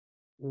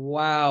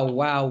Wow,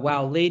 wow,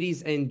 wow.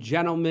 Ladies and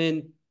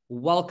gentlemen,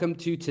 welcome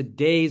to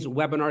today's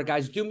webinar.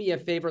 Guys, do me a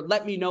favor.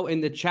 Let me know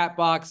in the chat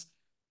box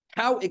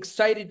how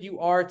excited you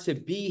are to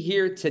be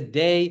here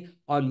today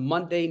on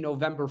Monday,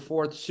 November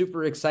 4th.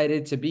 Super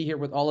excited to be here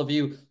with all of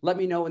you. Let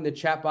me know in the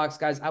chat box,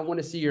 guys. I want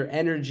to see your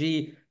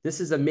energy.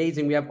 This is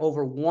amazing. We have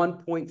over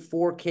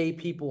 1.4K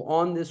people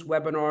on this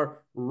webinar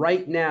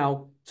right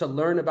now to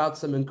learn about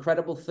some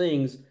incredible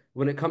things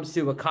when it comes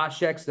to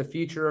Akashx, the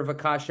future of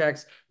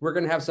Akashx. We're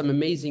going to have some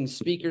amazing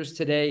speakers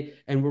today,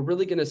 and we're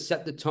really going to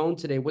set the tone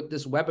today with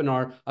this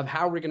webinar of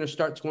how we're going to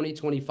start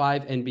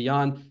 2025 and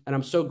beyond. And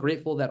I'm so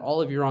grateful that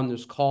all of you are on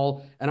this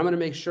call, and I'm going to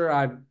make sure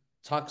I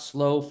talk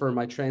slow for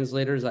my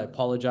translators. I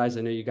apologize.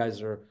 I know you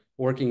guys are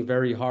working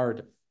very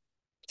hard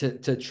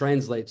to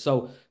translate.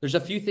 So there's a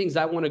few things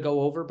I want to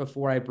go over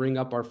before I bring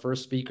up our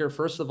first speaker.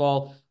 First of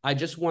all, I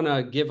just want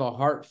to give a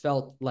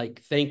heartfelt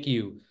thank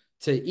you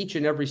to each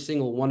and every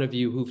single one of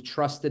you who've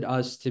trusted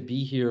us to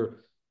be here,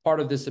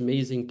 part of this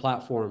amazing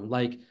platform.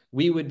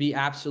 We would be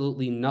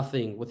absolutely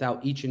nothing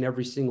without each and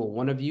every single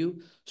one of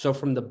you. So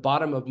from the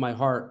bottom of my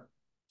heart,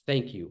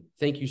 thank you.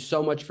 Thank you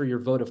so much for your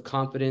vote of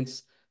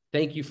confidence.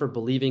 Thank you for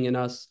believing in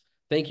us.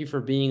 Thank you for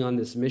being on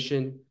this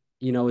mission.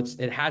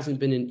 It hasn't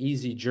been an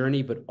easy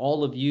journey, but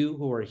all of you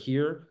who are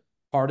here,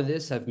 part of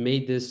this, have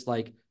made this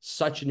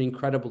such an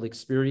incredible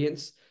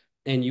experience.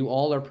 And you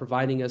all are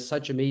providing us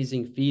such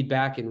amazing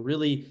feedback and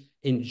really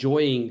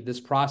enjoying this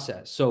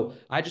process. So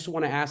I just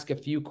want to ask a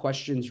few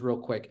questions real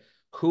quick.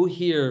 Who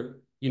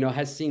here,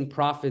 has seen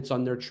profits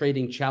on their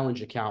trading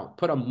challenge account?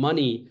 Put a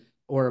money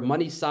or a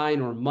money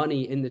sign or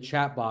money in the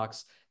chat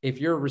box if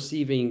you're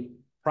receiving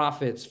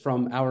profits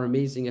from our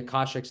amazing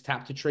Akashx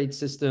tap to trade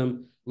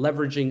system,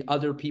 leveraging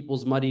other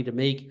people's money to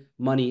make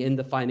money in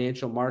the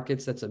financial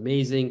markets. That's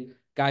amazing.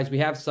 Guys, we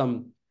have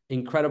some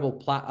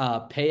incredible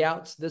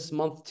payouts this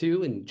month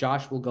too, and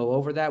Josh will go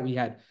over that. We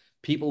had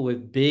people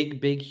with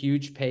big,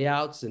 huge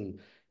payouts, and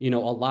a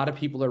lot of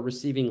people are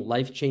receiving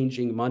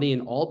life-changing money,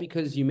 and all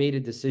because you made a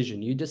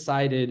decision. You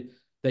decided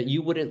that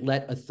you wouldn't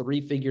let a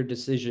three-figure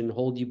decision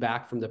hold you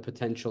back from the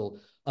potential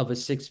of a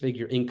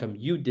six-figure income.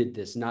 You did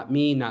this, not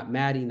me, not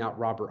Maddie, not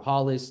Robert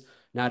Hollis,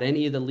 not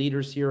any of the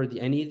leaders here, or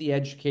any of the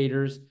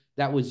educators.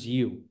 That was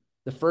you.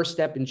 The first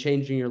step in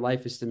changing your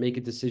life is to make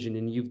a decision,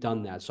 and you've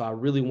done that. So I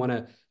really want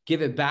to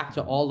give it back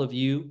to all of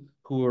you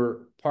who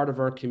are part of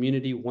our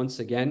community once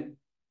again.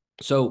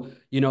 So,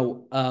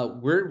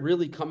 we're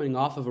really coming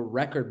off of a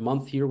record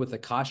month here with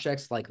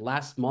Akashx.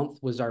 Last month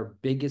was our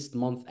biggest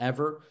month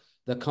ever.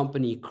 The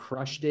company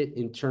crushed it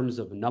in terms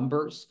of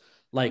numbers.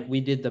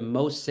 We did the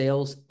most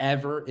sales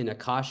ever in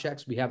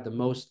Akashx. We have the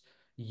most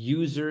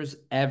users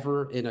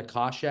ever in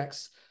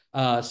Akashx.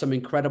 Some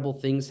incredible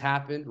things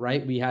happened,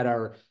 right? We had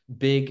our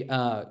big,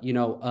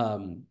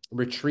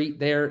 retreat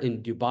there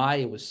in Dubai.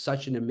 It was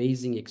such an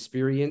amazing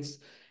experience.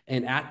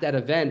 And at that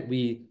event,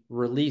 we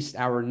released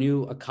our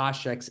new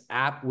Akashx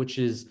app, which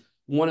is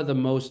one of the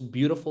most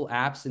beautiful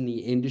apps in the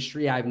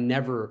industry. I've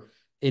never,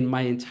 in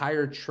my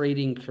entire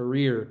trading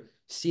career,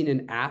 seen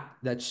an app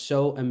that's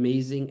so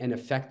amazing and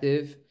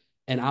effective.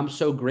 And I'm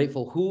so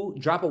grateful.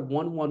 Drop a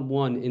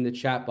 111 in the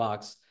chat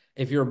box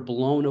if you're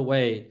blown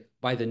away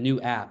by the new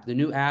app. The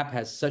new app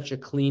has such a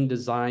clean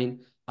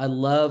design. I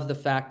love the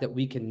fact that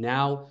we can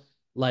now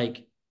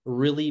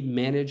really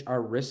manage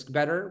our risk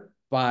better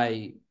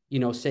by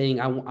saying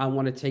I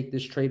want to take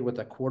this trade with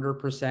a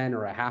 0.25%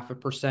 or a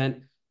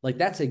 0.5%.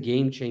 That's a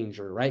game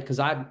changer, right? Because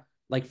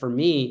for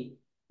me,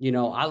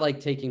 I like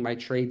taking my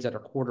trades at a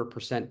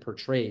 0.25% per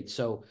trade.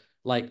 So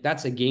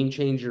that's a game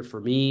changer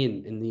for me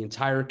and the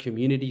entire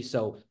community.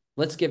 So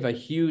let's give a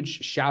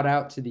huge shout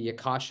out to the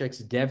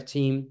Akashx dev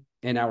team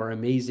and our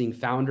amazing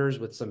founders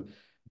with some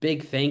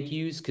big thank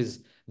yous, because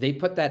they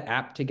put that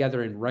app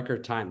together in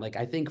record time.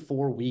 I think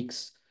 4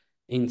 weeks.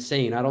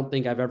 Insane. I don't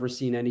think I've ever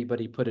seen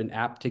anybody put an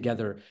app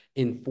together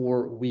in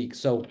 4 weeks.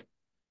 So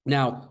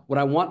now what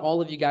I want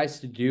all of you guys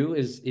to do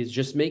is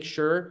just make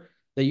sure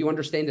that you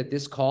understand that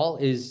this call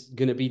is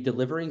going to be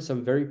delivering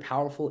some very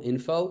powerful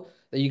info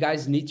that you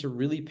guys need to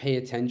really pay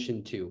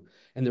attention to.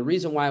 And the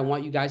reason why I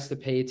want you guys to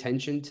pay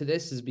attention to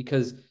this is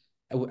because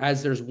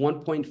as there's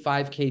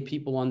 1.5K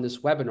people on this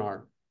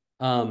webinar,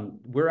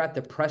 we're at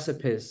the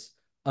precipice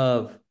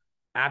of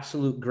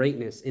absolute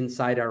greatness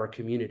inside our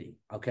community.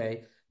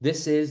 Okay.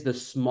 This is the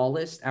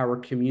smallest our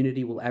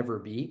community will ever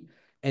be.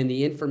 And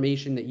the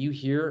information that you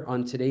hear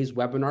on today's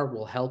webinar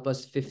will help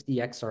us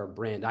 50x our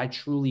brand. I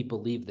truly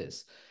believe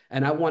this.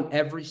 And I want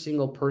every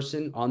single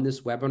person on this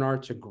webinar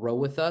to grow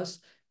with us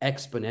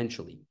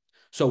exponentially.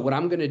 So what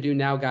I'm going to do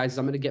now, guys, is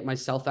I'm going to get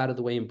myself out of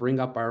the way and bring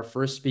up our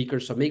first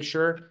speaker. So make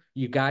sure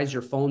you guys,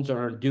 your phones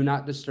are on do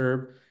not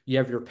disturb. You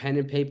have your pen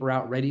and paper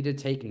out ready to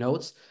take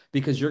notes,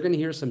 because you're going to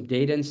hear some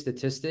data and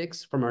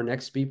statistics from our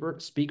next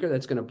speaker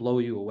that's going to blow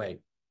you away.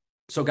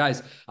 So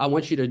guys, I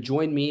want you to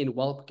join me in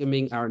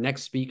welcoming our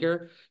next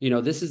speaker.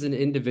 This is an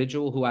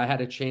individual who I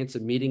had a chance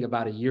of meeting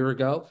about a year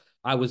ago.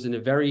 I was in a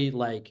very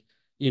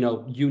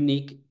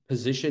unique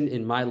position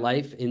in my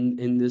life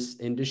in this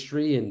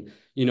industry. And,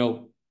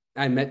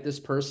 I met this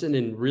person,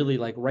 and really,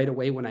 like, right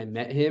away when I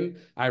met him,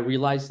 I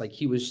realized like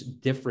he was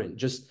different,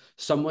 just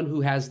someone who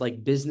has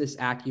like business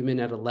acumen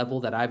at a level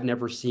that I've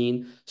never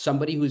seen,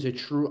 somebody who's a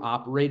true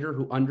operator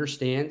who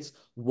understands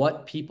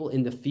what people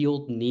in the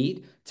field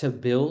need to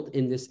build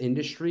in this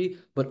industry,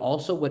 but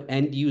also what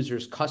end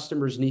users,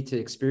 customers need to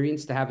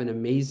experience to have an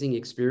amazing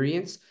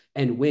experience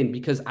and win.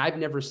 Because I've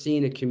never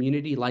seen a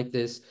community like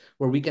this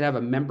where we could have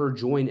a member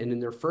join and in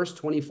their first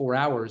 24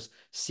 hours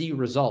see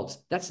results.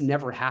 That's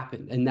never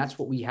happened. And that's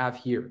what we have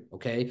here.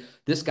 Okay.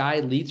 This guy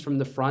leads from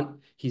the front.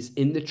 He's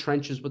in the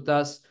trenches with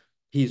us.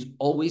 He's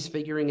always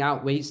figuring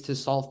out ways to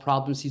solve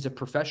problems. He's a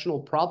professional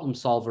problem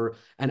solver.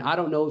 And I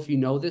don't know if you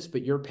know this,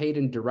 but you're paid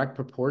in direct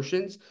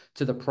proportions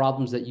to the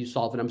problems that you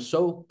solve. And I'm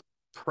so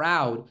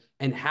proud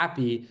and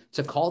happy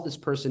to call this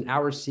person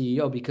our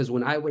CEO, because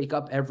when I wake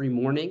up every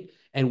morning,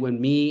 and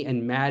when me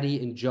and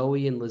Maddie and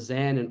Joey and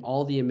Lizanne and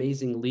all the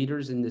amazing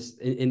leaders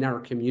in our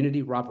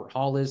community, Robert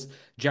Hollis,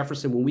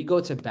 Jefferson, when we go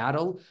to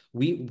battle,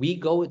 we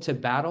go to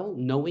battle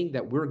knowing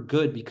that we're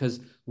good because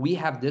we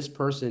have this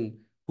person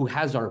who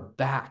has our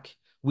back.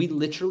 We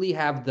literally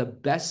have the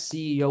best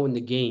CEO in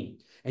the game.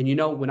 And you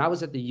know, when I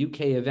was at the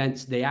UK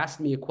events, they asked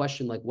me a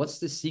question like, what's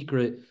the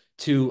secret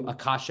to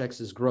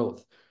Akashx's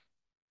growth?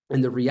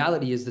 And the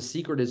reality is the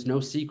secret is no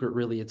secret,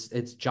 really.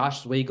 It's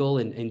Josh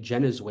Swagel and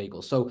Jenna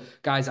Swagel. So,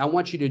 guys, I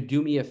want you to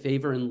do me a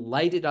favor and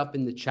light it up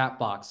in the chat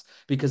box,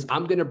 because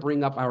I'm going to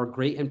bring up our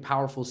great and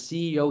powerful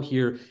CEO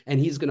here, and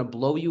he's going to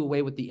blow you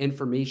away with the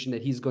information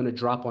that he's going to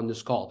drop on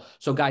this call.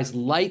 So, guys,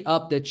 light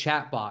up the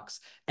chat box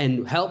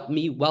and help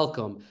me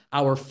welcome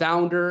our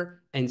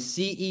founder and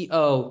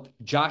CEO,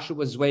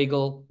 Joshua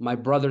Swagel. My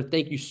brother,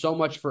 thank you so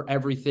much for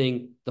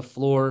everything. The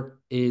floor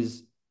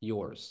is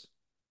yours.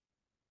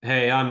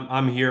 Hey,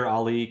 I'm here,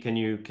 Ali. Can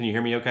you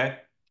hear me okay?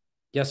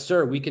 Yes,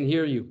 sir. We can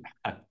hear you.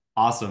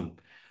 Awesome.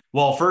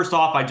 Well, first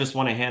off, I just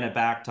want to hand it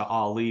back to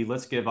Ali.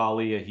 Let's give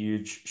Ali a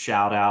huge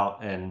shout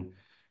out and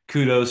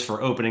kudos for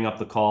opening up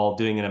the call,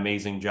 doing an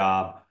amazing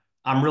job.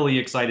 I'm really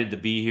excited to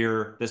be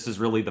here. This is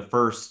really the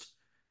first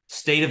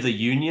State of the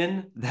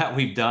Union that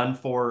we've done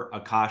for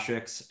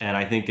Akashx, and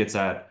I think it's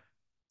at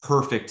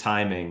perfect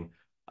timing.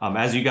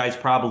 As you guys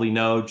probably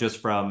know,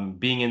 just from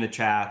being in the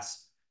chats,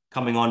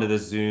 coming onto the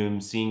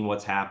Zoom, seeing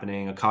what's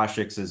happening,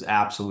 Akashx is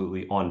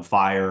absolutely on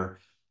fire.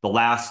 The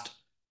last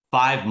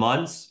 5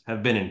 months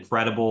have been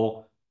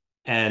incredible.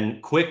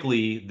 And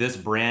quickly, this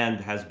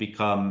brand has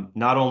become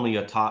not only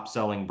a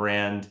top-selling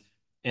brand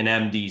in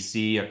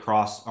MDC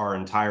across our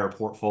entire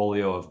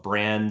portfolio of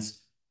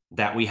brands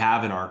that we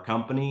have in our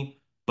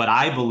company, but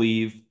I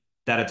believe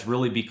that it's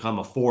really become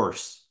a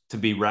force to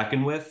be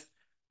reckoned with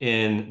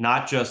in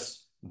not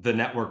just the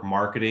network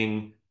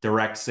marketing,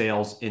 direct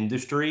sales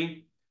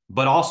industry,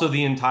 but also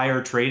the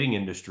entire trading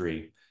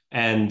industry.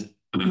 And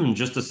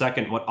just a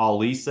second, what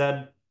Ali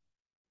said,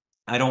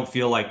 I don't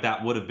feel like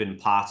that would have been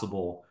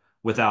possible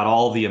without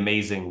all the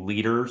amazing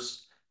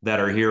leaders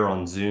that are here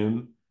on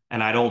Zoom.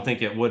 And I don't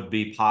think it would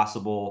be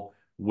possible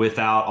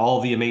without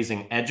all the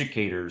amazing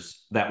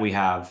educators that we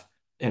have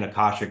in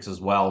Akashx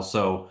as well.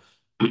 So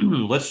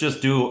let's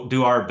just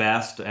do our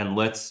best, and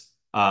let's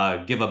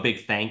give a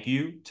big thank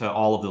you to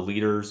all of the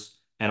leaders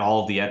and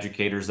all of the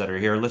educators that are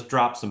here. Let's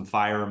drop some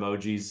fire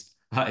emojis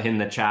in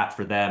the chat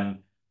for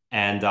them.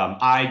 And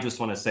I just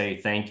want to say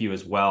thank you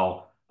as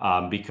well,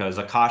 because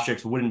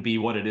Akashx wouldn't be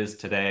what it is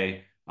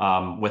today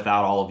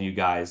without all of you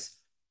guys.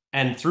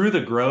 And through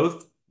the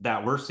growth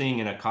that we're seeing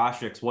in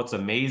Akashx, what's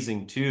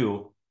amazing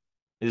too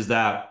is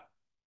that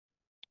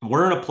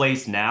we're in a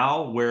place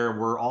now where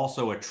we're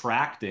also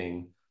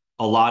attracting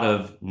a lot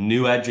of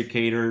new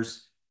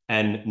educators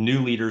and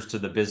new leaders to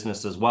the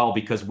business as well,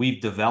 because we've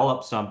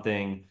developed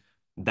something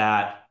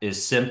that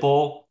is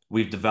simple.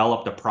 We've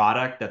developed a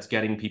product that's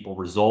getting people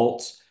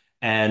results,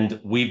 and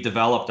we've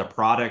developed a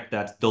product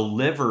that's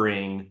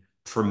delivering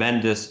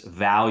tremendous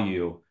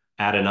value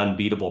at an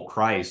unbeatable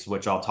price,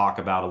 which I'll talk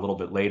about a little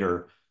bit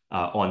later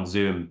on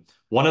Zoom.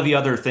 One of the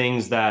other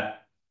things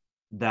that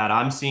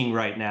I'm seeing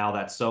right now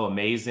that's so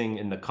amazing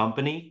in the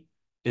company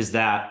is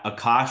that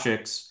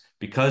Akashx,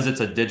 because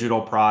it's a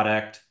digital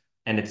product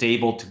and it's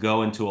able to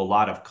go into a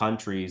lot of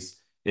countries,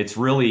 it's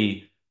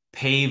really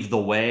paved the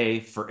way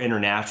for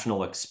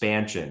international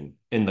expansion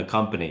in the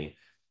company.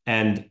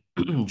 And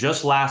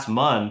just last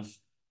month,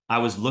 I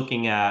was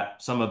looking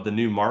at some of the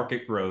new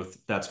market growth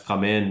that's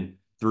come in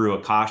through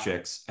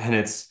Akashx, and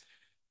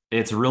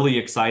it's really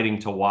exciting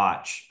to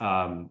watch.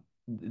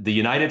 The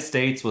United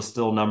States was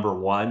still number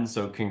one,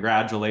 so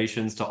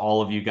congratulations to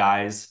all of you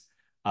guys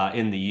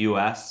in the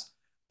US.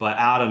 But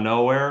out of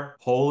nowhere,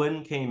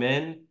 Poland came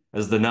in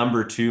as the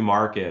number two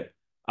market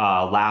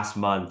last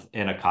month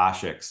in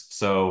Akashx.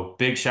 So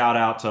big shout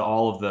out to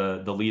all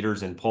of the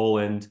leaders in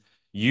Poland.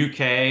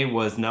 UK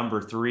was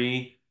number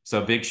three,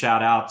 so big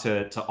shout out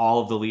to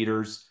all of the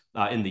leaders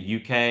in the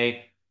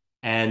UK,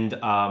 and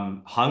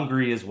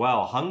Hungary as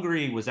well.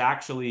 Hungary was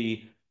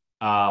actually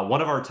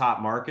one of our top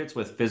markets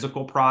with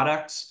physical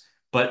products,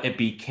 but it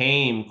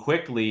became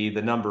quickly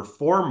the number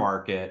four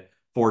market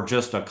for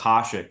just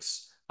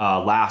Akashx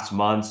last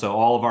month. So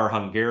all of our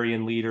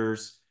Hungarian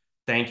leaders,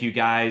 Thank you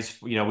guys.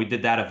 You know, we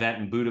did that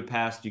event in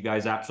Budapest. You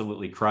guys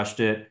absolutely crushed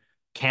it.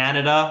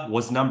 Canada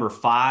was number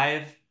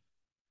 5.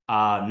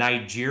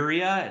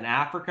 Nigeria and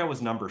Africa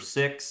was number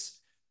 6.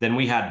 Then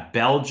we had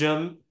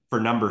Belgium for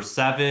number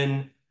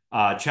 7.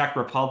 Czech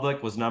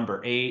Republic was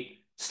number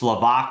 8.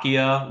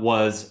 Slovakia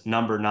was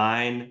number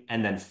 9.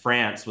 And then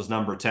France was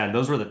number 10.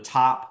 Those were the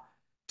top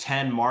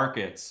 10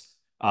 markets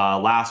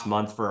last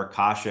month for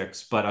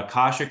Akashx. But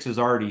Akashx is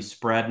already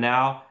spread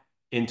now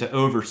into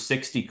over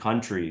 60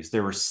 countries.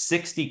 There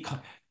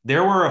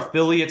were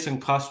affiliates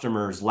and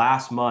customers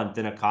last month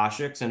in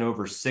Akashx in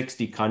over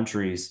 60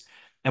 countries.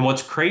 And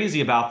what's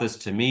crazy about this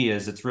to me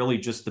is it's really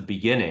just the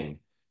beginning.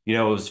 You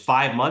know, it was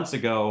 5 months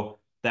ago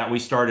that we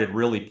started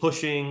really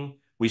pushing.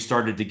 We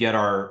started to get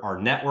our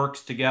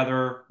networks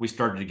together. We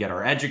started to get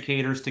our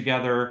educators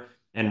together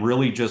and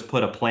really just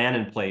put a plan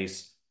in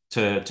place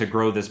to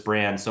grow this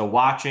brand. So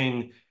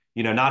watching,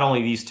 you know, not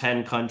only these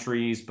 10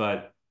 countries,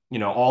 but, you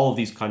know, all of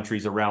these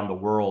countries around the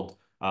world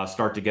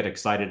start to get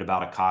excited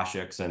about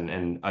Akashx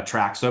and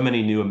attract so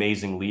many new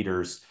amazing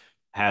leaders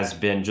has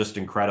been just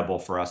incredible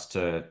for us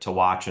to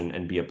watch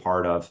and be a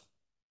part of.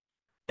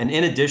 And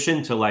in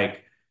addition to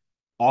like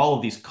all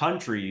of these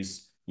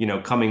countries, you know,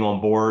 coming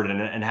on board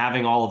and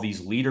having all of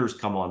these leaders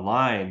come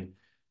online,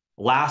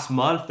 last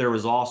month there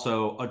was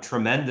also a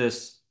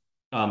tremendous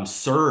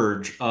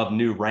surge of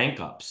new rank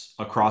ups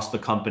across the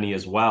company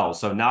as well.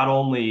 So not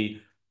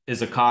only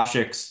is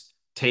Akashx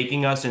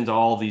taking us into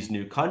all these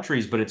new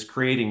countries, but it's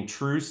creating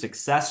true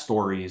success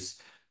stories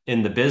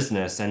in the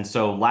business. And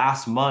so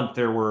last month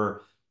there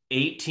were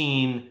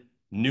 18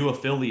 new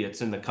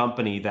affiliates in the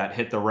company that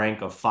hit the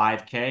rank of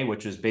 5K,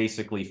 which is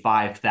basically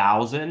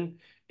 5,000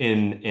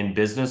 in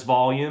business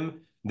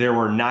volume. There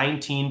were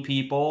 19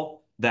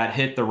 people that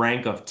hit the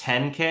rank of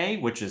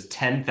 10K, which is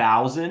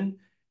 10,000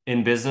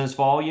 in business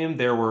volume.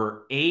 There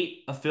were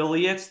 8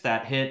 affiliates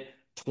that hit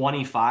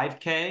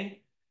 25K.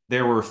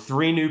 There were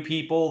 3 new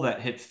people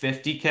that hit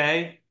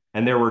 50K,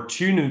 and there were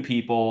 2 new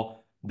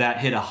people that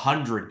hit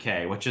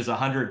 100K, which is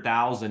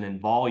 100,000 in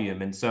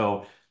volume. And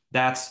so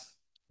that's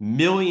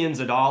millions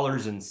of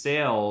dollars in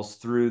sales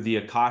through the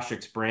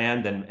Akashx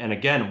brand. And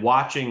again,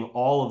 watching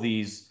all of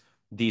these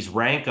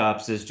rank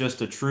ups is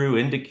just a true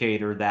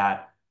indicator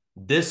that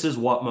this is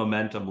what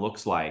momentum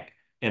looks like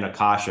in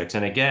Akashx.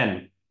 And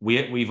again,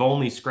 we've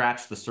only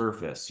scratched the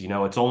surface. You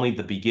know, it's only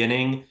the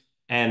beginning,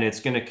 and it's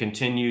going to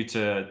continue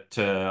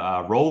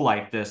to roll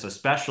like this,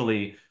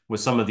 especially with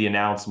some of the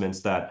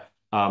announcements that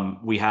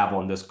we have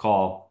on this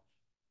call.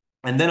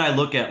 And then I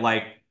look at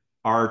like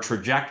our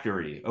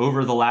trajectory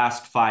over the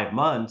last 5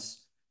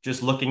 months,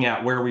 just looking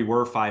at where we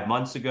were 5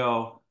 months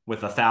ago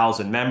with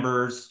 1,000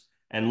 members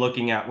and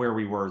looking at where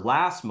we were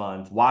last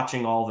month,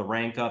 watching all the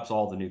rank ups,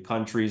 all the new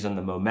countries and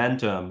the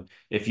momentum.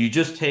 If you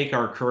just take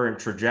our current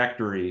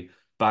trajectory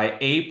by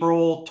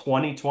April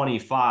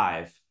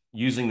 2025,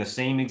 using the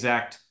same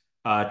exact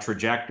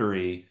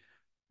trajectory,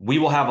 we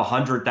will have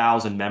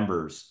 100,000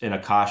 members in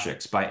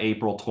Akashx by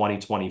April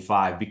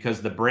 2025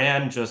 because the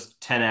brand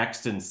just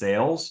 10x'd in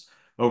sales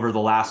over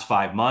the last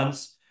 5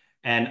 months.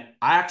 And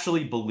I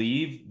actually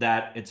believe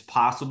that it's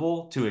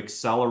possible to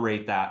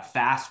accelerate that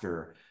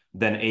faster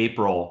than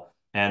April.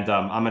 And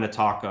I'm going to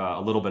talk a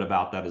little bit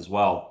about that as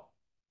well.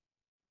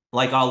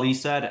 Like Ali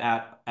said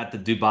at the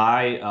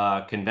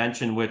Dubai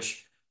convention,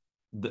 which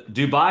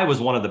Dubai was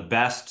one of the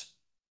best.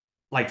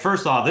 Like,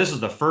 first off, this is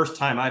the first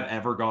time I've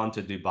ever gone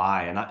to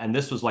Dubai, and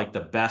this was like the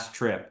best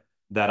trip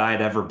that I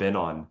had ever been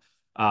on.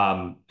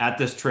 At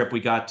this trip, we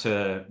got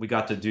to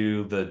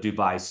do the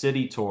Dubai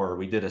city tour.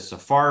 We did a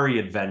safari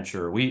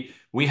adventure.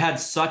 We had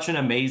such an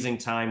amazing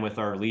time with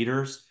our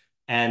leaders,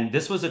 and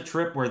this was a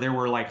trip where there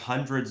were like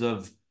hundreds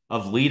of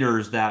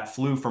leaders that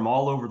flew from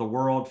all over the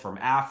world, from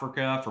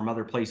Africa, from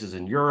other places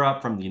in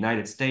Europe, from the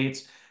United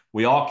States.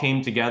 We all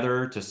came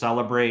together to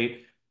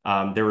celebrate.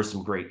 There was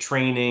some great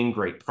training,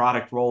 great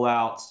product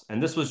rollouts,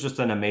 and this was just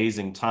an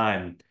amazing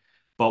time.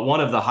 But one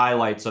of the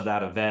highlights of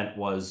that event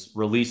was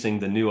releasing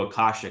the new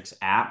Akashx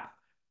app.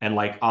 And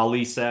like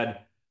Ali said,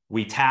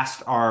 we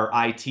tasked our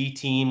IT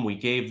team. We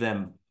gave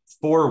them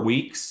 4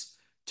 weeks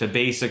to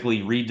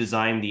basically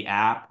redesign the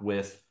app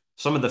with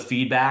some of the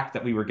feedback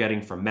that we were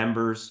getting from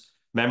members.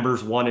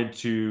 Members wanted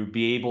to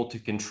be able to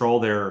control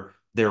their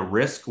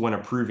risk when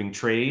approving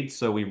trades.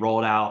 So we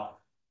rolled out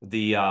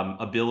the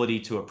ability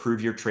to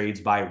approve your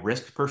trades by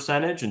risk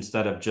percentage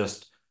instead of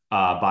just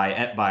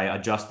by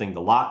adjusting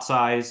the lot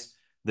size.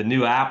 The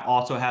new app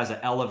also has an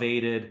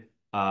elevated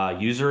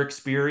user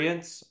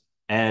experience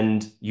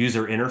and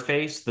user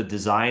interface. The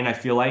design, I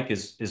feel like,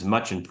 is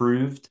much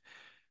improved.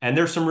 And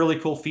there's some really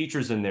cool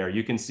features in there.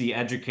 You can see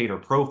educator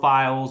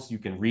profiles. You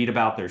can read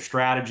about their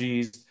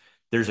strategies.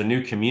 There's a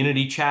new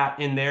community chat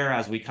in there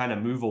as we kind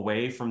of move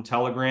away from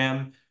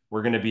Telegram.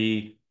 We're going to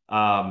be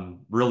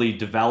really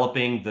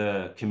developing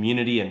the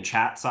community and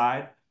chat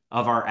side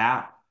of our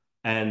app.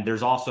 And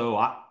there's also,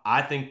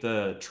 I think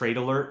the trade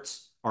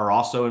alerts are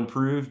also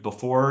improved.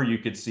 Before, you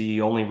could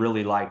see only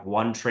really like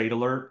one trade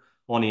alert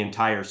on the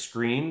entire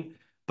screen.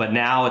 but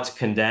now it's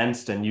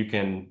condensed and you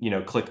can,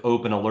 click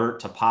open alert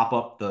to pop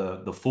up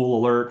the full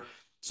alert.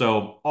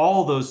 So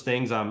all those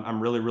things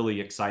I'm really, really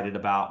excited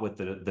about with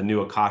the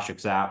new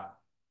Akashx app.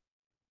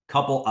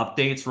 Couple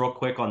updates real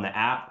quick on the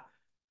app.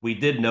 We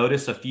did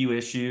notice a few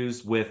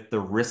issues with the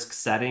risk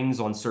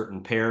settings on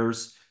certain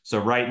pairs. So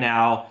right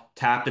now,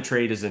 tap to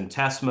trade is in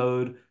test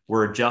mode.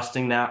 We're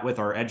adjusting that with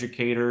our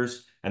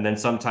educators. And then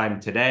sometime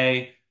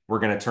today, we're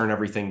going to turn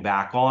everything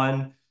back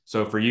on.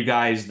 So for you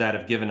guys that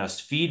have given us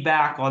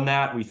feedback on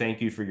that, we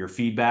thank you for your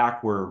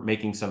feedback. We're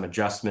making some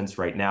adjustments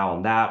right now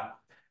on that.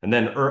 And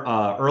then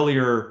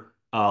earlier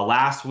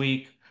last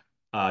week,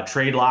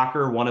 Trade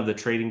Locker, one of the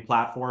trading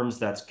platforms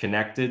that's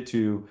connected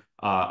to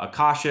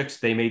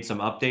Akashx, they made some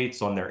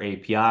updates on their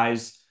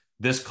APIs.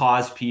 This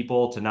caused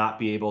people to not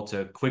be able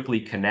to quickly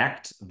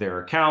connect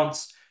their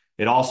accounts.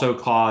 It also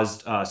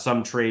caused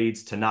some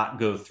trades to not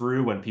go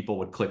through when people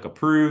would click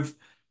approve.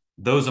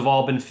 Those have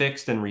all been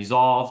fixed and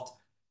resolved.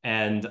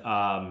 And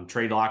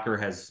Trade Locker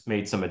has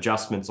made some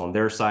adjustments on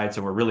their side.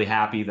 So we're really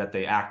happy that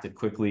they acted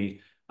quickly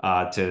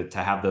to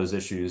have those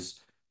issues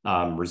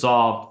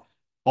resolved.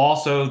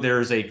 Also,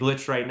 there's a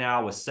glitch right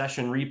now with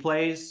session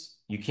replays.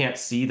 You can't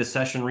see the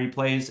session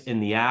replays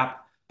in the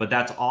app, but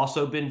that's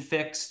also been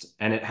fixed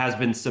and it has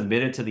been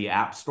submitted to the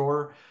App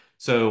Store.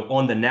 So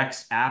on the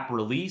next app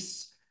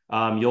release,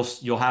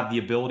 you'll have the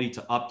ability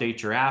to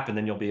update your app, and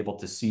then you'll be able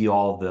to see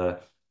all the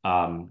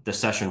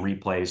session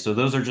replays. So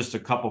those are just a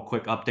couple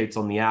quick updates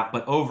on the app.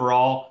 But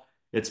overall,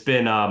 it's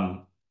been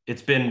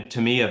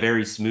to me a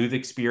very smooth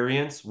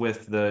experience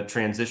with the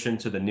transition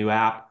to the new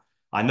app.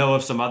 I know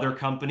of some other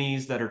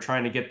companies that are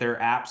trying to get their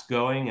apps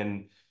going,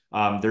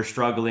 and they're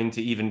struggling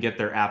to even get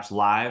their apps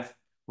live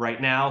right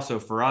now. So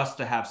for us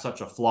to have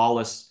such a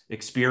flawless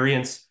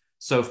experience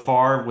so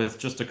far with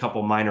just a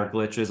couple minor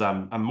glitches,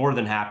 I'm more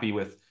than happy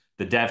with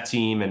the dev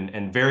team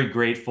and very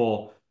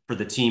grateful for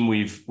the team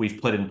we've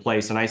put in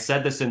place. And I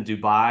said this in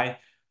Dubai,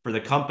 for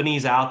the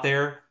companies out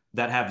there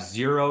that have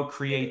zero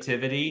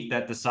creativity,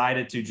 that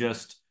decided to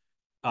just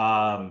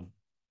copy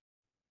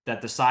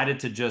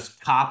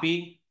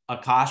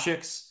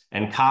Akashx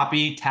and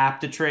copy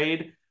tap to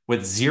trade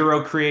with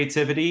zero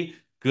creativity,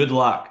 good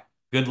luck.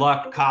 Good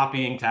luck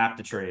copying tap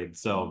to trade.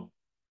 So,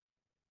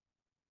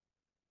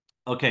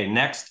 okay,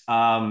 next thing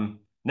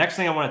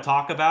I want to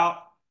talk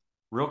about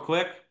real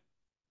quick.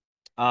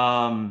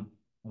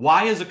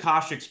 Why is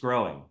Akashx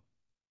growing?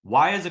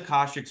 Why is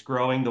Akashx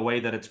growing the way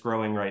that it's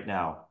growing right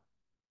now?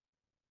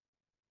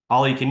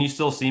 Ollie, can you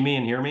still see me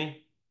and hear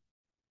me?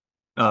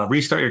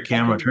 Restart your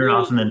camera, turn it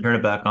off, and then turn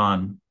it back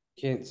on.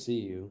 Can't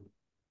see you.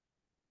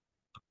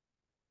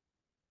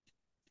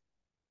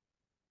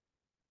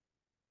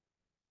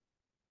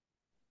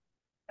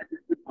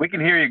 We can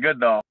hear you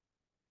good though.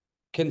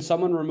 Can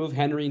someone remove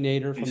Henry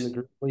Nader from the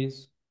group,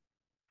 please?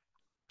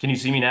 Can you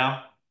see me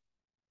now?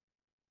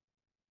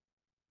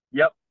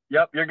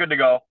 Yep, you're good to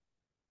go.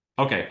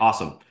 Okay,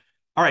 awesome.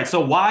 All right,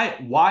 so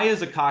why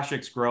is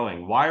Akashx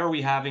growing? Why are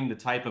we having the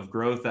type of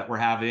growth that we're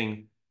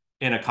having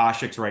in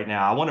Akashx right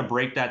now? I want to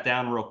break that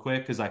down real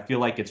quick because I feel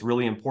like it's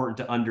really important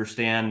to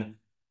understand,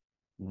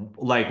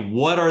 like,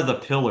 what are the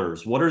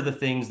pillars? What are the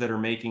things that are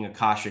making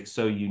Akashx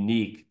so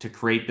unique to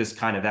create this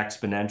kind of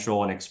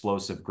exponential and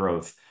explosive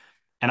growth?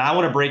 And I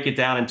want to break it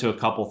down into a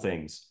couple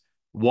things.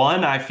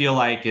 One, I feel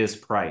like, is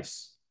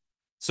price.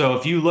 So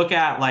if you look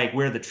at like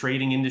where the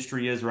trading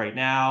industry is right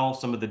now,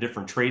 some of the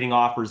different trading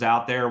offers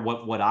out there,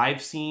 what I've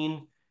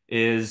seen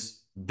is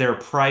they're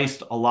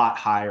priced a lot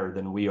higher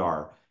than we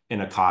are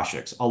in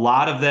Akashx. A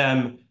lot of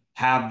them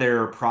have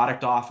their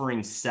product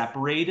offerings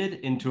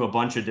separated into a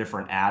bunch of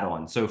different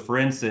add-ons. So for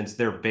instance,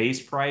 their base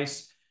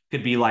price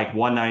could be like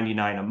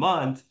 $199 a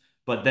month,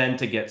 but then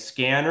to get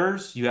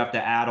scanners, you have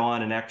to add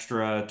on an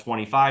extra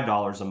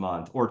 $25 a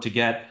month, or to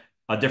get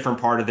a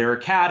different part of their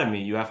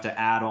academy, you have to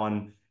add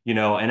on,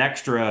 an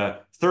extra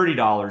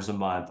 $30 a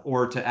month,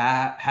 or to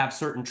have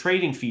certain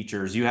trading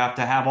features, you have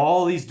to have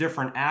all these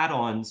different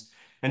add-ons.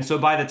 And so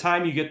by the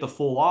time you get the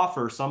full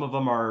offer, some of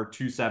them are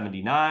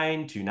 $279,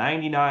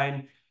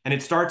 $299, and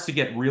it starts to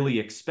get really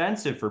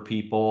expensive for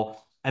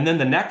people. And then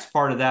the next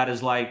part of that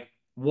is like,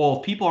 well,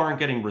 if people aren't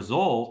getting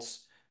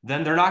results,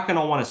 then they're not going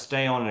to want to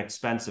stay on an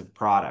expensive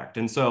product.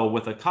 And so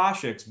with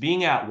Akashx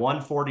being at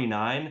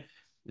 $149,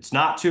 it's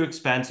not too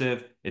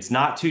expensive. It's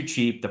not too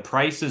cheap. The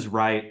price is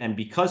right. And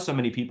because so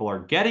many people are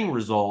getting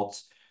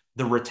results,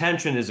 the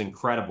retention is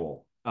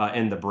incredible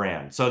in the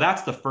brand. So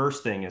that's the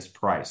first thing, is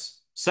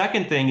price.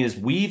 Second thing is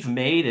we've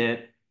made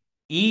it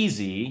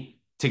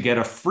easy to get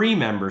a free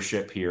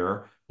membership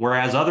here,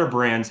 whereas other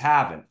brands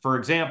haven't. For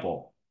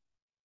example,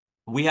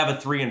 we have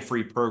a 3 and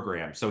free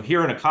program. So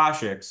here in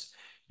Akashx,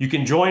 you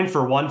can join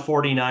for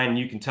 $149 and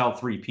you can tell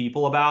 3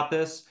 people about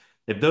this.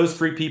 If those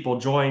 3 people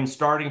join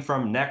starting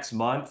from next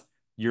month,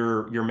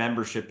 your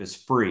membership is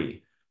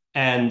free.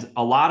 And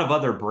a lot of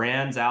other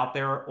brands out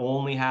there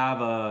only have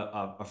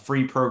a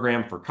free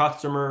program for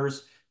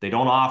customers. They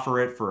don't offer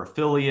it for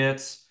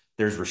affiliates.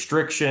 There's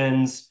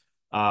restrictions.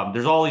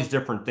 There's all these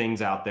different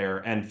things out there.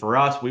 And for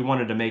us, we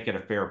wanted to make it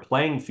a fair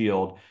playing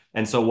field.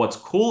 And so what's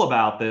cool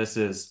about this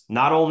is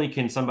not only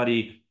can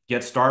somebody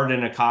get started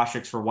in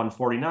Akashx for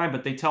 149,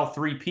 but they tell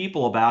 3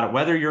 people about it,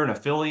 whether you're an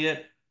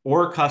affiliate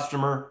or a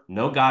customer,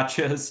 no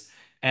gotchas,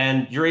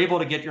 and you're able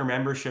to get your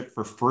membership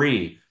for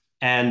free.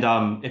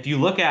 And if you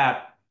look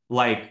at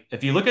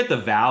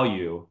the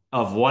value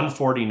of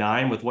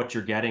 149 with what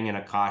you're getting in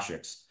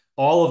Akashx,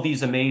 all of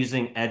these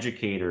amazing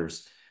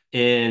educators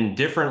in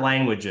different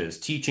languages,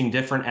 teaching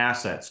different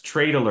assets,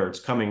 trade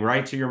alerts coming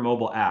right to your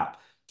mobile app,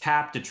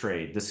 tap to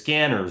trade, the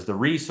scanners, the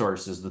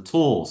resources, the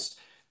tools.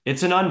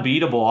 It's an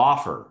unbeatable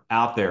offer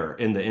out there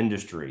in the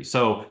industry.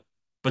 So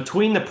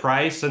between the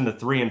price and the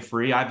 3 and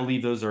free, I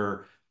believe those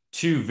are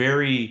 2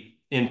 very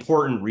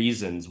important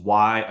reasons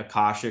why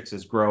Akashx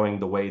is growing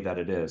the way that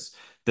it is.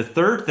 The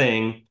third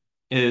thing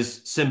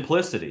is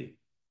simplicity,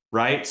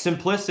 right?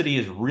 Simplicity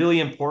is really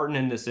important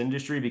in this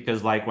industry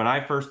because like when I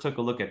first took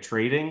a look at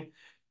trading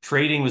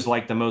was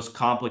like the most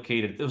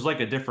complicated. It was like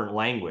a different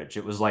language.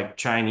 It was like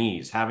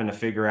Chinese, having to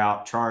figure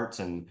out charts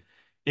and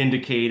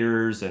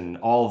indicators and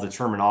all of the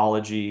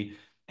terminology.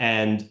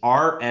 And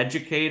our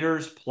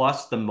educators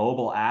plus the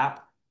mobile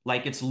app,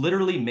 like it's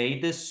literally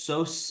made this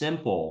so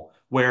simple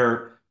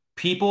where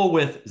people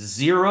with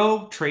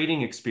 0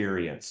 trading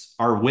experience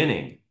are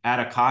winning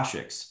at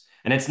Akashx.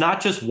 And it's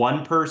not just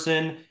one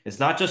person. It's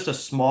not just a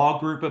small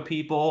group of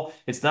people.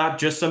 It's not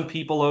just some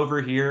people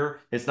over here.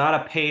 It's not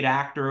a paid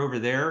actor over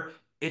there.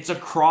 It's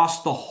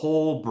across the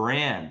whole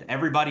brand.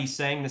 Everybody's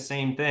saying the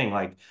same thing.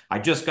 Like, I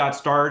just got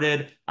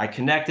started. I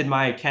connected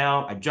my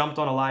account. I jumped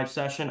on a live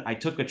session. I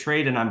took a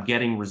trade and I'm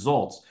getting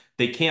results.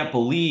 They can't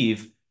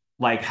believe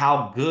like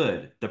how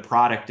good the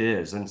product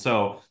is. And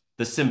so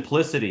the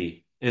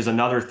simplicity is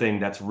another thing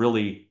that's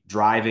really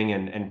driving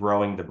and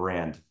growing the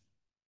brand.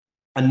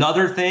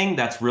 Another thing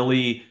that's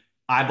really,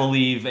 I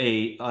believe,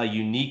 a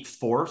unique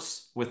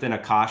force within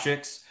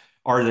Akashx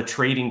are the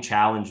trading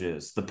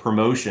challenges, the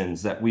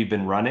promotions that we've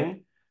been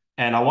running.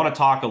 And I want to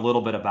talk a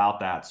little bit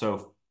about that.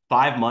 So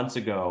 5 months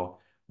ago,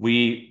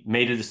 we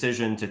made a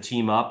decision to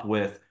team up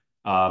with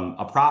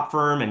a prop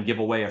firm and give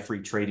away a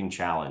free trading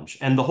challenge.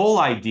 And the whole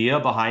idea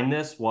behind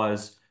this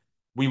was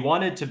we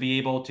wanted to be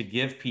able to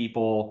give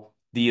people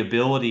the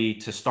ability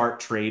to start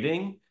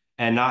trading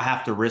and not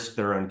have to risk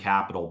their own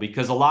capital.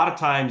 Because a lot of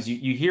times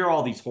you hear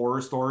all these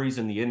horror stories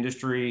in the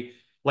industry.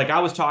 Like I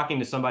was talking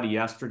to somebody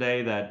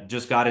yesterday that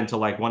just got into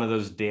like one of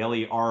those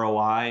daily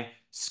ROI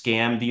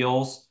scam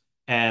deals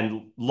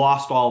and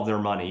lost all of their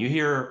money. You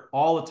hear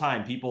all the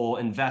time people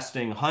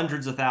investing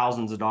hundreds of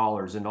thousands of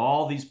dollars in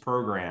all these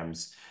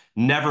programs,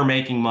 never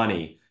making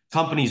money,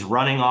 companies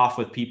running off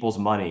with people's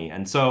money.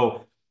 And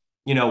so,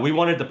 we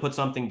wanted to put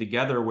something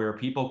together where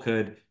people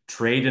could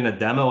trade in a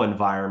demo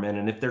environment.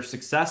 And if they're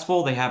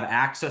successful, they have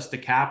access to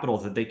capital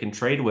that they can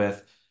trade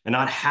with and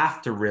not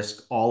have to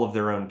risk all of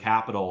their own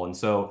capital. And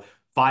so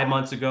 5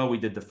 months ago, we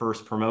did the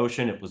first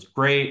promotion. It was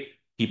great.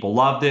 People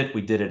loved it.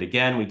 We did it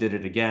again. We did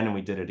it again. And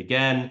we did it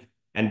again.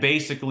 And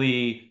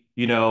basically,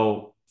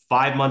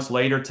 5 months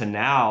later to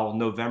now,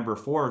 November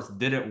 4th,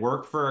 did it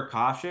work for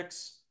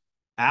Akashx?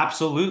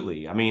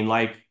 Absolutely. I mean,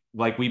 like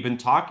we've been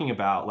talking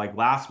about, like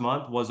last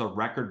month was a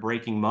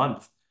record-breaking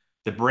month.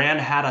 The brand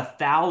had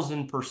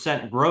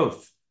 1,000%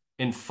 growth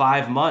in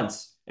 5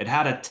 months. It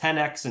had a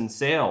 10x in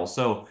sales.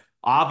 So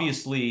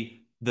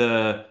obviously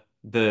the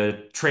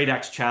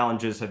TradeX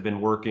challenges have been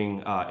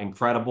working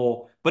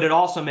incredible, but it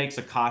also makes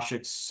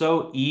Akashx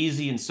so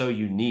easy and so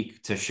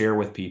unique to share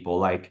with people.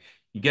 Like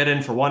you get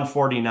in for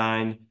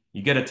 149,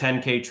 you get a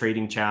 10K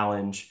trading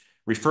challenge,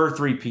 refer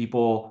 3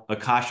 people,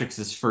 Akashx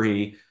is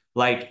free.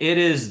 Like it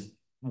is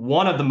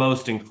one of the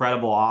most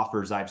incredible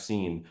offers I've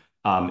seen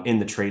in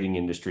the trading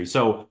industry.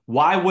 So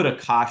why would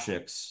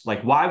Akashx,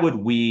 like why would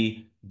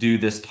we do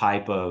this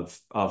type of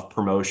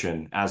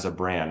promotion as a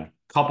brand?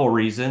 Couple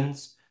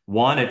reasons.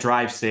 One, it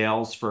drives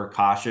sales for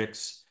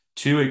Akashx.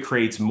 2, it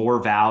creates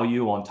more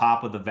value on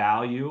top of the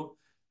value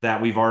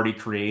that we've already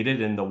created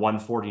in the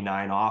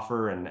 149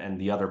 offer and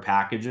the other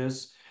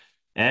packages.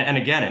 And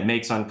again, it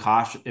makes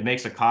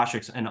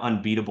Akashx an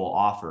unbeatable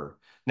offer.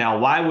 Now,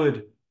 why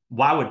would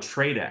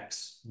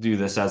TradeX do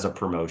this as a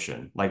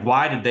promotion? Like,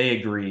 why did they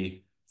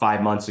agree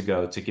 5 months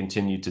ago to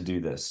continue to do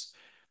this?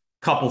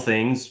 Couple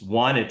things.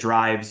 One, it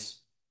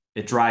drives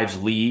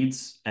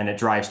leads and it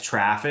drives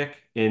traffic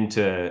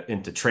into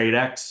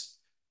TradeX.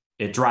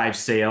 It drives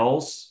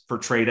sales for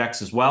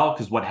TradeX as well,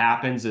 because what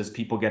happens is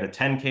people get a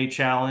 10K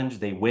challenge,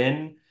 they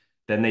win,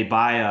 then they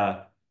buy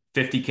a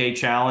 50K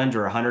challenge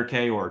or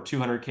 100K or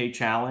 200K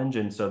challenge.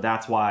 And so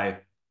that's why,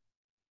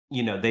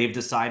 they've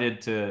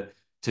decided to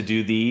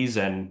do these.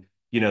 And,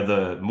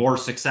 the more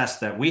success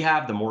that we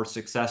have, the more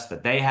success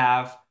that they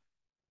have.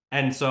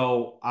 And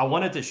so I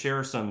wanted to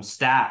share some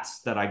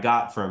stats that I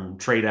got from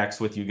TradeX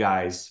with you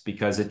guys,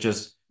 because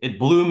it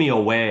blew me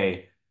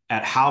away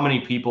at how many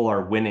people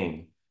are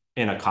winning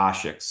in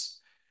Akashx.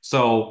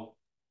 So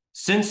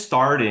since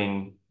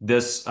starting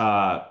this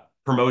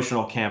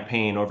promotional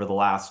campaign over the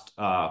last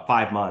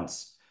 5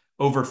 months,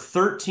 over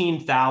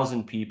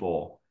 13,000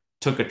 people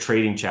took a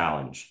trading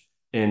challenge.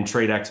 in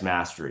TradeX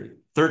Mastery.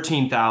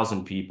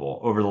 13,000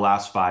 people over the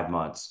last 5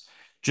 months.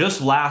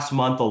 Just last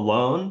month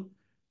alone,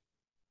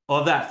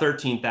 of that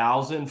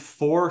 13,000,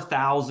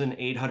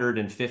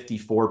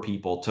 4,854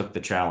 people took the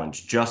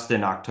challenge just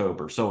in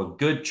October. So a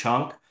good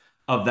chunk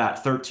of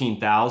that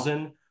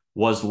 13,000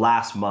 was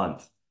last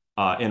month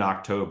in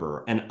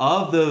October. And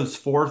of those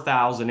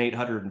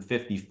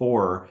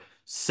 4,854,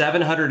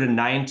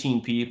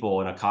 719 people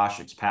in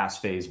Akashx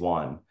passed phase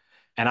 1.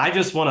 And I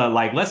just want to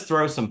let's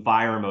throw some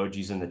fire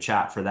emojis in the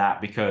chat for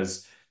that,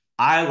 because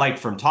I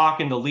from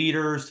talking to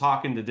leaders,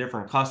 talking to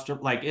different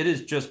customers, it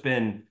has just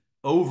been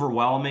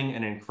overwhelming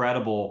and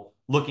incredible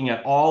looking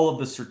at all of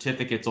the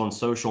certificates on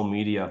social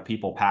media of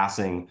people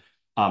passing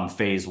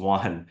phase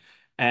 1.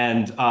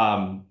 And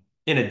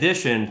in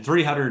addition,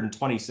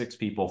 326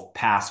 people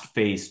passed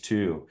phase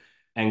 2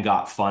 and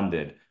got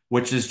funded,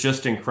 which is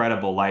just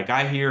incredible.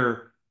 I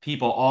hear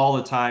people all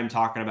the time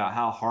talking about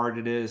how hard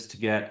it is to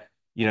get,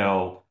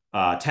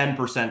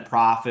 10%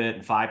 profit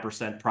and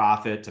 5%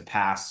 profit to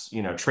pass,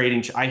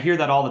 trading. I hear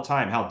that all the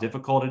time, how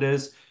difficult it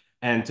is.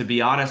 And to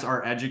be honest,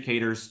 our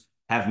educators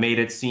have made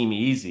it seem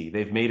easy.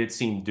 They've made it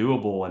seem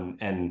doable,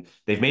 and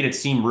they've made it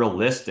seem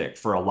realistic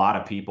for a lot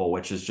of people,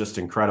 which is just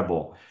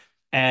incredible.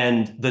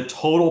 And the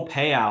total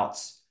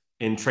payouts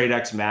in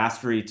TradeX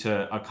Mastery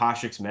to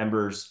Akashx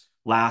members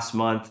last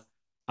month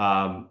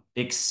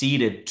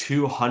exceeded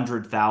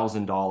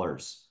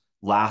 $200,000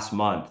 last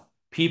month.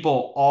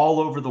 People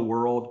all over the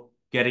world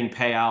getting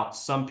payouts.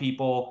 Some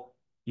people,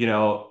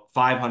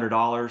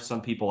 $500,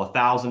 some people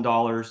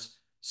 $1,000,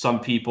 some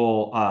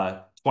people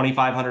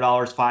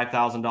 $2,500,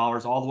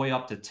 $5,000, all the way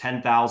up to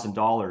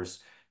 $10,000.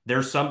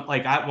 There's some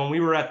when we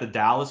were at the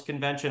Dallas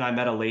convention, I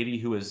met a lady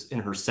who was in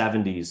her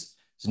 70s,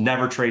 has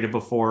never traded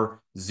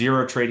before,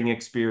 zero trading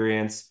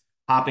experience,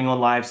 hopping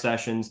on live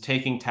sessions,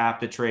 taking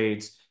tap to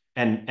trades,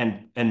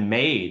 and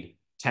made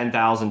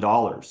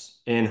 $10,000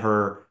 in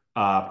her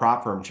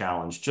prop firm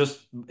challenge.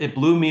 It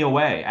blew me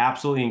away.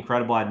 Absolutely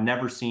incredible. I'd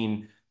never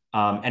seen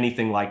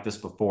anything like this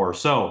before.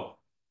 So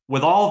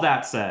with all of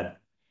that said,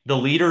 the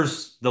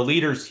leaders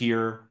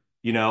here,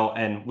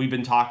 and we've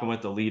been talking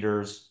with the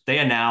leaders, they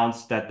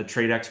announced that the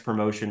TradeX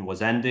promotion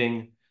was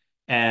ending.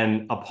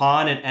 And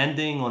upon it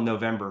ending on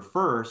November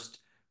 1st,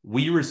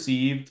 we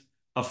received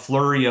a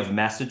flurry of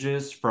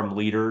messages from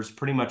leaders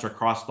pretty much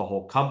across the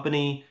whole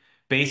company,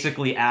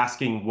 basically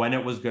asking when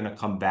it was going to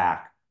come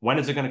back. When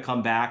is it going to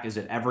come back? Is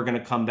it ever going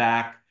to come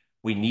back?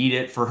 We need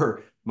it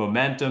for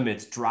momentum.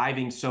 It's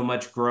driving so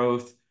much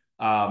growth.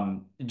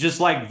 Just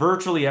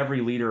virtually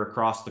every leader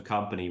across the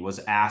company was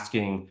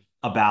asking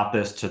about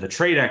this to the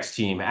TradeX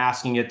team,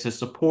 asking it to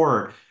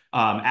support,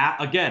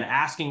 again,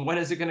 asking when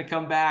is it going to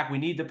come back? We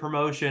need the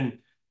promotion.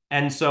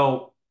 And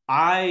so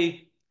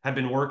I have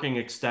been working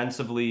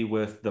extensively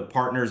with the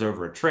partners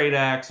over at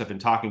TradeX. I've been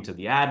talking to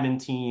the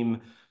admin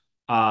team,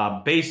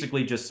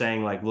 basically just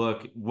saying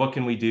look, what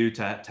can we do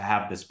to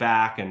have this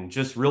back? And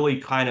just really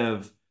kind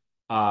of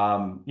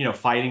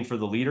fighting for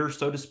the leaders,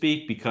 so to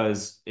speak,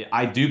 because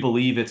I do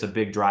believe it's a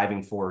big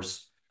driving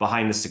force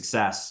behind the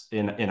success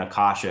in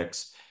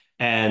Akashx.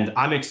 And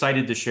I'm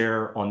excited to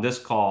share on this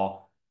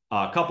call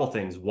a couple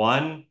things.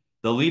 One,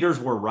 the leaders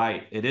were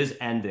right. It is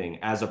ending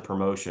as a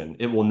promotion.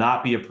 It will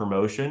not be a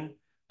promotion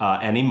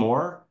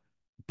anymore.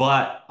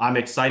 But I'm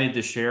excited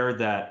to share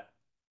that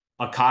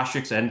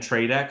Akashx and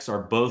TradeX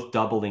are both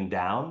doubling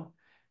down.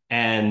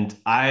 And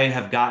I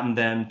have gotten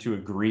them to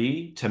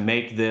agree to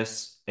make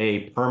this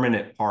a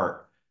permanent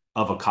part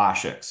of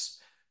Akashx.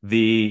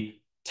 The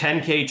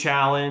 10K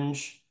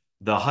challenge,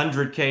 the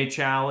 100K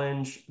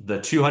challenge, the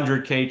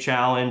 200K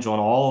challenge on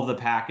all of the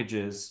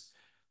packages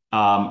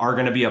are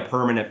going to be a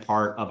permanent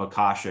part of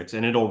Akashx,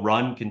 and it'll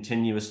run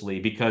continuously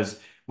because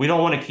we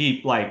don't want to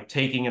keep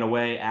taking it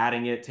away,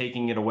 adding it,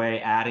 taking it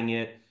away, adding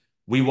it.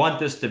 We want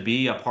this to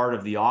be a part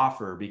of the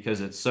offer because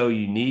it's so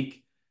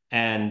unique,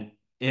 and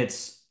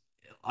it's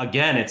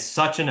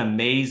such an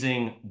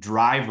amazing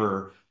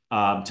driver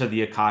to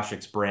the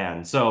Akashx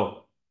brand.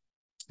 So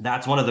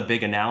that's one of the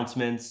big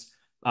announcements.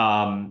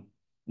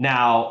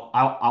 Now,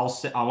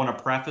 I want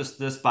to preface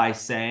this by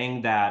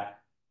saying that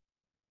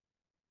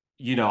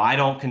I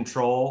don't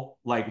control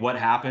what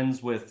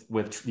happens with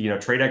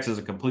TradeX is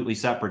a completely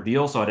separate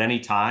deal. So at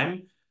any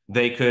time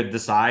they could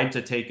decide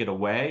to take it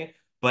away.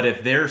 But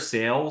if their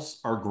sales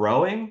are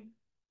growing,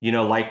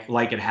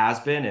 like it has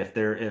been, if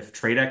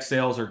TradeX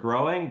sales are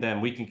growing,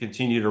 then we can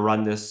continue to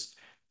run this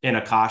in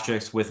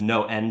Akashx with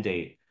no end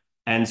date.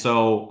 And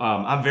so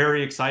I'm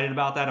very excited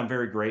about that. I'm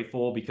very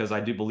grateful because I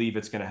do believe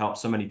it's going to help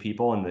so many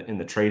people in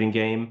the trading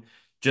game.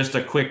 Just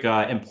a quick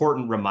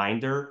important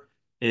reminder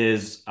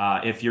is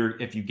if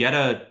you get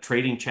a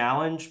trading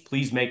challenge,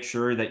 please make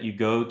sure that you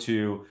go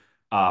to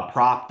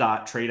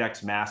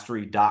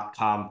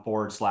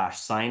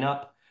prop.tradexmastery.com/sign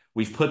up.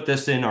 We've put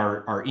this in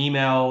our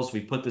emails,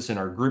 we've put this in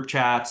our group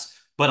chats,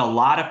 but a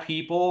lot of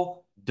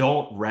people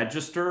don't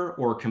register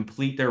or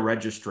complete their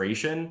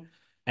registration,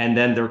 and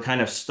then they're kind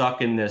of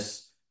stuck in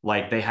this,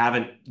 they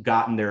haven't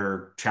gotten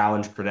their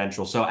challenge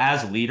credential. So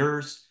as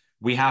leaders,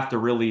 we have to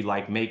really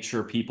make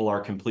sure people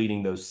are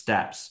completing those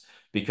steps.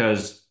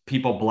 because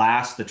people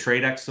blast the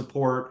TradeX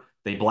support,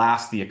 they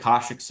blast the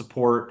Akashx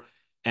support,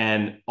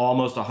 and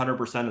almost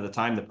 100% of the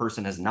time, the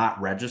person has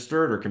not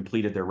registered or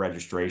completed their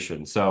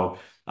registration. So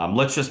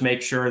let's just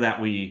make sure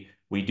that we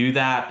do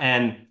that.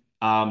 And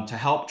to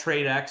help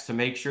TradeX, to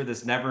make sure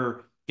this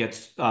never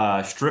gets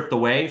stripped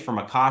away from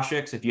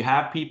Akashx, if you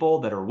have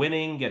people that are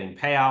winning, getting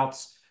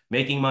payouts,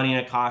 making money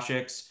in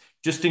Akashx,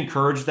 just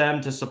encourage them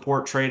to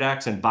support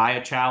TradeX and buy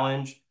a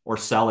challenge or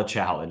sell a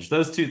challenge.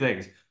 Those two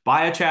things,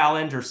 buy a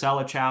challenge or sell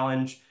a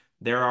challenge.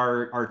 There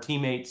are our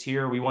teammates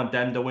here. We want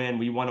them to win.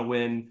 We want to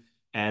win.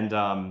 And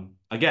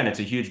again, it's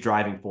a huge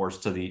driving force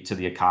to the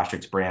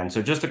Akashx brand.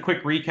 So just a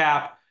quick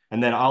recap,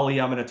 and then Ali,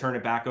 I'm going to turn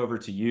it back over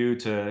to you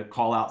to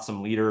call out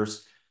some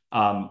leaders.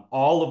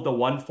 All of the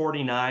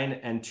 149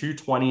 and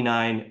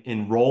 229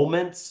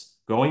 enrollments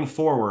going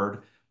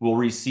forward will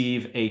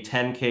receive a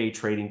 10K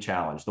trading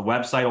challenge. The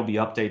website will be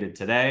updated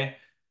today.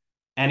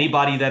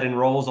 Anybody that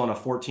enrolls on a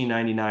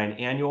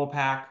 $14.99 annual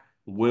pack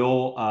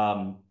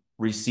will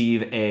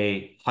receive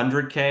a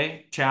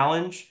 100K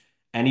challenge.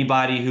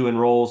 Anybody who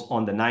enrolls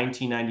on the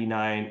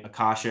 $19.99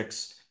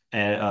 Akashx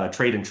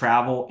Trade and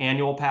Travel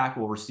annual pack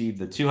will receive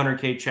the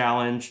 200K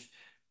challenge.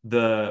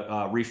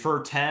 The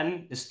Refer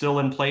 10 is still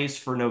in place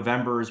for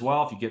November as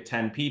well. If you get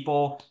 10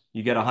 people,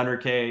 you get a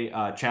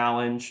 100K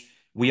challenge.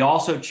 We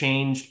also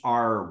changed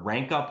our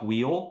rank up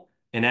wheel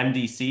in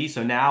MDC.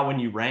 So now when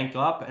you rank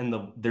up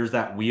and there's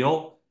that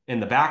wheel in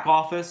the back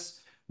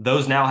office,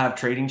 those now have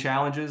trading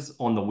challenges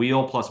on the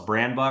wheel plus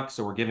brand bucks.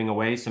 So we're giving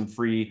away some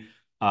free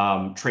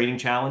trading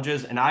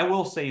challenges. And I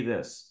will say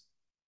this,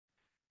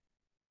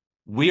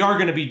 we are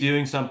going to be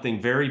doing something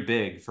very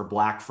big for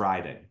Black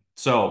Friday.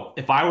 So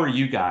if I were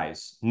you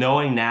guys,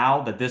 knowing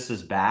now that this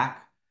is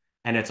back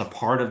and it's a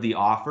part of the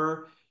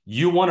offer,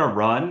 you want to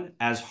run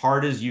as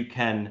hard as you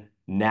can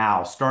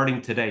now,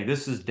 starting today.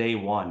 This is day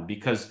one,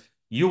 because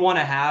you want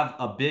to have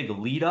a big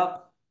lead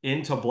up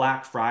into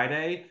Black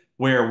Friday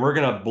where we're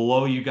going to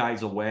blow you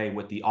guys away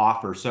with the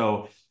offer.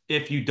 So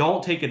if you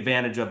don't take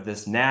advantage of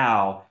this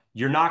now,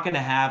 you're not going to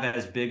have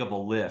as big of a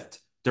lift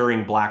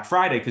during Black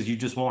Friday because you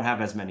just won't have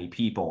as many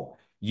people.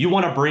 You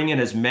want to bring in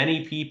as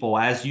many people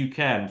as you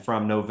can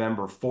from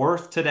November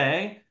 4th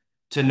today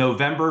to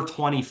November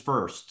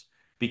 21st,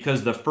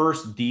 because the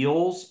first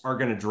deals are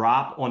going to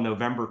drop on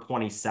November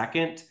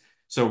 22nd.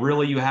 So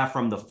really you have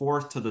from the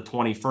 4th to the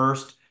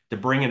 21st to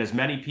bring in as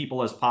many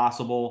people as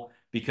possible,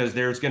 because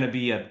there's going to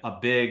be a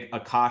big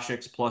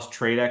Akashx plus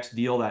TradeX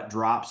deal that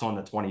drops on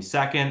the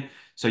 22nd.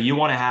 So you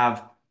want to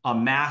have a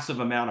massive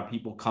amount of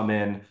people come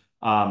in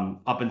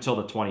up until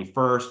the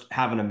 21st,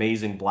 have an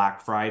amazing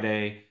Black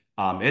Friday.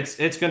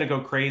 It's going to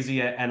go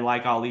crazy. And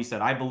like Ali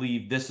said, I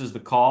believe this is the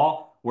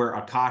call where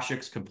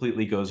Akashx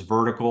completely goes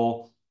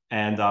vertical.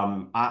 And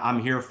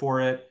I'm here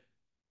for it.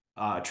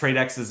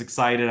 TradeX is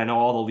excited. I know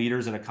all the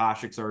leaders in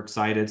Akashx are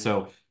excited.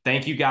 So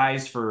thank you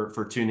guys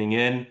for tuning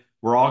in.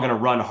 We're all going to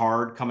run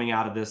hard coming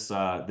out of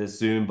this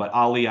Zoom. But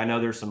Ali, I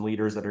know there's some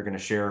leaders that are going to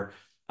share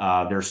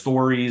their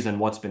stories and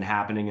what's been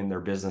happening in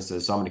their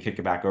businesses. So I'm going to kick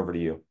it back over to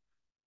you.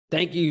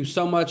 Thank you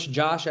so much,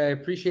 Josh. I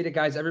appreciate it,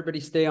 guys. Everybody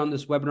stay on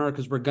this webinar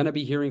because we're going to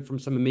be hearing from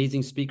some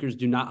amazing speakers.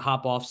 Do not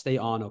hop off. Stay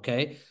on,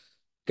 okay?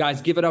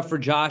 Guys, give it up for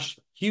Josh.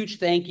 Huge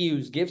thank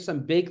yous. Give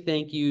some big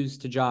thank yous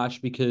to Josh,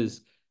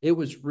 because it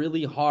was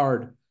really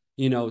hard,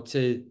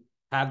 to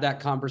have that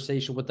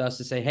conversation with us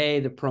to say, hey,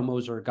 the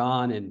promos are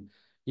gone. And,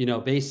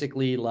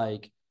 basically,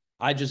 like,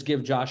 I just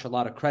give Josh a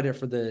lot of credit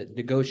for the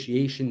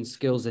negotiation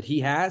skills that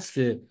he has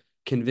to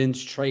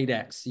convince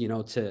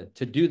TradeX,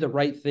 to do the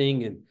right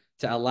thing and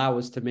to allow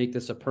us to make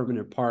this a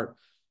permanent part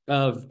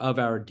of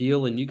our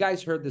deal. And you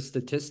guys heard the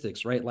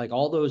statistics, right? Like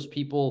all those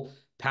people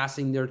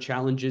passing their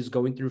challenges,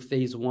 going through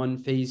phase 1,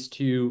 phase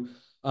 2,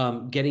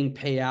 getting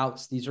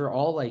payouts. These are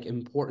all like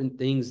important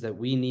things that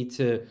we need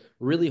to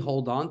really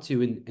hold on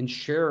to and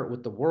share it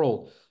with the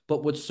world.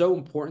 But what's so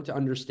important to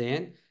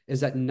understand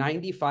is that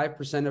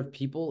 95% of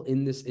people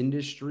in this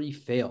industry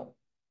fail.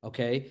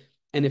 Okay.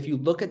 And if you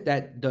look at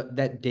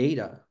that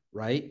data,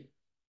 right?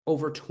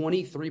 Over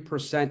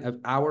 23% of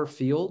our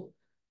field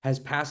has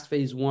passed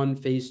phase 1,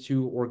 phase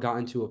 2, or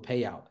gotten to a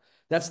payout.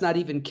 That's not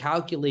even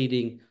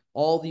calculating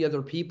all the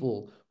other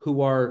people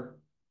who are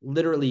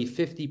literally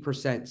 50%,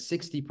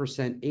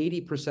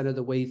 60%, 80% of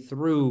the way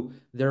through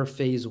their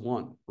phase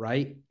 1,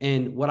 right?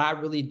 And what I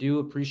really do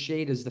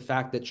appreciate is the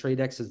fact that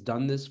TradeX has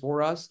done this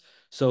for us.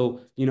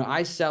 So,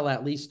 I sell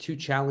at least 2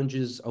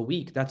 challenges a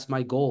week. That's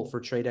my goal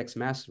for TradeX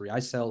Mastery. I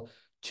sell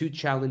 2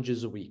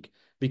 challenges a week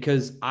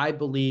because I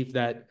believe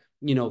that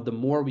the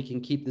more we can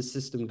keep the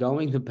system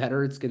going, the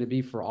better it's going to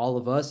be for all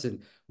of us.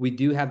 And we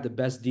do have the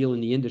best deal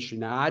in the industry.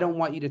 Now, I don't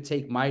want you to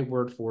take my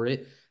word for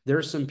it. There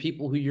are some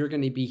people who you're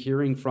going to be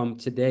hearing from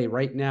today,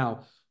 right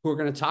now, who are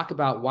going to talk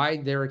about why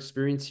their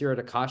experience here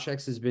at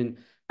Akashx has been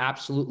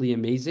absolutely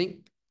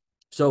amazing.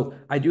 So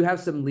I do have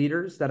some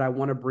leaders that I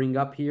want to bring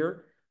up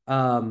here.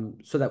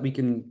 so that we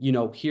can,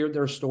 hear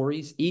their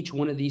stories. Each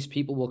one of these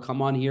people will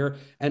come on here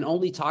and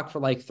only talk for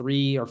like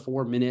 3 or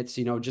 4 minutes,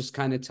 just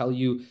kind of tell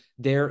you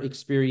their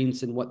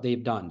experience and what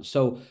they've done.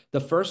 So the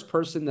first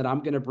person that I'm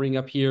going to bring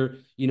up here,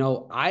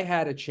 I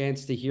had a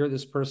chance to hear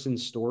this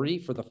person's story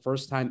for the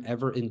first time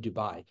ever in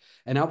Dubai.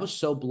 And I was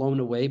so blown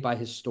away by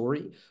his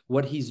story,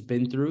 what he's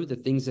been through, the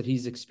things that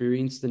he's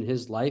experienced in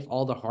his life,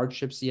 all the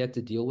hardships he had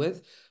to deal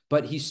with.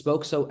 But he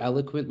spoke so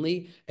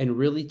eloquently and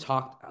really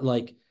talked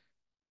like,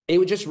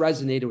 it just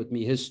resonated with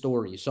me, his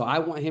story. So I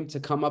want him to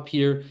come up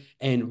here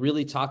and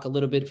really talk a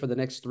little bit for the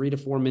next 3 to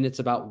 4 minutes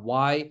about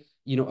why,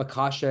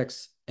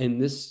 Akashx and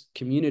this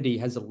community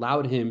has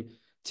allowed him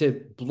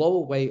to blow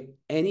away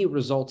any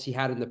results he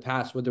had in the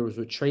past, whether it was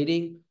with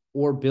trading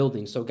or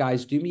building. So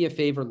guys, do me a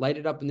favor, light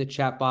it up in the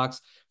chat box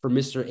for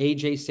Mr.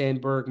 AJ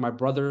Sandberg. My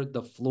brother,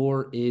 the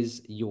floor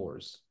is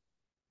yours.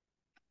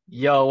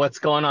 Yo, what's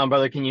going on,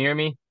 brother? Can you hear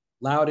me?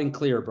 Loud and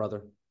clear,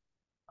 brother.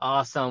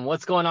 Awesome.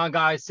 What's going on,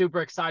 guys?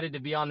 Super excited to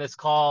be on this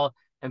call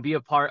and be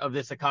a part of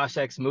this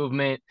Akashx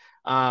movement.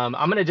 I'm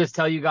going to just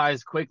tell you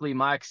guys quickly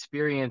my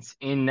experience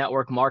in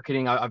network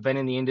marketing. I've been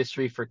in the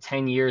industry for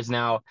 10 years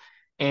now,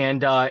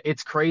 and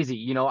it's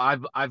crazy.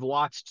 I've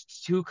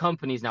watched 2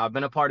 companies now. I've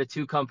been a part of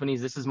 2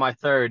 companies. This is my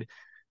third.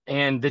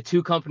 And the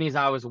 2 companies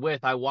I was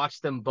with, I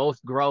watched them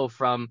both grow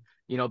from,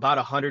 about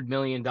 $100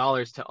 million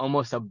to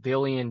almost $1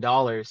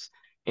 billion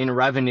in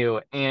revenue.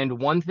 And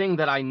one thing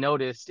that I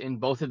noticed in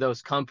both of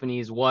those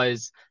companies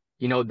was,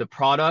 the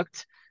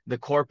product, the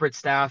corporate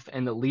staff,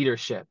 and the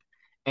leadership.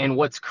 And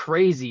what's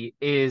crazy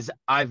is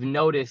I've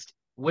noticed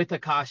with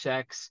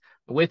Akashx,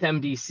 with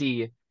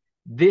MDC,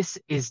 this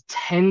is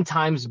 10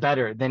 times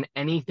better than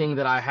anything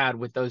that I had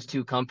with those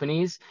 2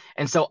 companies.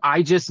 And so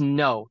I just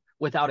know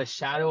without a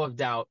shadow of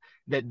doubt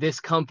that this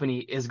company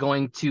is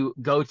going to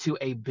go to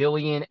 $1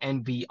 billion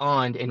and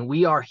beyond. And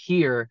we are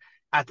here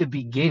at the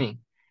beginning.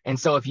 And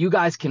so if you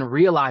guys can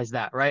realize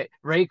that, right?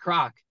 Ray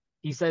Kroc,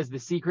 he says the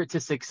secret to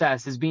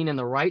success is being in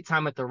the right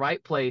time at the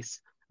right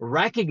place,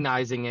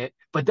 recognizing it,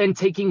 but then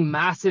taking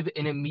massive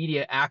and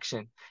immediate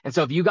action. And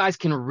so if you guys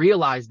can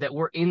realize that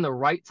we're in the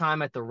right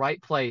time at the right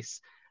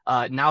place,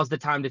 now's the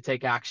time to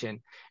take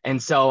action.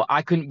 And so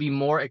I couldn't be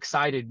more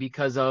excited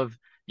because of,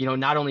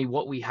 not only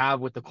what we have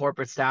with the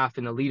corporate staff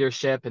and the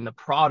leadership and the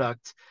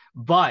product,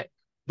 but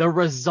the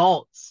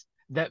results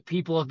that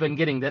people have been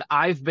getting, that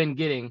I've been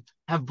getting,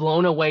 have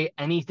blown away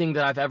anything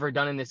that I've ever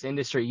done in this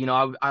industry.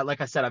 I like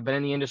I said, I've been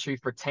in the industry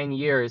for 10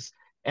 years,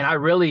 and I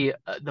really,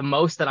 the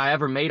most that I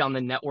ever made on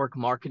the network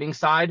marketing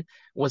side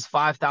was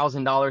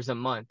 $5,000 a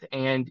month.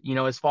 And,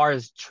 as far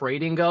as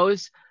trading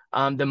goes,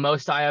 the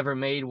most I ever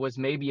made was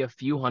maybe a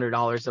few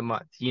 $100s a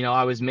month.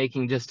 I was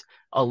making just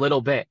a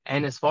little bit.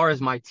 And as far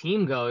as my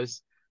team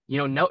goes,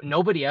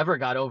 nobody ever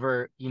got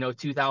over,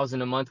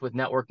 2,000 a month with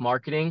network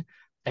marketing,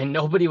 and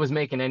nobody was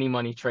making any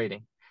money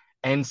trading.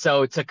 And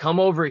so to come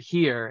over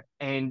here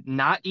and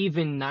not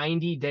even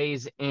 90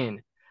 days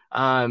in,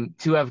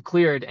 to have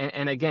cleared,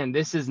 and again,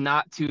 this is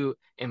not to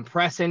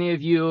impress any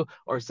of you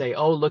or say,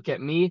 oh, look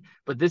at me,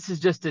 but this is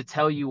just to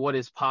tell you what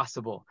is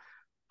possible.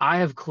 I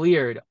have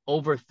cleared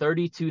over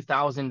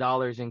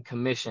 $32,000 in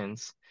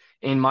commissions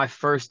in my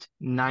first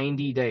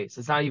 90 days.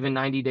 It's not even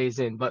 90 days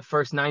in, but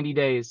first 90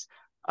 days,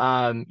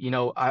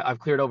 I've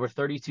cleared over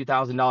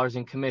 $32,000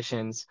 in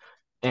commissions.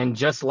 And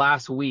just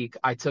last week,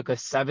 I took a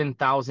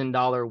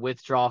 $7,000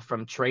 withdrawal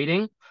from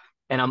trading,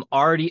 and I'm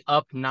already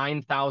up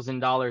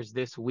 $9,000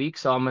 this week.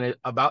 So I'm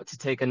about to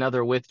take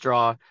another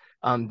withdrawal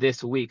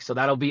this week. So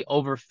that'll be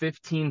over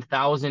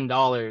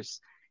 $15,000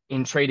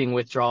 in trading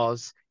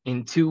withdrawals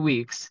in 2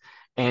 weeks.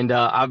 And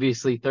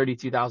obviously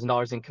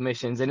 $32,000 in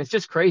commissions. And it's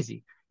just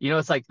crazy.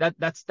 It's like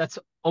that's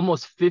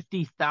almost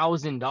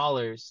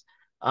 $50,000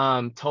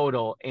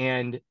 total.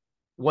 And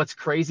what's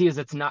crazy is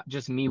it's not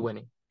just me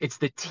winning. It's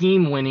the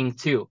team winning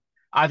too.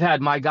 I've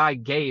had my guy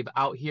Gabe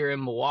out here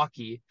in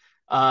Milwaukee.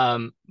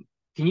 Can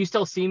you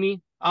still see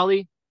me,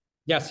 Ali?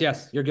 Yes,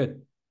 you're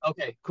good.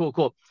 Okay,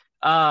 cool.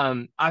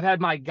 I've had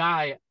my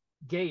guy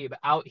Gabe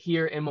out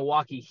here in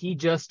Milwaukee. He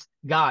just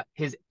got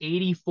his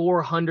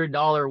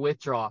 $8,400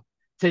 withdrawal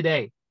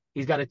today.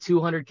 He's got a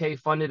 $200K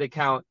funded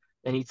account,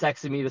 and he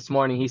texted me this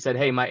morning. He said,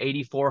 hey, my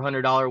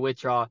 $8,400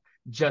 withdrawal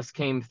just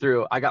came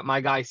through. I got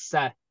my guy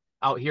Seth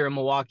out here in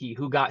Milwaukee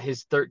who got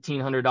his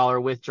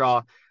 $1,300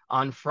 withdrawal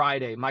on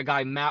Friday. My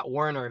guy Matt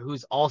Werner,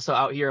 who's also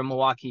out here in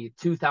Milwaukee,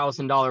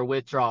 $2,000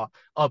 withdrawal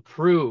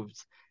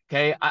approved.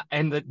 Okay,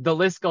 and the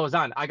list goes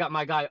on. I got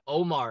my guy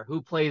Omar,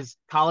 who plays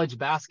college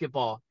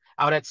basketball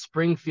out at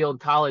Springfield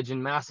College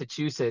in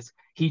Massachusetts.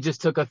 He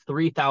just took a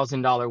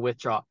 $3,000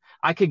 withdrawal.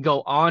 I could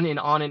go on and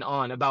on and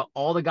on about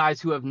all the guys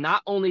who have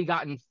not only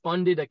gotten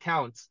funded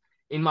accounts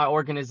in my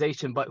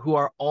organization, but who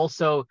are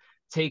also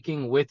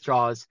taking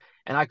withdrawals.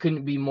 And I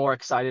couldn't be more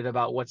excited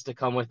about what's to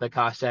come with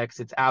Akashx.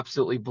 It's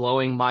absolutely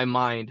blowing my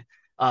mind.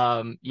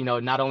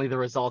 Not only the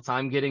results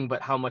I'm getting,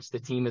 but how much the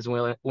team is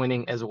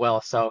winning as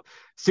well. So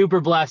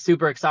super blessed,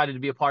 super excited to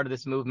be a part of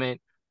this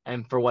movement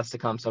and for what's to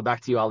come. So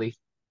back to you, Ali.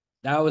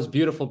 That was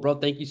beautiful, bro.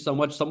 Thank you so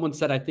much. Someone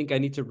said, I think I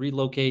need to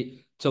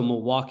relocate to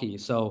Milwaukee.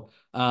 So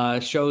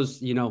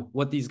shows, you know,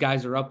 what these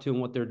guys are up to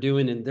and what they're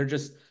doing. And they're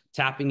just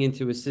tapping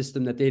into a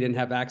system that they didn't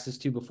have access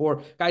to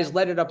before. Guys,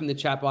 let it up in the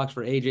chat box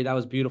for AJ. That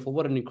was beautiful.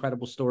 What an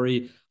incredible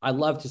story. I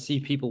love to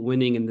see people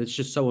winning, and it's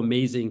just so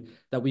amazing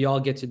that we all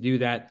get to do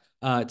that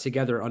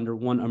together under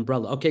one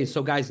umbrella. Okay,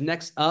 so guys,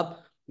 next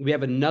up, we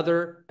have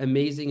another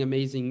amazing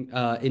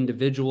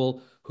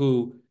individual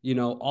who, you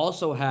know,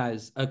 also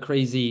has a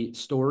crazy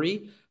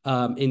story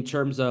in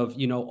terms of,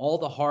 you know, all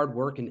the hard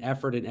work and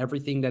effort and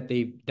everything that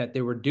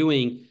they were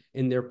doing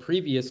in their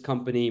previous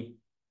company,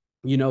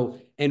 you know,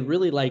 and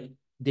really like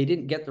they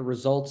didn't get the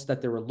results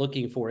that they were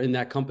looking for in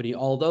that company.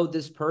 Although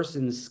this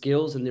person's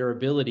skills and their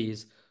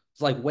abilities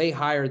is like way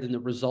higher than the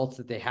results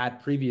that they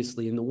had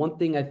previously. And the one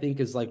thing I think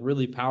is like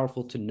really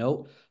powerful to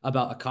note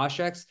about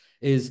Akashx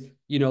is,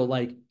 you know,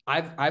 like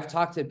I've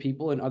talked to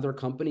people in other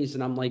companies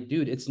and I'm like,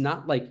 dude, it's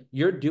not like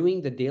you're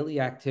doing the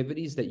daily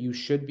activities that you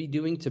should be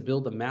doing to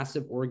build a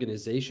massive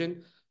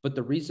organization. But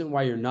the reason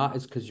why you're not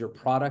is because your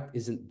product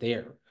isn't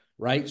there.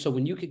 Right. So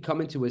when you could come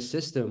into a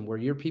system where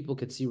your people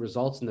could see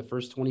results in the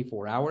first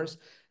 24 hours,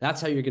 that's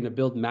how you're going to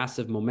build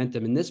massive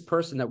momentum. And this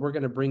person that we're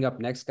going to bring up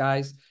next,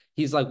 guys,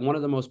 he's like one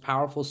of the most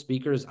powerful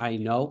speakers I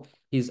know.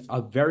 He's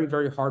a very,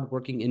 very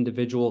hardworking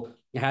individual.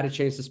 I had a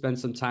chance to spend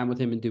some time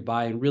with him in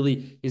Dubai, and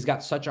really, he's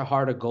got such a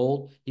heart of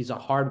gold. He's a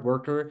hard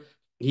worker.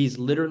 He's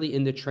literally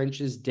in the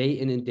trenches day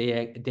in and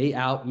day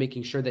out,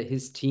 making sure that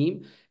his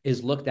team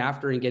is looked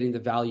after and getting the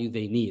value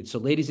they need. So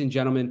ladies and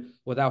gentlemen,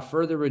 without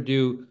further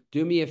ado,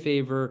 do me a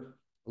favor,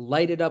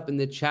 light it up in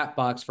the chat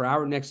box for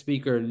our next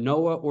speaker,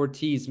 Noah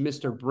Ortiz,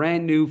 Mr.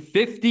 Brand New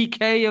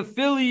 50K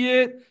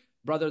affiliate.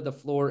 Brother, the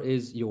floor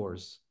is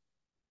yours.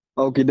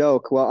 Okie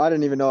doke. Well, I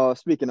didn't even know I was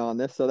speaking on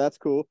this, so that's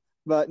cool.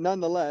 But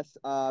nonetheless,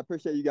 I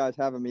appreciate you guys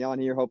having me on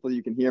here. Hopefully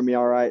you can hear me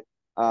all right.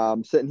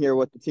 Sitting here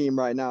with the team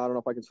right now. I don't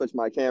know if I can switch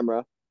my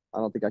camera. I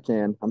don't think I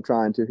can. I'm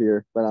trying to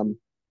here, but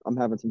I'm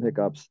having some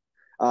hiccups.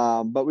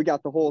 But we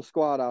got the whole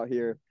squad out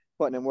here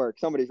putting in work.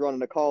 Somebody's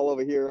running a call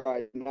over here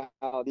right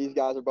now. These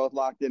guys are both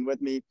locked in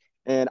with me.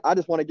 And I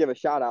just want to give a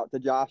shout out to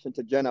Josh and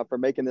to Jenna for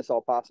making this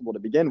all possible to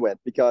begin with,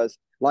 because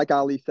like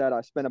Ali said,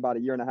 I spent about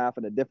 1.5 years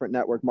in a different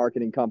network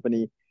marketing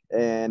company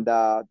and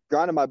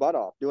grinding my butt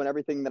off, doing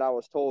everything that I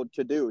was told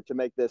to do to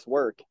make this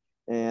work.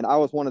 And I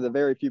was one of the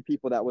very few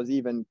people that was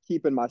even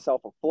keeping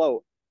myself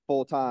afloat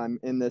full time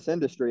in this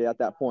industry at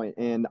that point.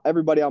 And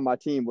everybody on my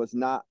team was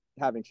not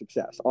having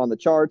success on the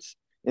charts,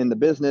 in the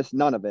business,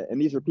 none of it.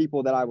 And these are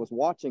people that I was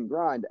watching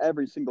grind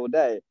every single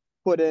day,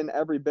 put in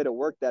every bit of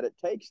work that it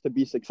takes to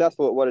be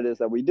successful at what it is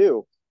that we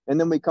do. And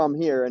then we come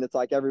here and it's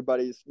like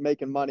everybody's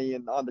making money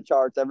and on the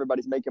charts,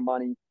 everybody's making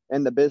money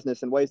in the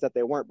business in ways that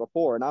they weren't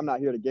before. And I'm not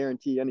here to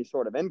guarantee any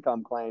sort of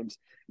income claims.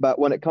 But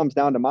when it comes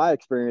down to my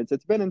experience,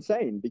 it's been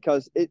insane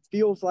because it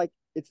feels like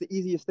it's the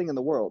easiest thing in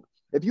the world.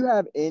 If you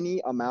have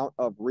any amount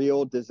of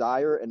real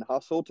desire and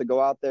hustle to go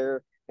out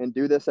there and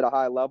do this at a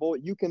high level,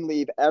 you can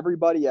leave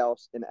everybody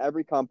else in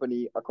every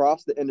company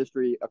across the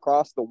industry,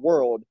 across the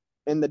world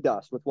in the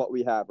dust with what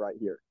we have right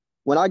here.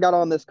 When I got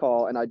on this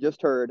call and I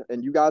just heard,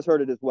 and you guys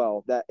heard it as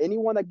well, that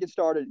anyone that gets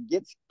started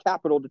gets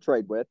capital to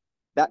trade with,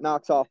 that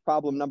knocks off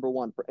problem number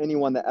one for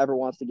anyone that ever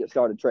wants to get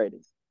started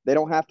trading. They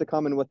don't have to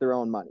come in with their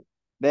own money.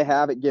 They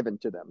have it given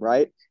to them,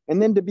 right?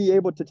 And then to be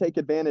able to take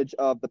advantage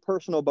of the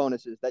personal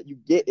bonuses that you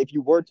get if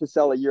you were to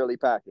sell a yearly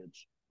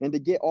package, and to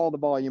get all the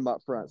volume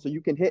up front so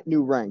you can hit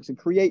new ranks and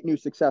create new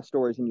success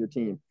stories in your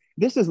team.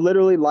 This is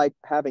literally like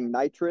having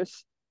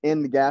nitrous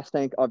in the gas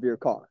tank of your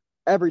car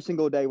every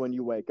single day when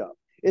you wake up.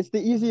 It's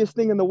the easiest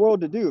thing in the world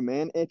to do,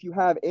 man. If you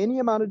have any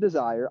amount of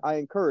desire, I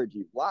encourage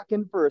you, lock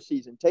in for a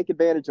season, take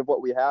advantage of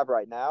what we have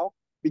right now,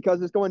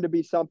 because it's going to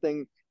be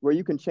something where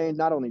you can change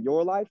not only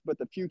your life, but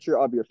the future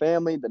of your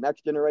family, the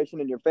next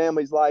generation in your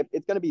family's life.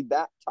 It's going to be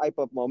that type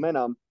of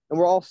momentum, and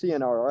we're all seeing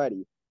it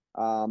already.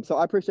 So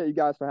I appreciate you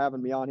guys for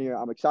having me on here.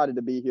 I'm excited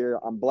to be here.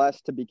 I'm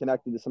blessed to be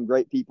connected to some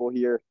great people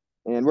here,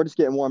 and we're just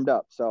getting warmed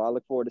up. So I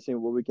look forward to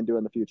seeing what we can do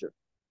in the future.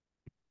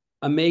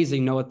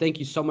 Amazing, Noah. Thank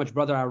you so much,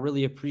 brother. I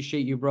really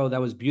appreciate you, bro.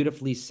 That was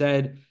beautifully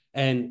said.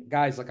 And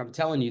guys, like I'm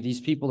telling you,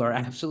 these people are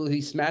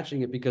absolutely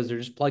smashing it because they're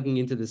just plugging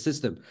into the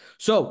system.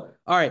 So,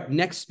 all right,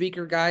 next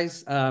speaker,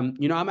 guys.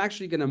 You know, I'm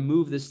actually going to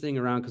move this thing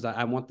around because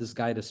I want this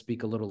guy to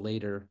speak a little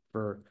later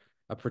for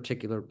a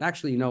particular,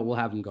 actually, you know, we'll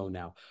have him go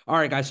now. All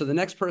right, guys. So the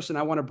next person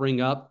I want to bring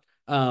up,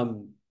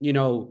 you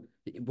know,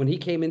 when he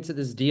came into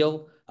this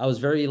deal, I was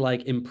very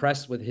like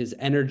impressed with his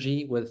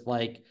energy, with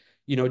like,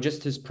 you know,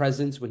 just his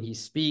presence when he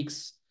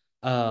speaks.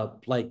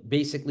 Like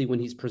basically when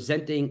he's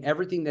presenting,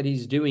 everything that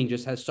he's doing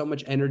just has so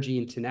much energy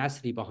and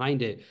tenacity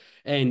behind it.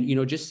 And, you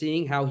know, just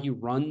seeing how he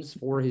runs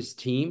for his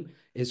team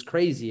is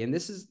crazy. And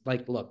this is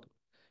like, look,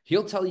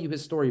 he'll tell you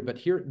his story, but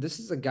here, this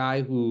is a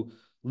guy who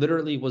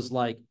literally was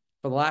like,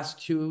 for the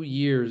last 2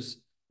 years,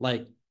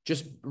 like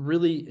just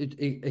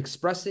really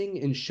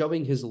expressing and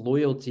showing his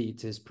loyalty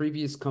to his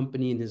previous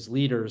company and his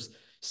leaders,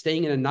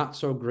 staying in a not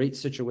so great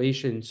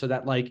situation so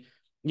that like,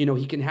 you know,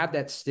 he can have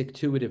that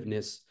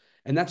stick-to-itiveness.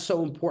 And that's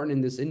so important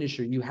in this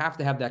industry. You have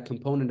to have that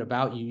component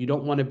about you. You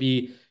don't want to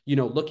be,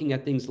 looking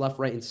at things left,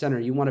 right, and center.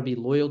 You want to be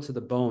loyal to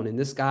the bone. And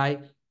this guy,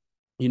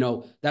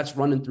 that's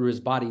running through his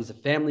body. He's a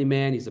family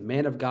man. He's a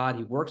man of God.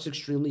 He works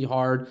extremely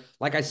hard.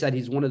 Like I said,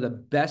 he's one of the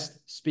best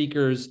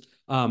speakers,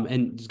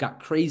 and he's got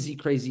crazy,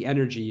 crazy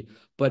energy.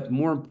 But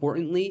more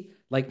importantly,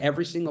 like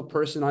every single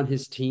person on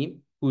his team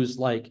who's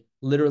like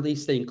literally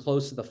staying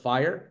close to the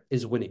fire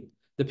is winning.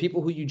 The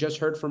people who you just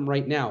heard from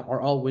right now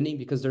are all winning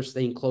because they're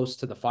staying close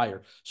to the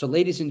fire. So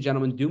ladies and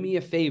gentlemen, do me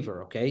a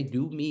favor, okay?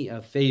 Do me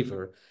a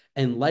favor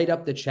and light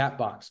up the chat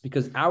box,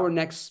 because our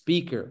next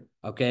speaker,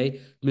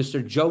 okay,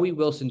 Mr. Joey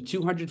Wilson,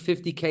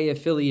 250K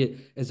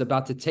affiliate, is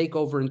about to take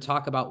over and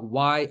talk about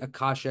why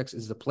Akashx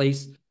is the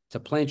place to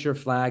plant your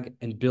flag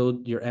and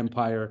build your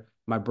empire.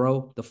 My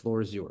bro, the floor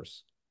is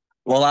yours.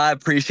 Well, I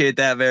appreciate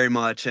that very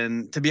much.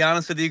 And to be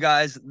honest with you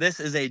guys, this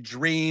is a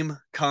dream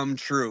come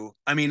true.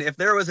 I mean, if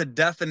there was a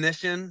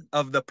definition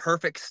of the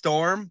perfect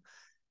storm,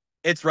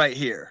 it's right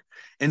here.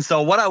 And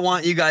so what I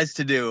want you guys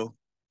to do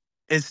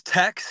is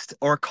text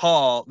or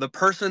call the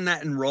person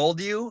that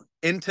enrolled you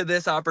into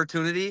this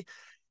opportunity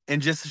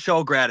and just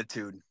show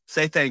gratitude.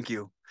 Say thank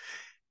you.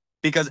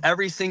 Because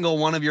every single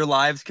one of your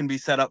lives can be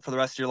set up for the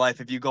rest of your life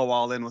if you go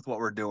all in with what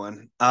we're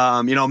doing.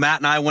 Matt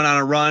and I went on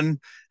a run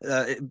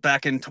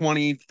back in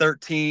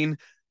 2013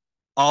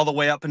 all the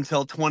way up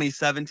until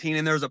 2017.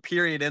 And there was a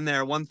period in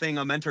there. One thing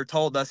a mentor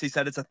told us, he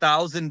said, it's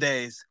 1,000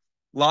 days.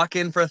 Lock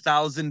in for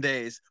 1,000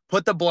 days.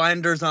 Put the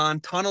blinders on,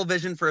 tunnel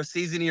vision for a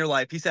season of your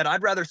life. He said,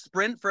 I'd rather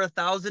sprint for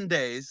 1,000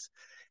 days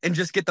and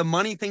just get the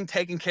money thing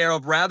taken care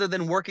of rather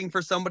than working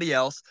for somebody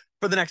else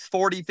for the next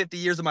 40, 50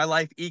 years of my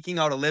life, eking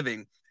out a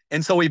living.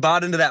 And so we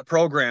bought into that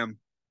program.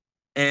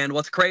 And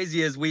what's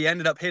crazy is we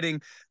ended up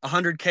hitting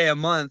 100K a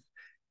month,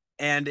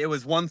 and it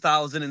was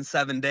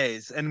 1,007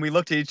 days. And we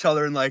looked at each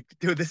other and like,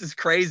 dude, this is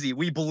crazy.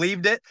 We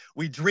believed it.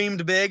 We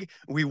dreamed big.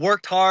 We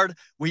worked hard.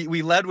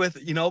 We led with,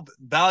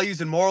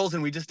 values and morals,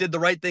 and we just did the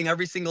right thing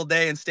every single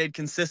day and stayed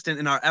consistent,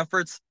 and our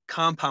efforts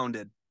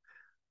compounded.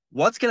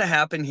 What's going to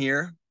happen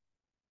here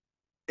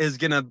is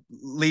going to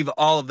leave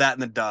all of that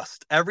in the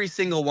dust. Every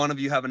single one of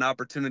you have an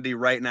opportunity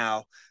right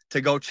now to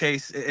go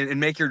chase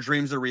and make your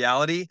dreams a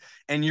reality.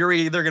 And you're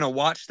either going to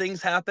watch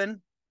things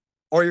happen,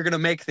 or you're going to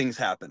make things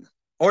happen,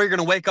 or you're going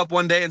to wake up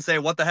one day and say,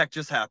 what the heck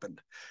just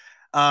happened?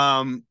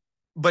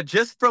 But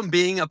just from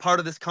being a part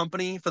of this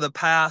company for the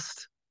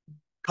past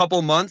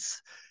couple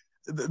months,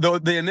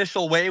 the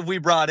initial wave we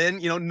brought in,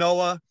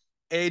 Noah,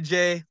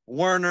 AJ,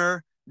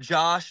 Werner,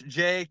 Josh,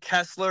 Jay,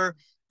 Kessler,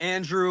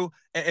 Andrew,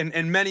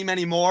 and many,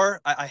 many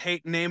more. I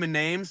hate naming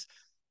names.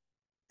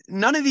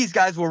 None of these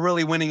guys were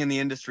really winning in the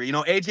industry.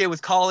 AJ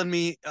was calling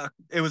me.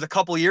 It was a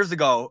couple years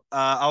ago.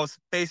 I was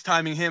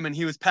FaceTiming him, and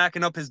he was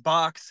packing up his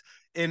box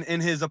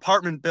in his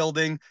apartment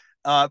building,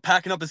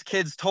 packing up his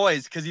kids'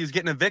 toys because he was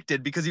getting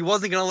evicted because he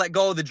wasn't going to let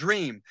go of the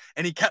dream.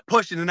 And he kept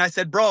pushing. And I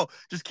said, bro,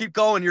 just keep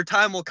going. Your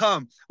time will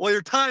come. Well,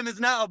 your time is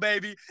now,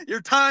 baby.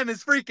 Your time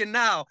is freaking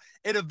now.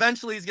 It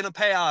eventually is going to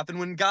pay off. And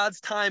when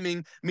God's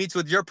timing meets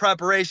with your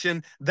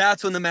preparation,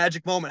 that's when the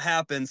magic moment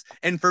happens.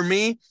 And for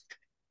me,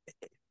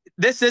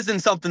 this isn't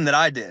something that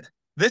I did.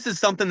 This is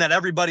something that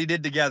everybody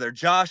did together.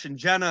 Josh and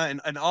Jenna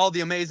and all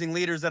the amazing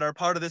leaders that are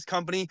part of this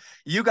company.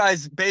 You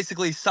guys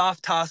basically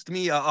soft tossed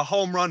me a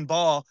home run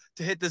ball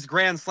to hit this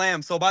grand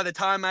slam. So by the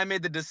time I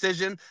made the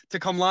decision to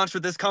come launch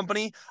with this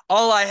company,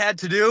 all I had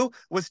to do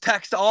was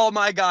text all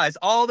my guys,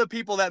 all the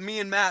people that me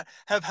and Matt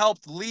have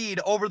helped lead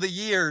over the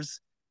years.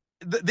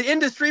 The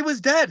industry was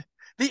dead.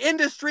 The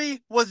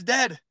industry was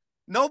dead.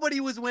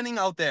 Nobody was winning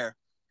out there.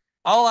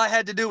 All I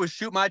had to do was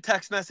shoot my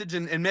text message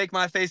and make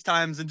my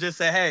FaceTimes and just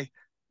say, hey,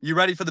 you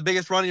ready for the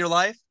biggest run of your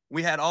life?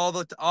 We had all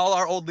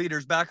our old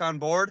leaders back on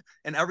board,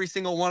 and every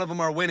single one of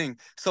them are winning.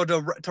 So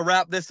to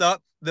wrap this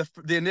up,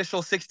 the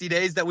initial 60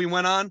 days that we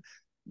went on,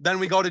 then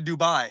we go to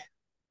Dubai,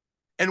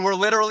 and we're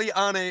literally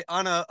on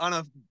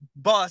a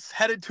bus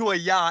headed to a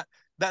yacht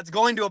that's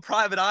going to a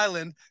private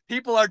island.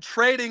 People are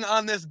trading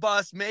on this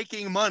bus,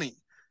 making money.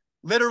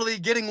 Literally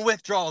getting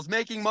withdrawals,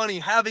 making money,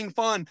 having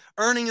fun,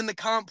 earning in the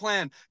comp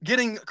plan,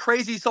 getting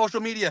crazy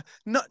social media.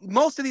 No,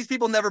 most of these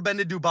people never been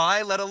to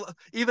Dubai,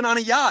 even on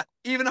a yacht,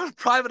 even on a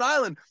private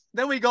island.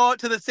 Then we go out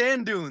to the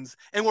sand dunes,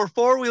 and we're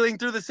four-wheeling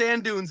through the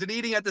sand dunes and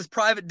eating at this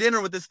private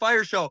dinner with this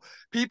fire show.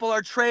 People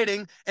are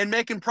trading and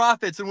making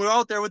profits, and we're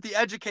out there with the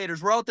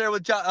educators. We're out there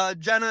with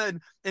Jenna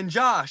and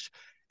Josh.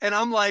 And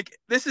I'm like,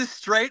 this is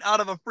straight out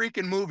of a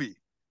freaking movie.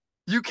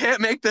 You can't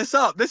make this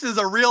up. This is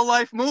a real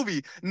life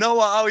movie.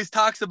 Noah always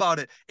talks about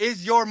it.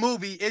 Is your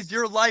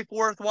life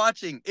worth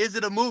watching? Is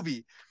it a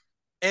movie?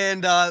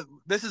 And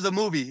this is a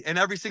movie. And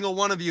every single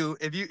one of you,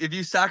 if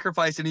you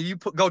sacrifice and you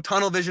go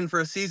tunnel vision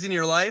for a season of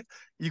your life,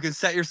 you can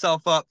set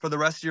yourself up for the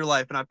rest of your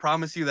life. And I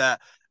promise you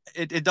that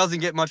it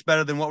doesn't get much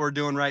better than what we're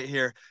doing right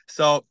here.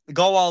 So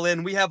go all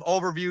in. We have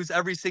overviews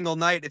every single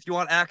night. If you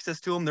want access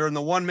to them, they're in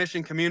the One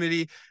Mission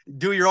community.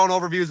 Do your own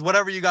overviews,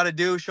 whatever you got to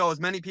do. Show as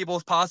many people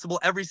as possible.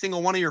 Every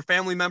single one of your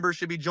family members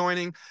should be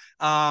joining.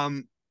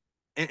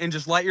 and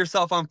just light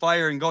yourself on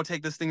fire and go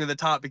take this thing to the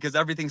top, because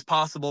everything's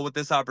possible with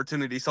this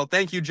opportunity. So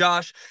thank you,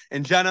 Josh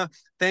and Jenna.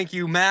 Thank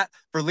you, Matt,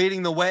 for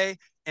leading the way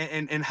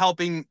and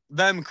helping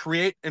them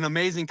create an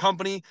amazing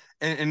company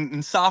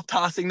and soft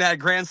tossing that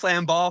grand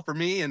slam ball for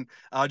me and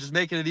just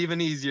making it even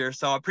easier.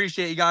 So I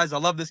appreciate you guys. I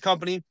love this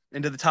company,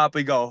 and to the top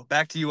we go.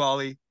 Back to you,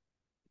 Ali.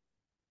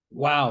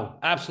 Wow,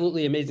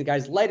 absolutely amazing,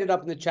 guys. Light it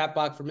up in the chat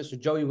box for Mr.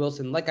 Joey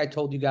Wilson. Like I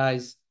told you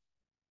guys,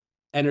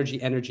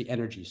 energy, energy,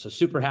 energy. So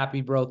super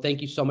happy, bro.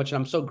 Thank you so much. And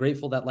I'm so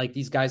grateful that like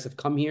these guys have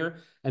come here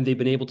and they've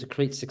been able to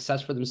create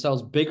success for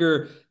themselves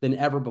bigger than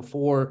ever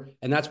before.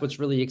 And that's what's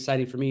really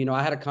exciting for me. You know,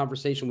 I had a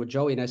conversation with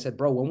Joey and I said,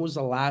 bro, when was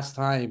the last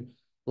time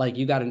like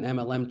you got an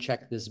MLM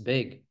check this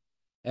big?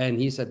 And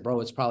he said, bro,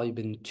 it's probably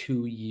been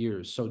 2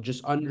 years. So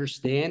just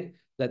understand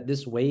that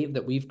this wave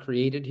that we've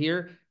created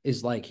here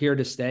is like here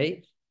to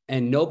stay.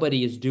 And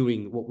nobody is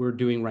doing what we're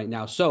doing right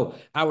now. So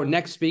our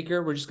next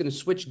speaker, we're just going to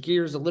switch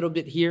gears a little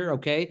bit here,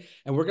 okay?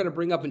 And we're going to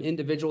bring up an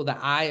individual that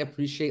I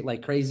appreciate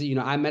like crazy. You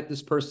know, I met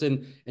this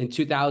person in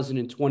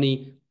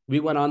 2020. We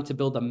went on to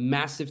build a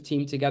massive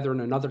team together in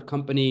another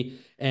company.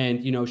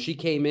 And, you know, she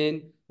came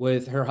in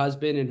with her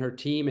husband and her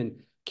team,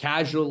 and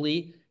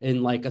casually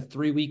in like a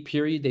 3-week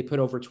period, they put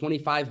over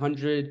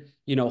 2,500,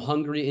 you know,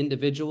 hungry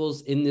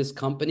individuals in this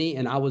company.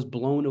 And I was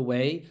blown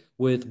away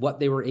with what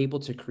they were able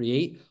to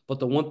create. But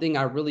the one thing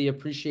I really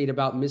appreciate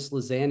about Miss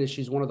Lizanne is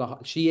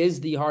she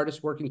is the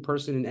hardest working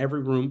person in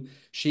every room.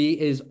 She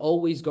is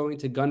always going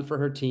to gun for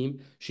her team.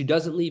 She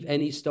doesn't leave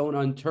any stone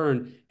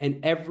unturned. And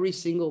every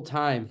single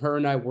time her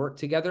and I work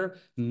together,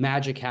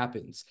 magic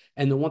happens.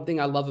 And the one thing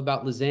I love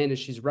about Lizanne is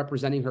she's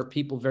representing her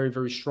people very,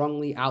 very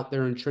strongly out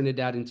there in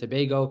Trinidad and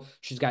Tobago.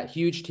 She's got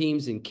huge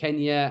teams in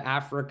Kenya,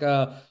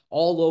 Africa,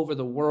 all over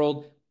the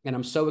world. And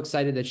I'm so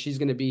excited that she's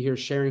going to be here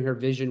sharing her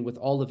vision with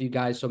all of you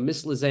guys. So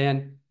Miss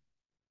Lizanne,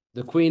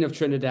 the Queen of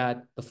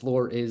Trinidad, the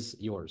floor is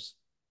yours.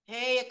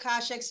 Hey,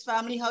 Akashx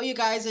family, how you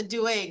guys are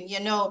doing?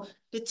 You know,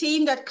 the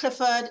team that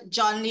Clifford,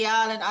 John Leal,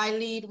 and I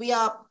lead, we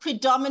are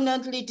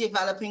predominantly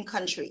developing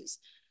countries.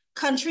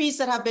 Countries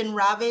that have been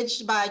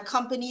ravaged by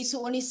companies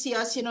who only see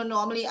us, you know,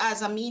 normally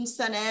as a means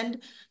to an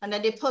end, and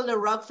then they pull the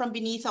rug from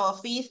beneath our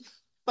feet.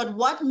 But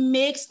what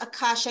makes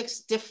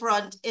Akashx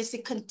different is the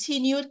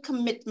continued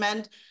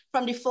commitment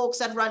from the folks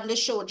that run the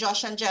show,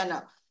 Josh and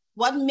Jenna.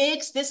 What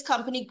makes this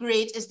company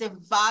great is the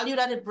value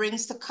that it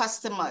brings to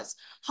customers.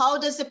 How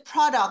does the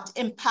product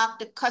impact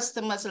the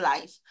customer's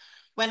life?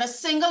 When a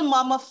single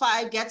mom of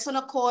 5 gets on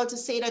a call to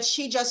say that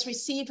she just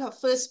received her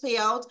first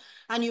payout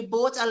and you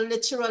both are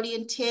literally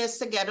in tears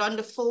together on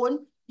the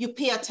phone, you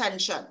pay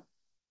attention.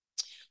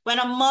 When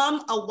a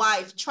mom, a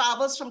wife,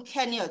 travels from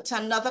Kenya to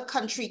another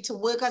country to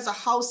work as a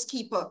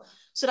housekeeper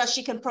so that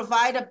she can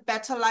provide a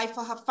better life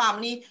for her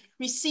family,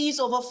 receives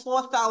over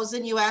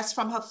 4,000 US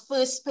from her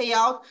first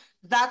payout,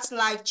 that's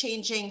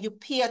life-changing. You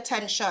pay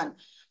attention.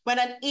 When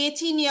an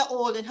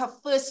 18-year-old in her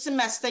first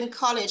semester in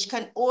college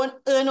can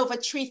earn over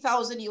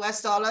 3,000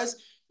 US dollars,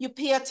 you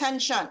pay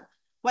attention.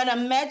 When a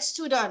med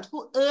student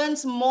who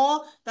earns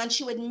more than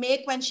she would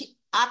make when she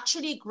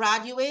actually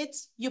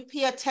graduates, you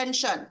pay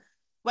attention.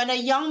 When a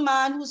young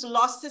man who's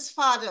lost his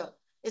father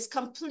is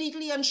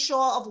completely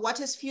unsure of what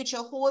his future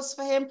holds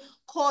for him,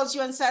 calls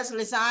you and says,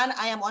 Lizanne,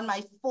 I am on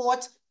my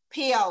 4th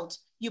payout,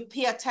 you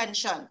pay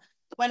attention.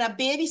 When a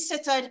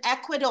babysitter in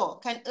Ecuador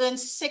can earn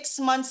 6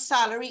 months'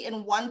 salary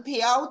in 1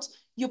 payout,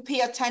 you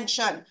pay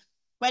attention.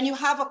 When you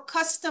have a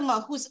customer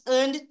who's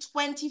earned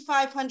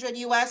 2,500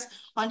 US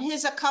on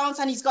his accounts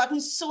and he's gotten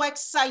so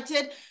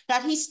excited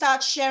that he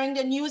starts sharing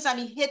the news and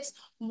he hits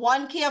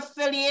 1K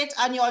affiliate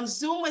and you're on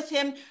Zoom with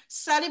him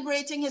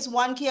celebrating his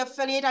 1K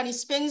affiliate and he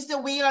spins the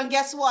wheel and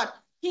guess what?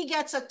 He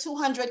gets a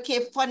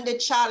 200K funded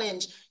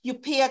challenge. You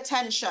pay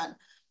attention.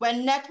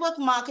 When network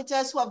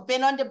marketers who have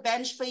been on the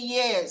bench for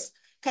years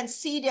can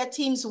see their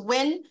teams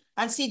win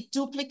and see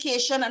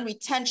duplication and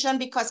retention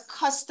because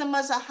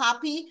customers are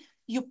happy,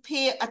 you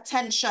pay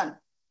attention.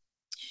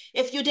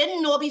 If you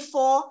didn't know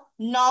before,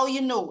 now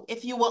you know.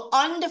 If you were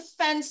on the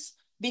fence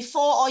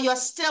before or you're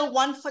still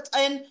 1 foot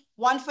in,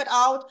 1 foot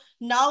out,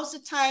 now's the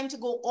time to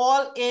go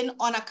all in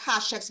on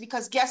Akashx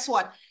because guess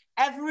what?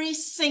 Every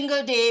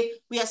single day,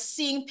 we are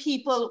seeing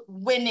people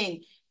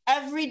winning.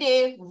 Every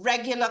day,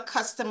 regular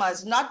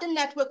customers, not the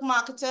network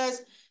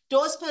marketers.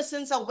 Those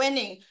persons are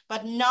winning,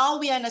 but now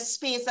we are in a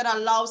space that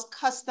allows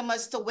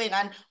customers to win.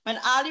 And when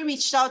Ali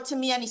reached out to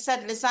me and he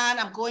said, Lizanne,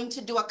 I'm going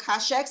to do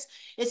Akashx,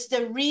 it's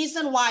the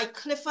reason why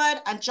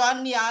Clifford and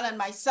John Leal and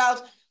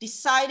myself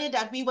decided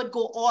that we would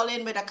go all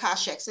in with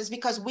Akashx. It's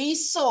because we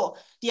saw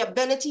the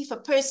ability for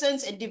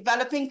persons in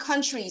developing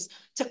countries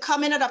to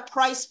come in at a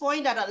price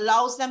point that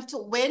allows them to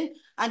win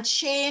and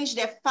change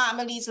their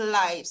families'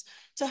 lives.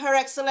 To Her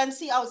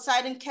Excellency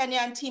outside in Kenya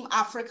and Team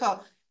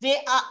Africa, they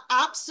are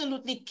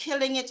absolutely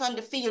killing it on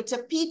the field. To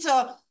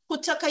Peter, who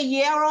took a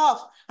year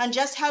off and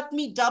just helped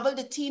me double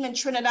the team in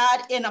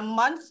Trinidad in a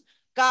month.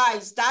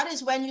 Guys, that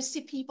is when you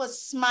see people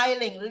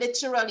smiling,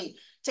 literally.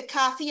 to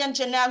Kathy and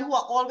Janelle, who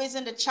are always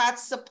in the chat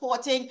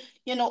supporting,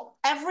 you know,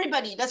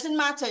 everybody, doesn't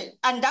matter.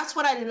 And that's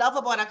what I love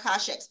about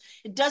Akashx.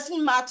 It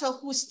doesn't matter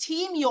whose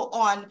team you're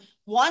on.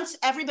 Once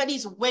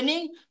everybody's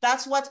winning,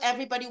 that's what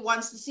everybody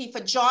wants to see. For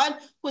John,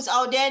 who's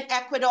out there in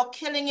Ecuador,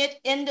 killing it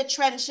in the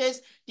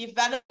trenches,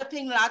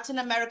 developing Latin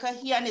America,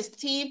 he and his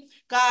team.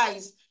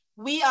 Guys,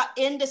 we are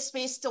in the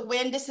space to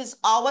win. This is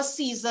our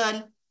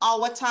season,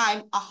 our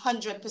time,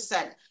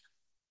 100%.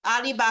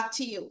 Ali, back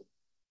to you.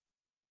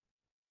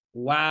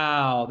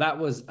 Wow, that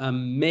was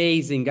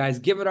amazing, guys.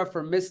 Give it up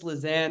for Miss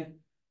Lizanne.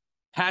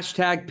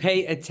 Hashtag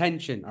pay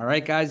attention. All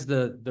right, guys.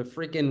 The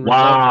freaking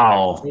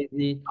wow.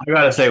 I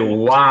gotta say,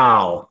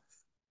 wow.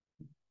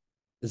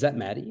 Is that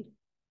Maddie?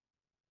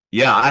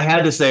 Yeah, I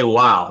had to say,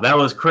 wow. That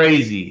was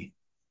crazy.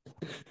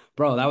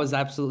 Bro, that was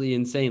absolutely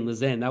insane.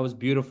 Lizanne, that was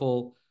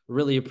beautiful.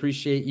 Really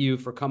appreciate you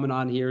for coming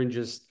on here and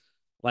just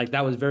like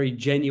that was very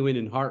genuine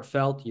and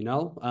heartfelt, you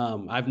know.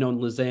 I've known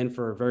Lizanne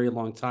for a very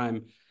long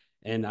time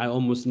and I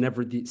almost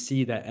never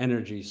see that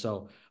energy.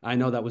 So I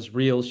know that was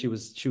real. She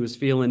was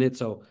feeling it.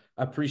 So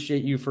I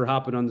appreciate you for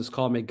hopping on this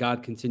call. May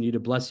God continue to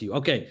bless you.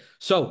 Okay,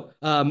 so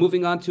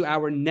moving on to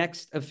our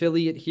next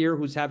affiliate here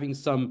who's having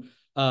some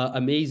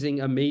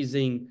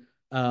amazing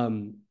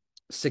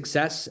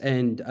success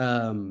and,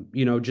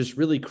 you know, just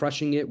really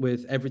crushing it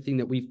with everything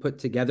that we've put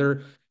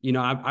together. You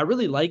know, I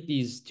really like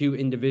these two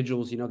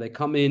individuals. You know, they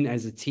come in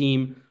as a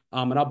team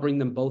and I'll bring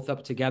them both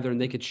up together and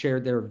they could share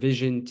their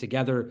vision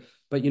together.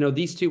 But, you know,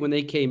 these two, when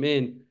they came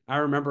in, I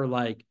remember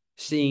like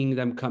seeing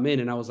them come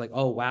in and I was like,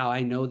 oh, wow,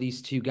 I know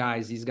these two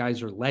guys. These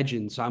guys are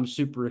legends. So I'm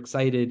super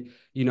excited,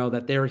 you know,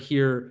 that they're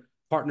here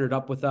partnered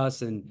up with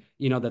us and,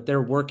 you know, that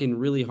they're working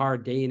really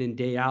hard day in and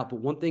day out.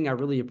 But one thing I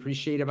really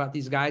appreciate about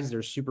these guys,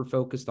 they're super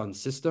focused on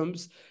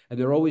systems and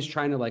they're always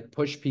trying to like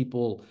push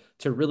people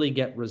to really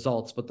get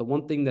results. But the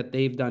one thing that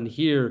they've done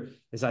here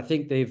is I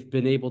think they've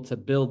been able to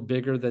build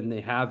bigger than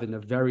they have in a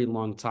very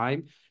long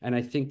time. And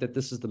I think that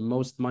this is the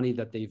most money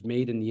that they've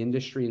made in the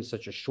industry in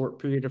such a short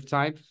period of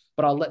time.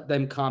 But I'll let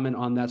them comment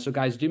on that. So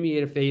guys, do me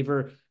a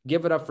favor,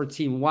 give it up for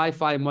Team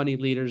Wi-Fi Money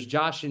Leaders,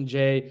 Josh and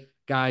Jay.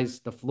 Guys,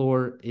 the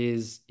floor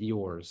is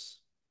yours.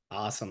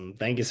 Awesome.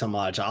 Thank you so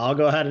much. I'll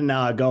go ahead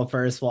and go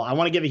first. Well, I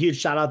want to give a huge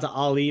shout out to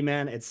Ali,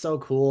 man. It's so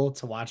cool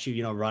to watch you,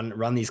 you know,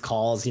 run these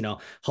calls, you know,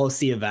 host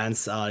the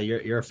events.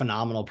 You're a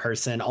phenomenal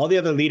person. All the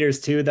other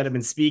leaders too that have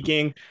been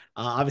speaking.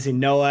 Obviously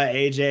Noah,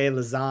 AJ,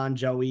 Lazan,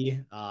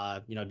 Joey,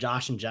 you know,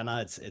 Josh and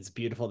Jenna. It's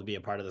beautiful to be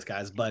a part of this,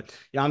 guys. But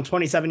you know, I'm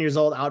 27 years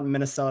old out in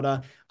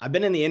Minnesota. I've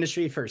been in the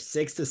industry for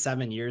 6 to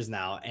 7 years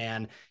now.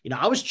 And, you know,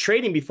 I was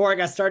trading before I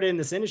got started in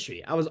this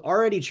industry. I was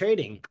already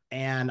trading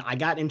and I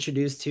got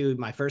introduced to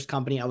my first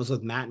company. I was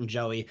with Matt and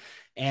Joey.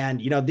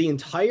 And, you know, the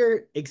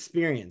entire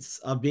experience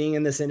of being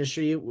in this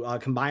industry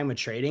combined with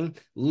trading,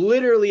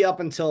 literally up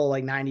until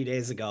like 90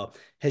 days ago,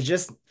 has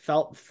just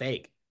felt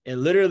fake. It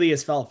literally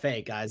has felt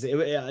fake, guys.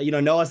 You know,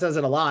 Noah says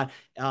it a lot.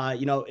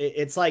 You know,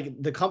 it's like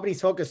the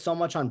company's focused so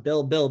much on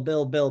build,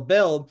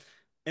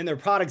 and their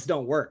products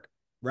don't work.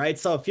 Right.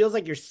 So it feels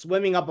like you're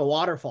swimming up a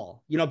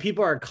waterfall. You know,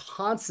 people are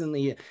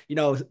constantly, you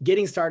know,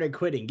 getting started,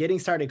 quitting.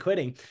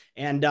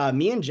 And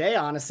me and Jay,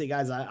 honestly,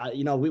 guys,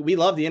 you know, we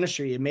love the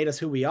industry. It made us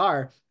who we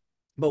are.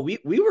 But we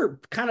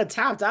were kind of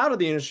tapped out of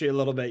the industry a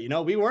little bit. You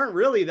know, we weren't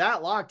really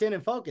that locked in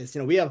and focused.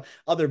 You know, we have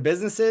other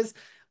businesses.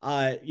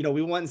 You know,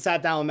 we went and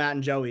sat down with Matt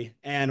and Joey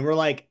and we're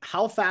like,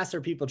 how fast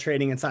are people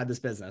trading inside this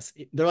business?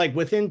 They're like,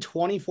 within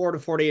 24 to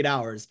 48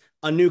 hours,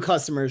 a new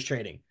customer is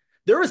trading.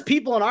 There was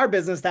people in our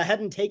business that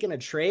hadn't taken a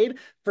trade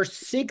for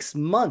 6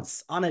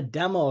 months on a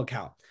demo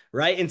account,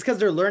 right? And it's because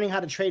they're learning how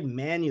to trade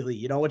manually,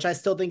 you know, which I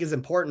still think is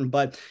important,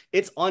 but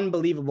it's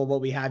unbelievable what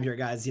we have here,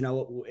 guys. You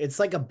know, it's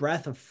like a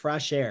breath of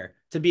fresh air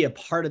to be a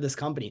part of this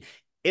company.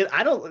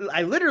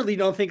 I literally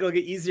don't think it'll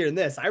get easier than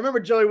this. I remember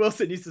Joey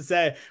Wilson used to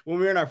say when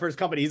we were in our first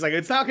company, he's like,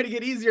 it's not going to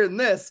get easier than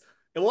this.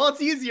 And well,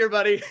 it's easier,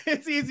 buddy.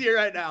 It's easier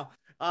right now.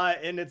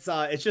 And it's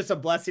just a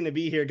blessing to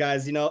be here,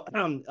 guys. You know,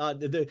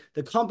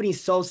 the company's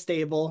so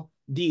stable.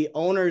 The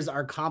owners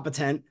are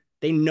competent.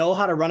 They know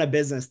how to run a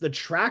business. The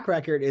track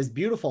record is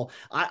beautiful.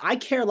 I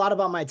care a lot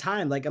about my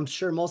time. Like I'm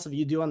sure most of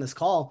you do on this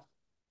call.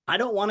 I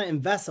don't want to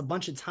invest a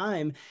bunch of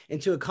time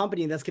into a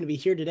company that's going to be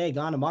here today,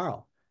 gone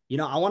tomorrow. You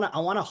know, I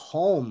want a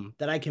home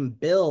that I can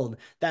build,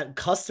 that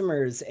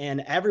customers and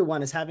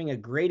everyone is having a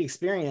great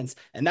experience.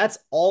 And that's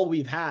all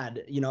we've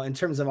had, you know, in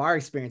terms of our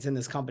experience in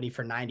this company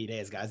for 90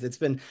 days, guys. It's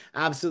been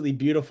absolutely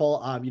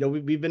beautiful. You know,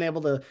 we've been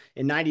able to,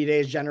 in 90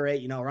 days,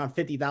 generate, you know, around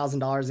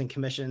 $50,000 in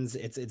commissions.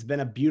 It's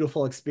been a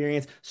beautiful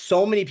experience.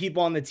 So many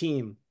people on the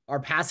team are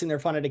passing their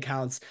funded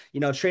accounts, you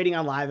know, trading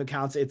on live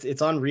accounts.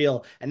 It's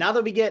unreal. And now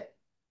that we get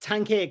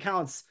 10K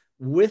accounts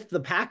with the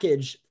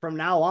package from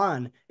now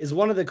on is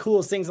one of the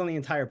coolest things on the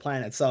entire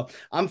planet. So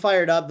I'm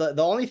fired up.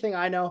 The only thing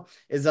I know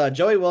is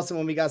Joey Wilson,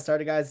 when we got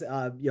started, guys, you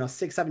know,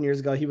 6-7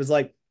 years ago, he was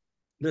like,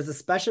 there's a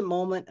special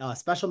moment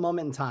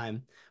in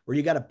time where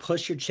you got to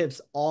push your chips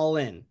all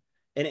in.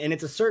 And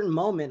it's a certain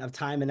moment of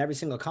time in every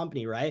single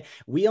company, right?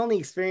 We only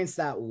experienced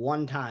that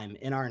one time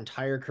in our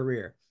entire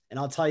career. And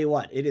I'll tell you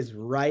what, it is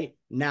right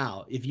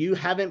now. If you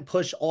haven't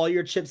pushed all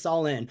your chips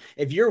all in,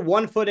 if you're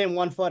 1 foot in,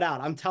 1 foot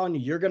out, I'm telling you,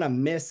 you're going to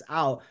miss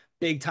out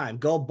big time.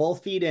 Go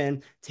both feet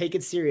in, take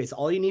it serious.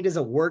 All you need is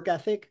a work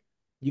ethic.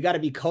 You got to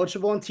be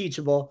coachable and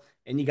teachable,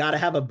 and you got to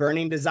have a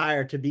burning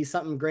desire to be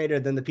something greater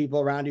than the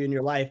people around you in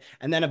your life.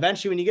 And then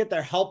eventually when you get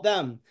there, help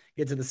them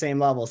get to the same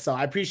level. So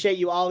I appreciate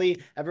you,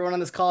 Ollie, everyone on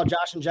this call,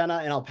 Josh and Jenna,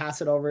 and I'll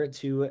pass it over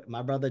to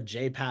my brother,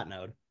 Jay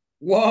Patnode.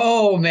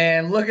 Whoa,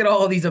 man, look at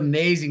all these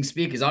amazing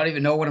speakers. I don't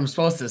even know what I'm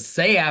supposed to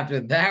say after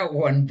that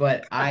one,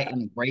 but I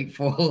am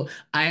grateful.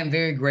 I am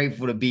very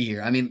grateful to be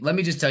here. I mean, let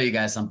me just tell you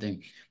guys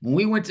something. When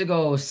we went to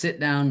go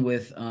sit down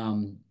with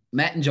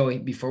Matt and Joey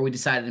before we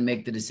decided to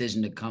make the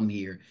decision to come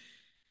here,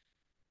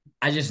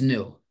 I just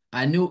knew.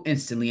 I knew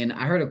instantly. And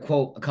I heard a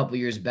quote a couple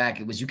years back.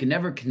 It was, you can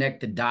never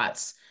connect the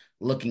dots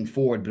looking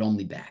forward, but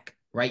only back,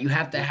 right? You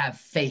have to have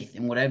faith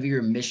in whatever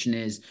your mission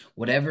is,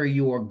 whatever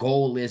your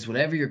goal is,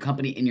 whatever your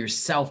company in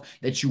yourself,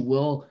 that you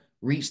will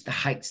reach the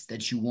heights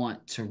that you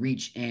want to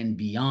reach and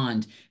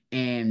beyond.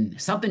 And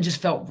something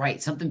just felt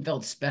right. Something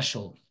felt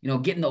special,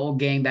 getting the old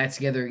gang back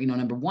together,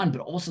 number one,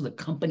 but also the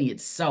company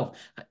itself.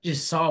 I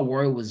just saw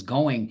where it was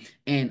going.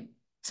 And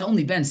it's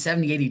only been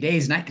 70, 80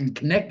 days and I can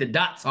connect the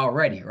dots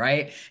already,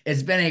 right?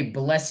 It's been a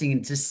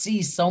blessing to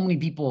see so many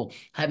people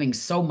having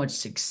so much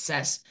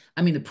success.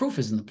 I mean, the proof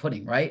is in the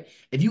pudding, right?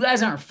 If you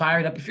guys aren't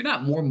fired up, if you're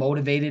not more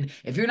motivated,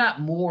 if you're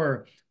not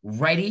more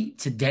ready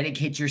to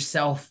dedicate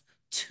yourself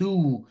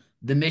to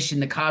the mission,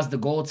 the cause, the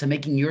goal, to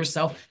making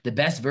yourself the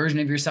best version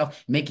of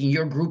yourself, making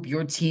your group,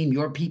 your team,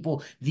 your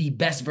people the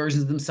best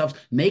versions of themselves,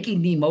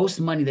 making the most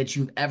money that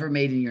you've ever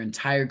made in your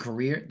entire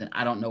career, then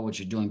I don't know what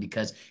you're doing.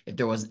 Because if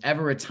there was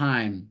ever a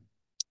time,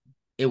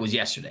 it was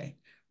yesterday,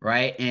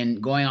 right?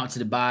 And going out to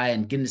Dubai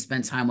and getting to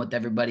spend time with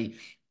everybody,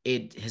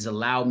 it has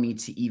allowed me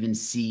to even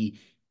see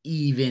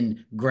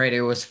even greater.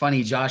 It was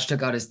funny. Josh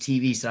took out his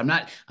TV, said,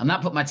 I'm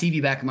not putting my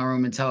TV back in my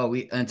room until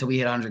we hit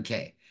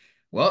 100K.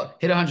 Well,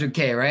 hit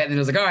 100K, right? And it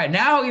was like, all right,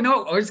 now,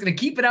 we're just going to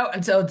keep it out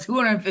until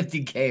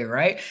 250K,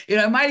 right?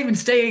 I might even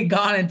stay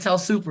gone until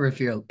super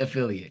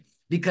affiliate,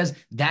 because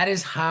that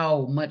is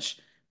how much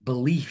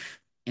belief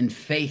and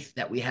faith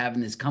that we have in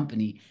this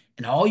company.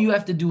 And all you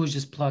have to do is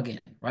just plug in,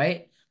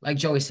 right? Like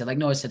Joey said, like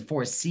Noah said,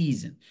 for a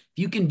season.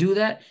 If you can do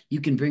that, you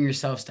can bring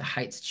yourselves to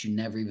heights that you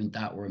never even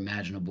thought were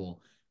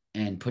imaginable,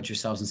 and put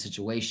yourselves in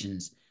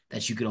situations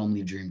that you could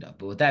only have dreamed of.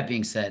 But with that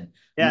being said,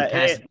 yeah,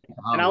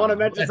 and I want to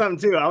mention something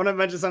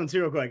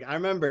too. Real quick. I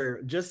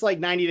remember just like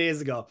 90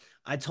 days ago,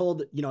 I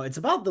told, it's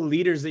about the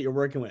leaders that you're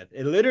working with.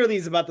 It literally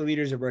is about the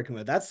leaders you're working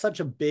with. That's such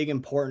a big,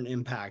 important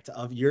impact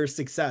of your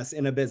success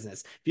in a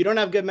business. If you don't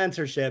have good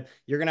mentorship,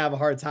 you're going to have a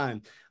hard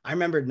time. I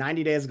remember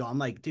 90 days ago, I'm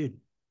like, dude,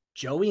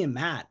 Joey and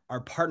Matt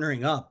are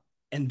partnering up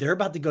and they're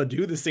about to go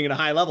do this thing at a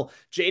high level.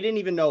 Jay didn't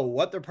even know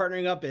what they're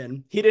partnering up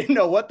in. He didn't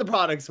know what the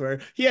products were.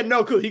 He had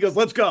no clue. He goes,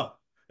 let's go.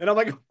 And I'm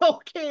like,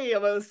 okay,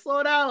 I'm going to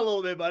slow down a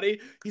little bit,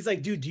 buddy. He's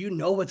like, dude, do you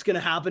know what's going to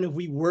happen if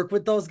we work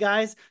with those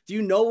guys? Do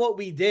you know what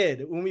we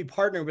did when we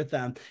partnered with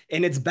them?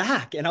 And it's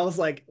back. And I was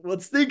like,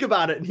 let's think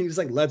about it. And he was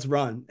like, let's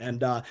run.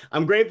 And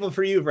I'm grateful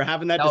for you for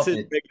having that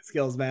decision-making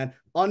skills, man.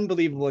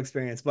 Unbelievable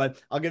experience.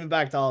 But I'll give it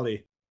back to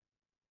Ollie.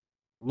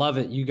 Love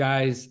it. You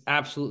guys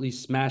absolutely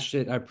smashed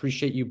it. I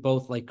appreciate you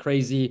both like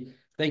crazy.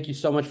 Thank you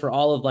so much for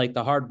all of like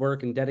the hard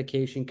work and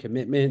dedication,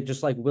 commitment,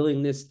 just like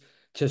willingness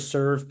to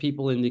serve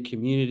people in the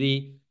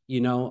community,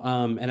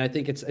 and I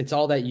think it's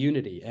all that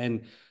unity.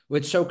 And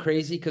it's so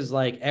crazy because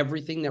like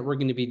everything that we're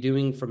going to be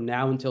doing from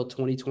now until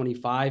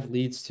 2025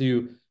 leads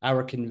to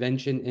our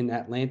convention in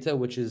Atlanta,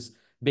 which is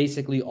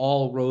basically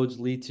all roads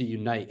lead to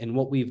Unite. And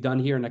what we've done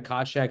here in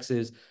Akashx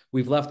is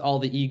we've left all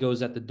the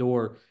egos at the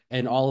door,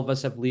 and all of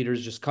us have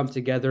leaders just come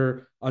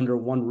together under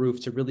one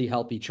roof to really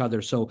help each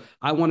other. So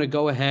I want to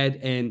go ahead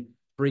and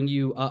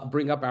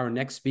bring up our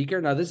next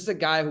speaker. Now, this is a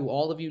guy who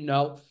all of you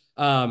know.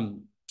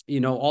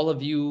 All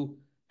of you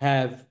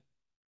have,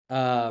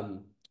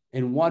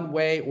 in one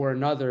way or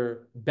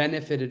another,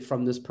 benefited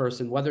from this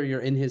person, whether you're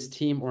in his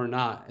team or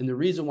not. And the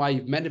reason why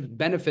you've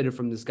benefited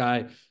from this guy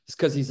is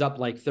because he's up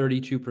like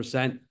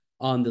 32%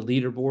 on the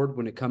leaderboard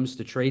when it comes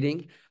to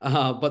trading.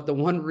 But the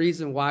one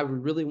reason why we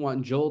really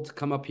want Joel to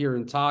come up here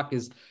and talk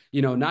is,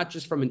 not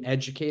just from an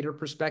educator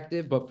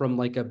perspective, but from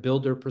like a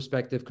builder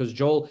perspective, because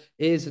Joel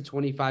is a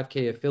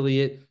 25K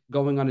affiliate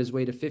going on his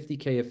way to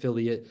 50K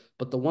affiliate.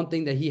 But the one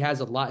thing that he has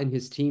a lot in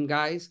his team,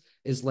 guys,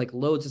 is like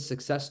loads of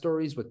success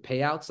stories with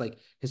payouts. Like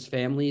his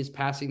family is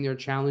passing their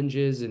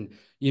challenges, and,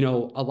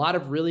 a lot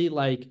of really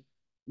like,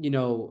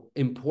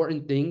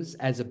 important things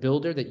as a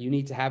builder that you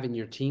need to have in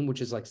your team, which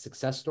is like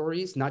success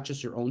stories, not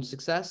just your own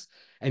success.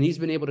 And he's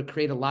been able to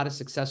create a lot of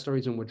success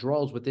stories and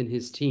withdrawals within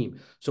his team.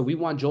 So we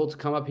want Joel to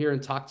come up here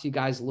and talk to you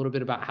guys a little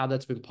bit about how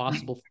that's been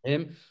possible for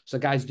him. So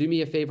guys, do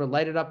me a favor,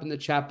 light it up in the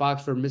chat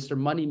box for Mr.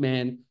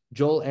 Moneyman,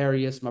 Joel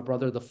Arias, my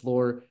brother. The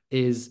floor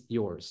is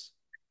yours.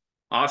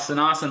 Awesome,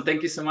 awesome.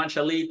 Thank you so much,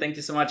 Ali. Thank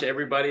you so much,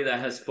 everybody that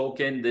has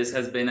spoken. This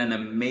has been an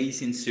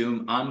amazing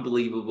Zoom,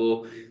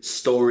 unbelievable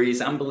stories,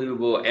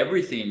 unbelievable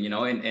everything, you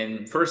know.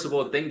 And first of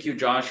all, thank you,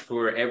 Josh,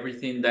 for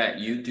everything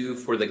that you do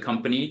for the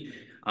company.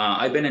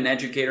 I've been an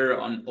educator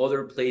on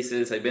other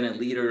places. I've been a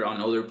leader on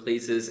other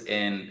places,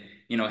 and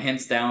you know,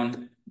 hands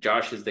down,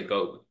 Josh is the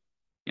GOAT.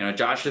 You know,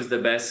 Josh is the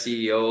best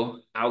CEO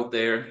out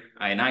there,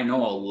 and I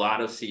know a lot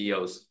of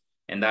CEOs,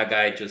 and that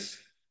guy just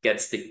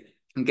gets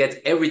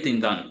everything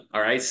done. All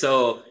right,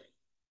 so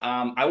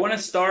I want to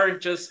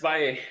start just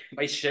by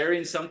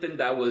sharing something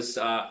that was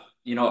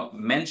you know,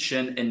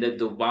 mentioned in the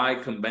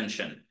Dubai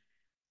convention.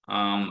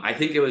 I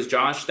think it was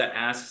Josh that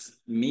asked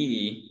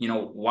me, you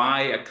know,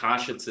 why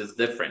Akashx is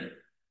different,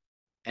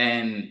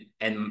 and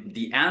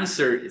the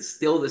answer is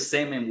still the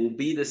same and will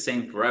be the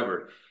same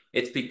forever.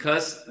 It's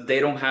because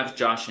they don't have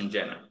Josh and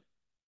Jenna.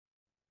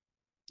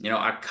 You know,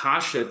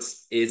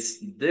 Akashx is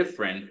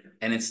different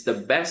and it's the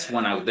best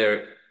one out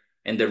there.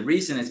 And the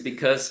reason is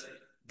because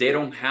they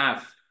don't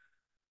have,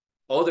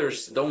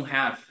 others don't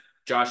have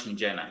Josh and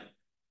Jenna,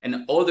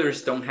 and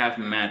others don't have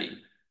Maddie.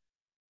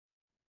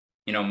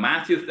 You know,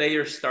 Matthew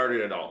Thayer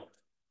started it all.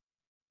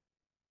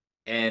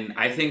 And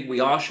I think we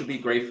all should be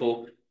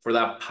grateful for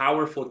that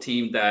powerful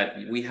team that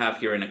we have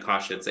here in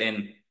Akashx.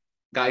 And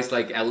guys,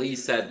 like Ali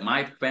said,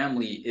 my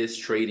family is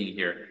trading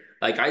here.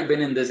 Like, I've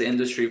been in this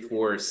industry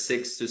for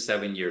 6 to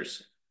 7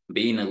 years,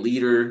 being a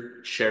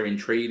leader, sharing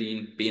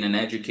trading, being an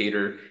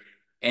educator.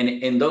 And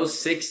in those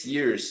 6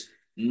 years,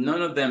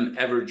 none of them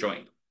ever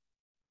joined.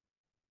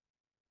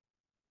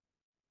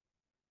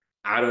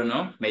 I don't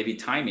know, maybe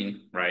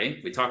timing, right?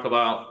 We talk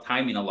about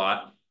timing a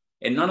lot,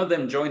 and none of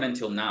them joined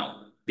until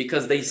now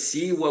because they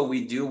see what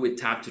we do with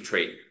Tap to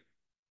Trade.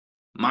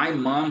 My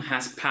mom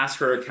has passed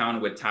her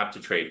account with Tap to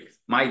Trade.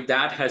 My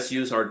dad has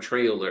used our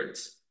trade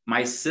alerts.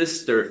 My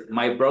sister,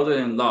 my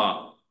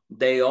brother-in-law,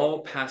 they all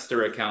passed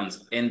their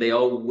accounts and they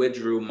all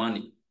withdrew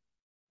money.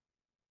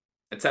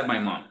 Except my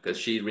mom, because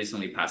she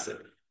recently passed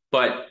it.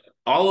 But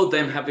all of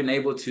them have been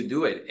able to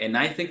do it. And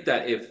I think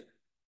that if,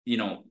 you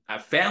know, a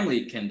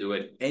family can do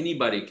it,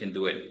 anybody can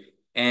do it.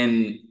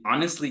 And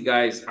honestly,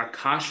 guys,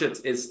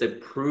 Akashx is the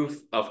proof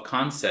of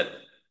concept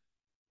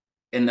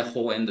in the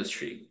whole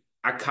industry.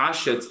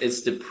 Akashx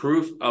is the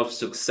proof of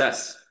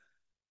success.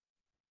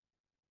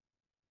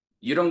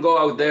 You don't go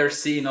out there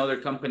seeing other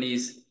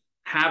companies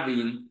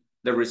having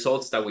the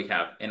results that we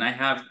have. And I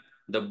have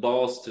the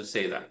balls to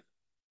say that.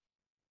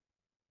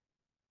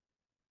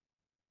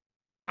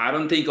 I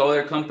don't think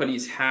other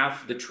companies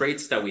have the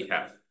traits that we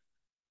have,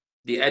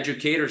 the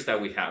educators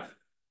that we have.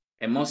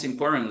 And most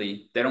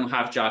importantly, they don't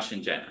have Josh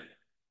and Jenna.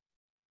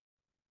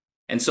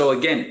 And so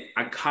again,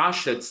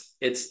 Akashx,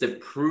 it's the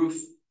proof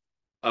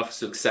of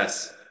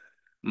success.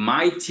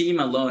 My team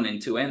alone, and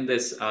to end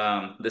this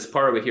this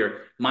part over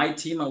here, my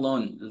team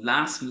alone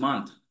last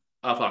month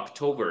of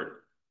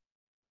October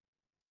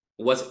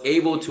was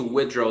able to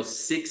withdraw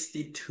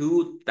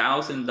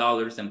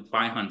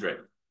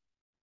 $62,500.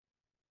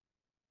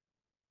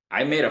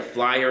 I made a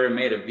flyer,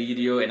 made a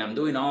video, and I'm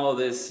doing all of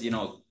this, you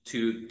know,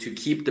 to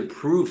keep the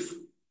proof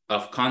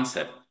of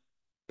concept.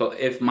 But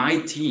if my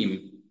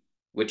team,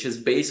 which is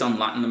based on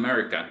Latin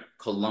America,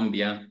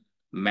 Colombia,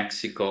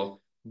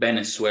 Mexico,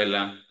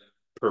 Venezuela,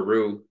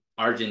 Peru,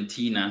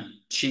 Argentina,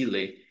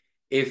 Chile,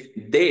 if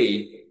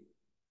they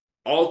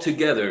all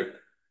together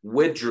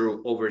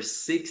withdrew over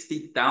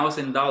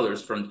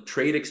 $60,000 from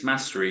TradeX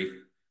Mastery,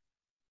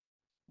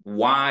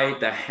 why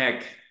the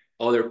heck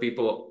other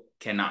people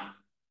cannot?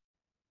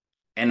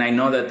 And I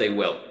know that they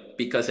will,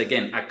 because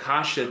again,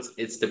 Akashx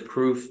is the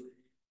proof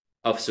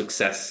of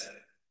success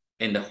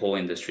in the whole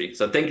industry.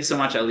 So thank you so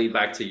much, Ali.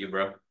 Back to you,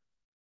 bro.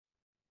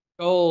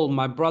 Oh,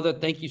 my brother,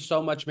 thank you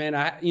so much,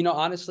 man. You know,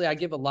 honestly, I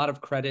give a lot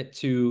of credit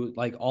to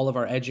like all of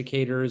our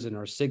educators and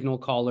our signal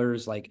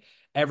callers, like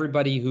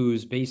everybody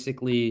who's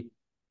basically,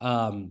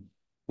 you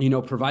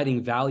know,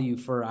 providing value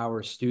for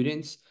our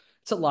students.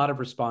 It's a lot of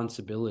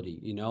responsibility,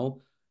 you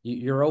know.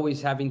 You're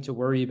always having to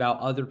worry about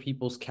other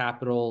people's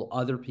capital,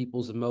 other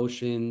people's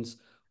emotions,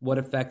 what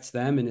affects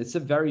them, and it's a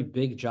very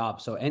big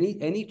job. So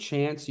any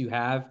chance you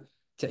have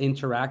to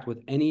interact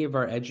with any of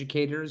our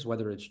educators,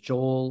 whether it's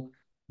Joel,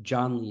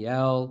 John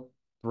Liel,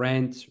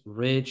 Brent,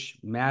 Rich,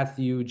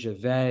 Matthew,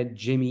 Javed,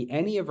 Jimmy,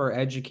 any of our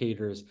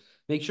educators,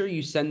 make sure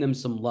you send them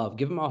some love.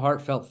 Give them a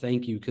heartfelt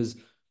thank you, because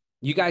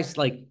you guys,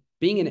 like,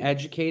 being an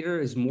educator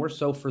is more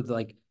so for the,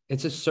 like,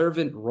 it's a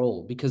servant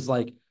role, because,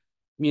 like,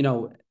 you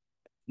know,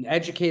 an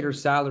educator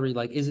salary,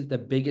 like, isn't the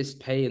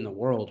biggest pay in the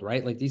world,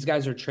 right? Like, these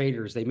guys are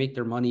traders. They make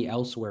their money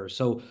elsewhere.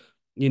 So,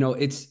 you know,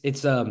 it's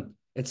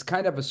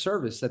kind of a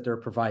service that they're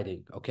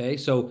providing. Okay.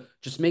 So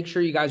just make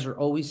sure you guys are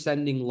always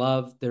sending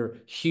love. They're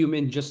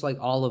human, just like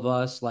all of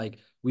us. Like,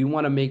 we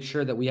want to make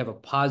sure that we have a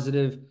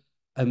positive,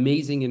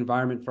 amazing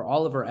environment for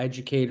all of our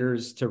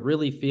educators to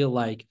really feel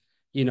like,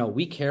 you know,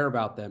 we care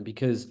about them,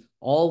 because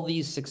all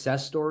these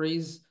success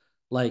stories,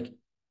 like,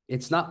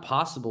 it's not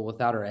possible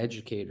without our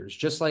educators,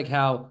 just like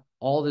how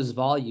all this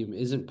volume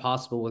isn't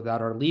possible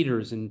without our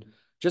leaders. And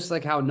just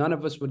like how none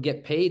of us would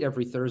get paid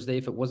every Thursday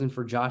if it wasn't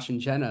for Josh and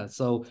Jenna.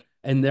 So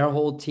and their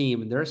whole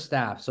team and their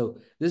staff. So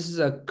this is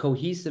a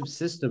cohesive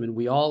system, and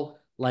we all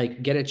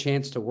like get a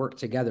chance to work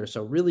together.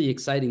 So really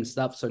exciting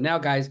stuff. So now,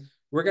 guys,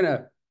 we're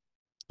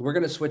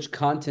gonna switch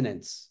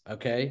continents.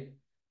 Okay.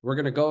 We're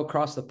gonna go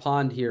across the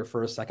pond here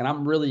for a second.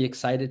 I'm really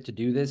excited to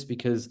do this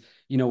because,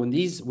 you know, when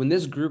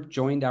this group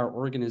joined our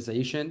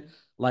organization,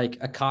 like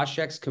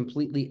Akashx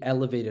completely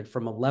elevated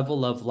from a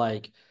level of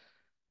like,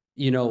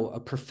 you know, a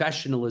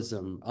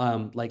professionalism,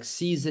 like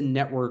seasoned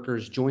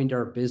networkers joined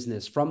our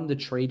business from the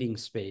trading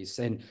space.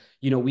 And,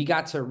 you know, we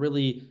got to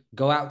really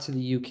go out to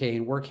the UK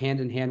and work hand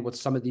in hand with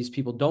some of these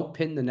people. Don't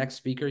pin the next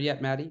speaker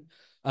yet, Maddie.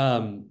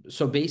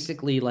 So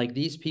basically, like,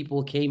 these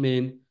people came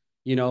in,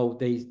 you know,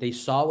 they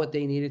saw what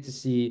they needed to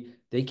see.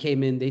 They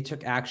came in, they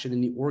took action,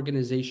 and the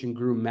organization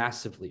grew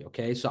massively.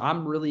 Okay. So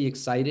I'm really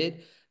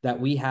excited that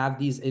we have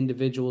these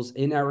individuals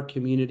in our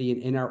community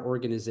and in our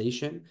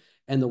organization.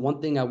 And the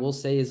one thing I will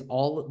say is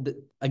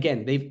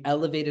again, they've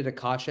elevated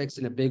Akashx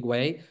in a big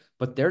way,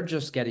 but they're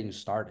just getting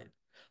started.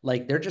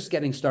 Like, they're just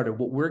getting started.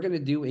 What we're going to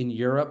do in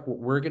Europe, what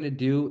we're going to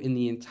do in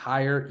the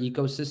entire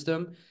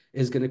ecosystem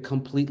is going to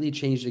completely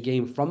change the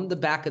game. From the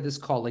back of this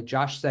call, like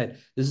Josh said,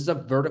 this is a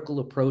vertical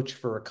approach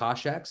for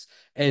Akashx,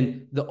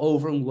 and the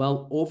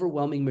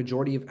overwhelming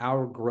majority of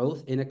our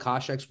growth in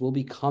Akashx will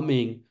be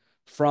coming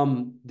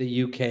from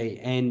the UK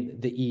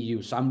and the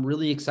EU. So I'm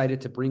really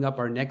excited to bring up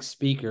our next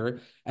speaker.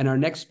 And our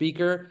next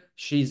speaker,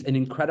 she's an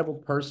incredible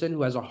person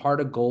who has a heart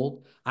of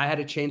gold. I had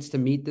a chance to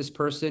meet this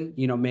person,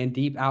 you know,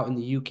 Mandeep, out in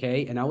the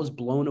UK, and I was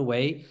blown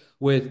away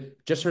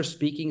with just her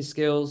speaking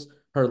skills,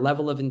 her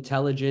level of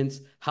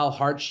intelligence, how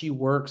hard she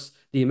works,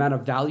 the amount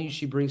of value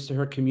she brings to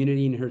her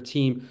community and her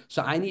team.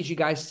 So I need you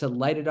guys to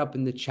light it up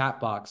in the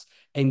chat box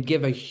and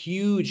give a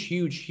huge,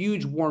 huge,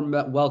 huge warm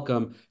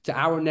welcome to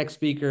our next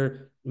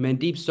speaker,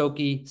 Mandeep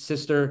Soki.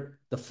 Sister,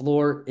 the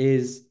floor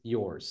is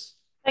yours.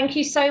 Thank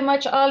you so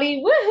much,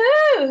 Ali.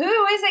 Woohoo!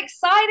 Who is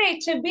excited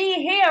to be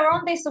here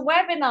on this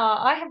webinar?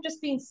 I have just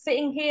been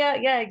sitting here.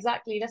 Yeah,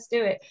 exactly. Let's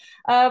do it.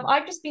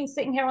 I've just been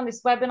sitting here on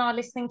this webinar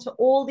listening to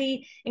all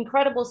the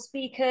incredible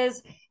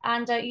speakers.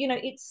 And, you know,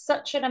 it's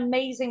such an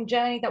amazing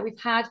journey that we've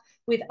had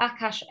with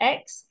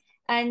Akashx.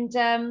 And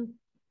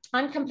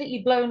I'm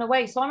completely blown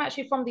away. So I'm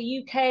actually from the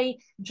UK,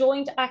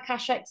 joined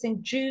Akashx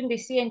in June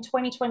this year in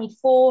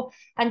 2024.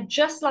 And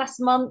just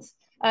last month,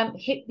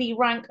 hit the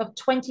rank of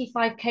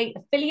 25K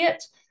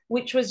affiliate,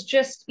 which was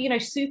just, you know,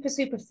 super,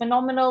 super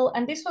phenomenal.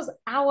 And this was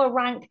our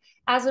rank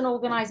as an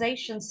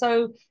organization.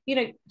 So, you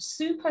know,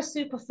 super,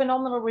 super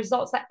phenomenal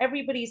results that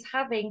everybody's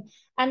having.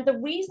 And the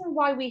reason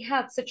why we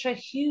had such a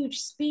huge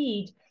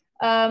speed,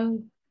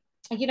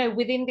 you know,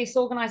 within this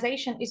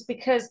organization is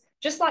because,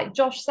 just like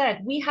Josh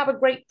said, we have a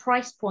great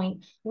price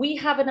point. We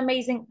have an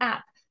amazing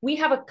app. We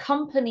have a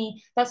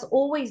company that's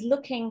always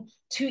looking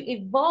to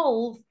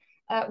evolve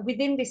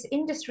within this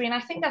industry. And I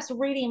think that's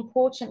really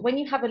important when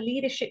you have a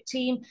leadership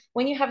team,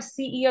 when you have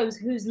CEOs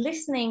who's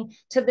listening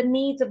to the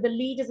needs of the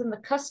leaders and the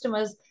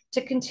customers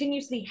to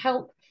continuously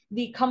help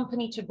the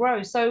company to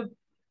grow. So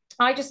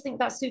I just think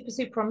that's super,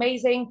 super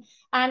amazing.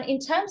 And in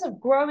terms of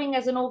growing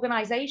as an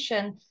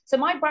organization, so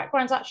my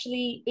background's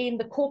actually in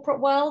the corporate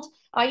world.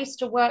 I used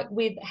to work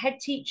with head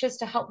teachers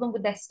to help them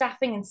with their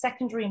staffing in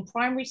secondary and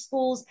primary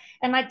schools.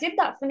 And I did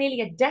that for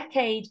nearly a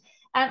decade.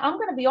 And I'm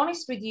going to be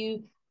honest with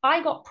you,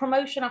 I got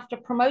promotion after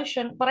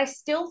promotion, but I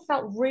still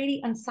felt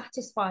really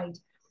unsatisfied.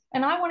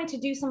 And I wanted to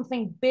do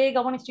something big.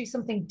 I wanted to do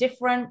something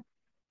different.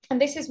 And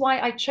this is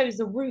why I chose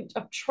the route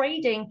of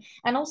trading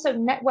and also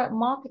network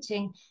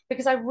marketing,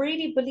 because I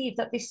really believe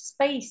that this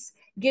space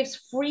gives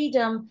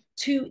freedom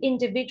to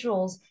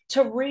individuals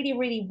to really,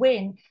 really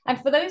win.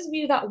 And for those of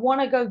you that want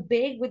to go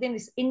big within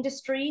this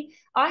industry,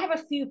 I have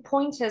a few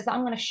pointers that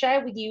I'm going to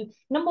share with you.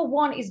 Number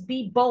one is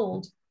be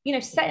bold, you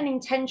know, set an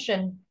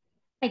intention.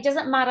 It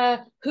doesn't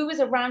matter who is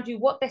around you,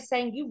 what they're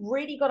saying. You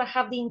really got to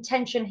have the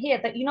intention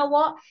here that, you know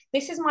what,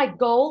 this is my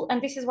goal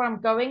and this is where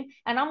I'm going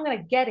and I'm going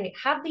to get it.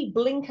 Have the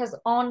blinkers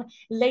on,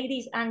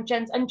 ladies and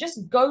gents, and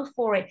just go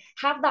for it.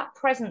 Have that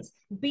presence.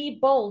 Be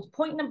bold.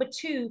 Point number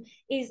two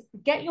is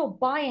get your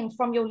buy-in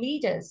from your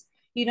leaders.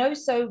 You know,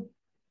 so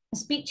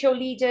speak to your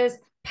leaders,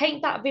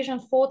 paint that vision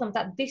for them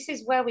that this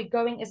is where we're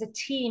going as a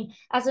team,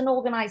 as an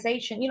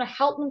organization. You know,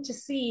 help them to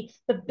see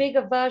the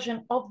bigger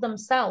version of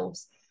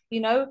themselves. You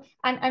know,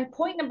 and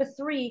point number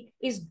three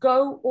is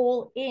go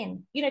all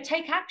in, you know,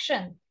 take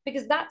action,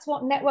 because that's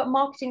what network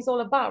marketing is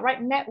all about,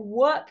 right?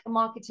 Network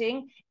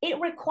marketing,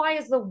 it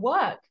requires the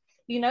work,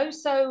 you know.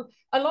 So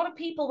a lot of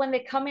people, when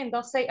they come in,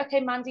 they'll say, okay,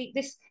 Mandy,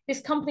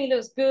 this company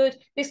looks good.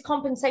 This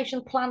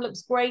compensation plan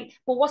looks great,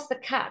 but what's the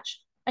catch?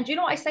 And do you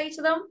know what I say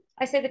to them?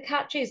 I say, the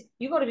catch is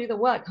you got to do the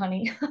work,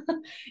 honey.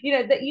 You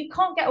know, that you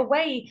can't get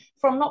away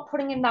from not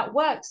putting in that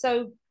work.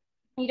 So,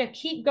 you know,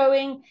 keep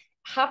going,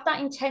 have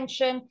that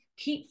intention,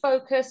 keep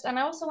focused. And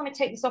I also want to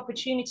take this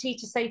opportunity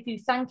to say a few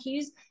thank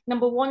yous.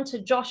 Number one,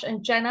 to Josh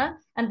and Jenna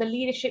and the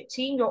leadership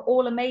team. You're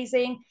all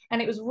amazing.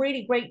 And it was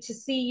really great to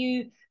see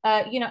you,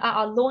 you know, at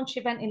our launch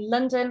event in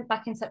London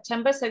back in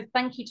September. So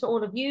thank you to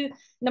all of you.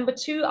 Number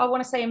two, I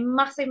want to say a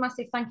massive,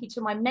 massive thank you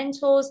to my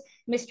mentors,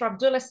 Mr.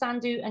 Abdullah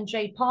Sandhu and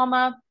Jay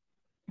Palmer.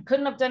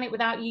 Couldn't have done it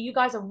without you. You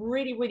guys have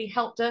really, really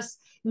helped us,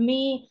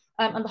 me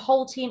and the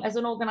whole team as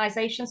an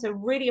organization. So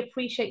really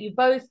appreciate you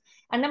both.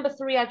 And number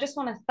three, I just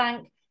want to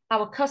thank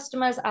our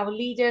customers, our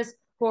leaders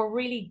who are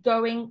really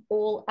going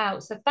all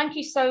out. So thank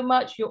you so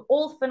much. You're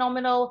all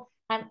phenomenal.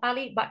 And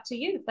Ali, back to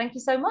you. Thank you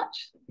so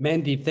much.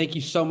 Mandeep, thank you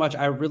so much.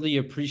 I really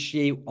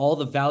appreciate all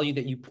the value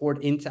that you poured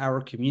into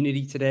our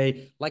community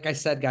today. Like I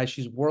said, guys,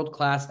 she's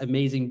world-class,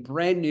 amazing,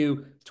 brand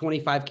new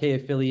 25K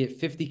affiliate.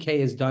 50K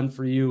is done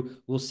for you.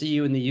 We'll see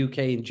you in the UK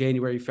in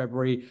January,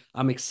 February.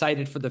 I'm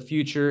excited for the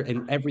future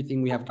and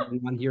everything we have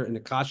going on here in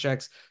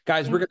Akashx.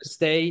 Guys, we're going to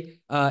stay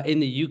in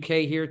the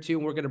UK here too,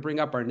 and we're going to bring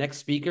up our next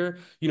speaker.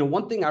 You know,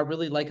 one thing I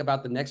really like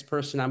about the next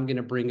person I'm going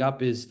to bring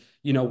up is,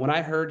 you know, when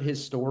I heard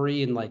his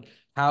story and like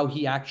how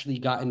he actually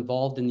got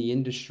involved in the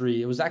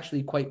industry, it was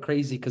actually quite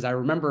crazy because I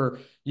remember,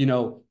 you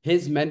know,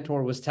 his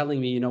mentor was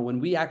telling me, you know, when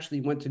we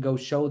actually went to go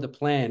show the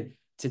plan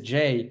to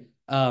Jay,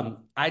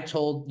 I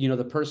told, you know,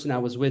 the person I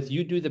was with,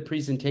 you do the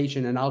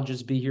presentation and I'll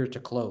just be here to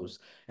close.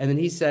 And then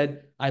he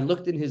said, I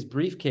looked in his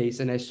briefcase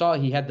and I saw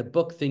he had the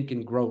book Think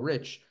and Grow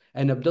Rich.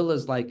 And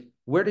Abdullah's like,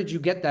 where did you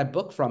get that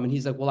book from? And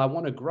he's like, well, I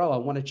want to grow. I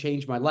want to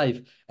change my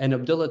life. And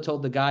Abdullah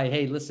told the guy,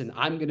 hey, listen,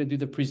 I'm going to do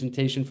the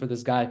presentation for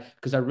this guy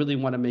because I really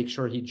want to make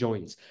sure he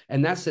joins.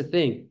 And that's the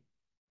thing.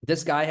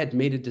 This guy had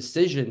made a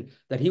decision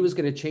that he was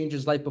going to change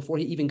his life before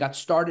he even got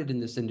started in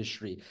this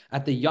industry.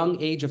 At the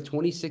young age of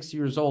 26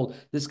 years old,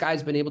 this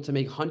guy's been able to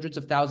make hundreds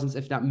of thousands,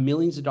 if not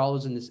millions of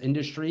dollars in this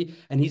industry.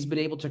 And he's been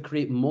able to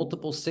create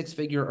multiple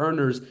six-figure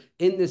earners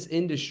in this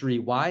industry.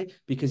 Why?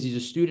 Because he's a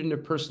student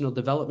of personal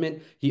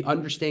development. He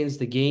understands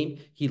the game.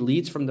 He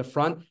leads from the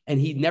front,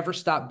 and he never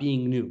stopped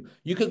being new.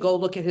 You could go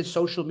look at his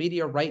social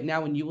media right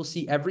now, and you will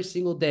see every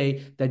single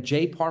day that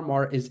Jay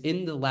Parmar is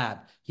in the lab.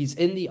 He's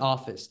in the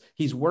office.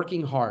 He's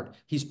working hard.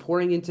 He's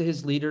pouring into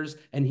his leaders,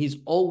 and he's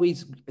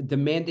always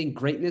demanding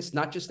greatness,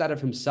 not just out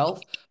of himself,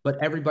 but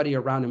everybody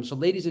around him. So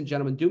ladies and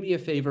gentlemen, do me a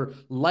favor,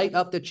 light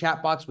up the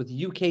chat box with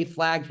UK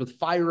flags, with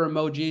fire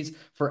emojis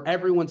for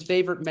everyone's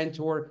favorite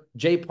mentor,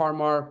 Jay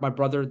Parmar. My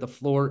brother, the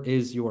floor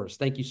is yours.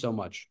 Thank you so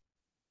much.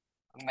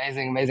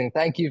 Amazing, amazing.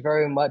 Thank you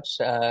very much,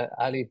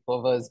 Ali,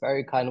 for those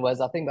very kind words.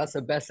 I think that's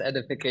the best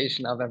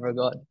edification I've ever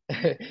got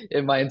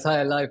in my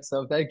entire life.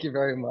 So thank you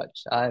very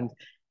much. And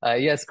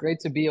yes, great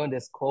to be on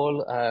this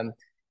call.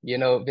 You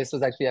know, this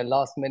was actually a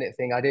last minute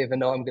thing. I didn't even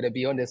know I'm going to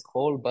be on this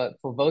call. But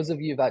for those of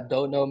you that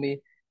don't know me,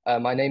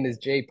 my name is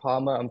Jay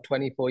Palmer. I'm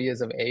 24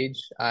 years of age,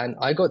 and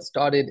I got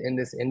started in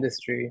this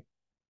industry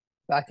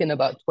back in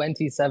about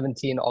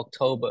 2017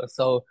 October.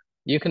 So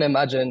you can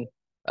imagine,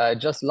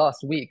 just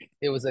last week,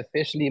 it was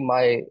officially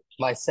my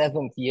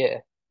 7th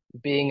year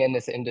being in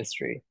this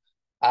industry.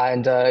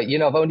 And you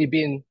know, I've only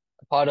been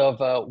a part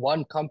of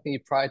one company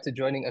prior to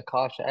joining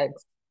Akashx.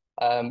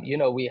 You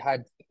know, we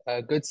had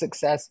good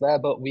success there,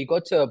 but we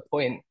got to a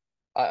point,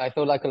 I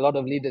feel like a lot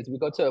of leaders, we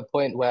got to a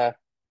point where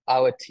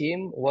our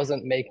team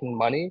wasn't making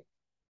money,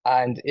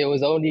 and it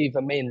was only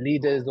the main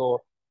leaders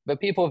or the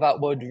people that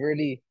would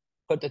really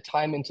put the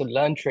time into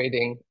learn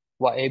trading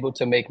were able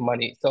to make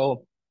money.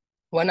 So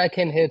when I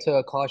came here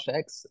to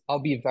Akashx,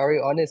 I'll be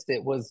very honest,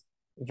 it was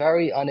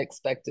very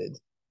unexpected.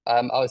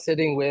 I was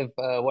sitting with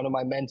one of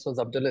my mentors,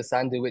 Abdullah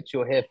Sandhu, which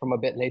you'll hear from a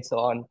bit later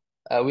on.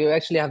 We were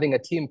actually having a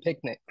team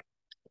picnic.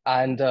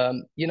 And,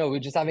 you know, we're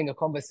just having a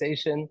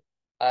conversation.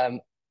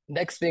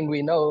 Next thing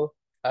we know,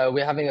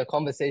 we're having a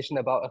conversation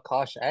about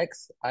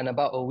Akashx, and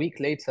about a week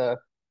later,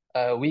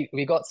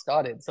 we got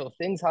started. So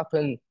things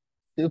happen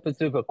super,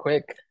 super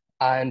quick.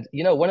 And,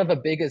 you know, one of the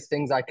biggest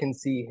things I can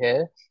see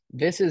here,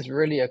 this is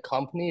really a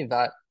company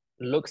that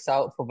looks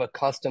out for the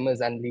customers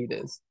and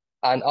leaders.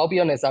 And I'll be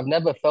honest, I've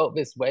never felt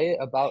this way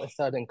about a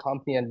certain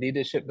company and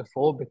leadership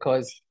before,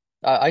 because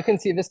I can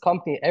see this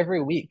company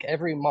every week,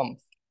 every month,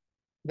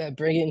 they're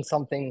bringing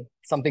something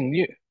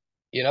new.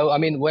 You know, I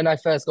mean, when I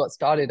first got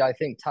started, I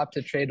think Tap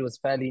to Trade was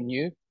fairly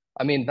new.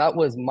 I mean, that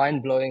was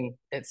mind-blowing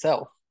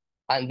itself.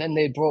 And then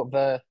they brought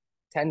the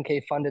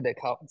 10K funded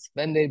accounts.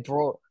 Then they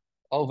brought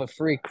over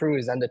free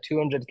crews and the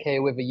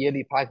 200K with a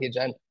yearly package.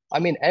 And I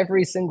mean,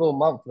 every single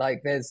month,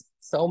 like there's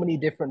so many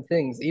different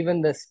things,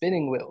 even the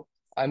spinning wheel.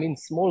 I mean,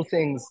 small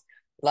things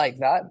like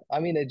that. I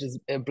mean,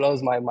 it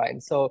blows my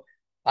mind. So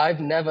I've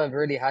never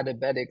really had a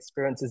bad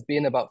experience. It's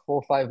been about 4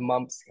 or 5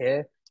 months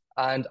here.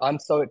 And I'm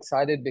so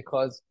excited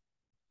because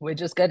we're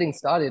just getting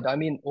started. I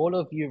mean, all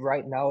of you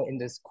right now in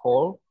this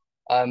call,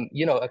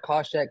 you know,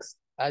 Akashx,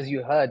 as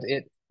you heard,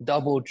 it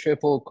doubled,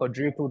 tripled,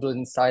 quadrupled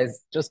in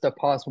size just the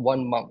past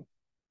 1 month.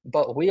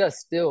 But we are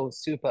still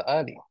super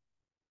early,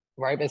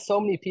 right? There's so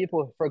many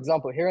people, for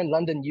example, here in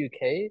London,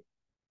 UK,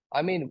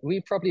 I mean,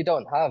 we probably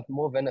don't have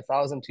more than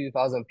 1,000,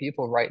 2,000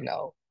 people right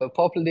now. The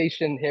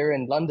population here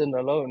in London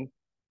alone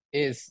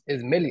is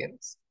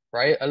millions,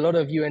 right? A lot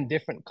of you in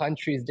different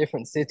countries,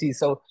 different cities.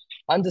 So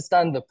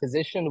understand the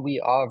position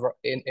we are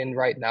in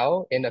right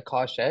now in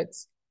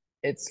Akashx.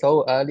 It's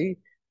so early.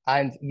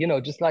 And, you know,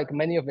 just like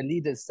many of the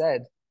leaders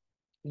said,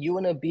 you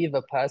want to be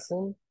the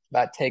person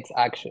that takes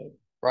action,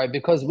 right?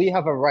 Because we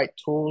have the right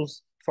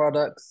tools,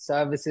 products,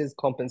 services,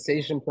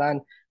 compensation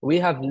plan. We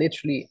have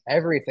literally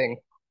everything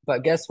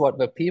But guess what?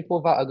 The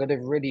people that are going to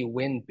really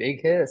win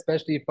big here,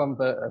 especially from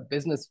the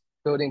business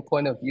building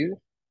point of view,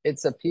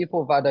 it's the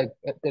people that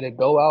are going to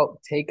go out,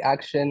 take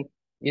action,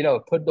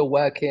 put the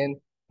work in,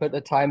 put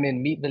the time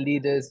in, meet the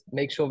leaders,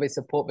 make sure they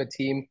support the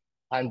team.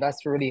 And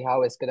that's really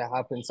how it's going to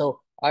happen. So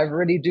I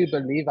really do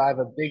believe, I have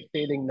a big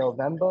feeling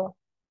November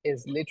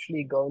is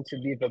literally going to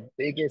be the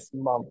biggest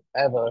month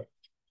ever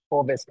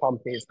for this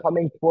company. It's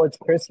coming towards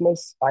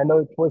Christmas. I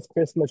know towards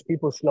Christmas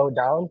people slow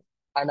down,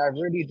 and I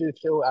really do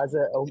feel as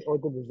an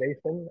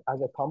organization, as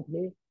a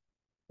company,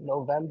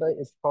 November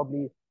is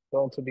probably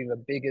going to be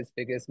the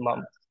biggest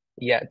month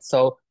yet.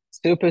 So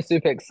super,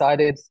 super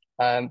excited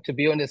to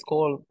be on this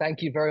call.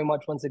 Thank you very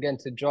much once again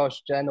to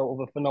Josh, Jen, all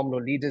the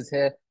phenomenal leaders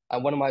here,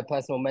 and one of my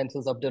personal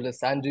mentors, Abdullah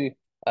Sandu,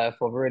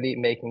 for really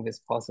making this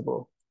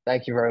possible.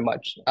 Thank you very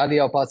much. Ali,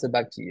 I'll pass it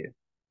back to you.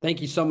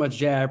 Thank you so much,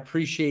 Jay. I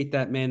appreciate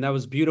that, man. That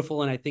was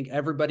beautiful. And I think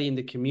everybody in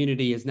the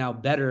community is now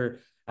better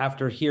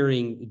after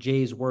hearing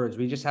Jay's words.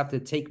 We just have to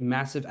take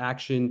massive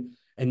action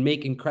and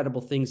make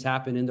incredible things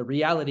happen. And the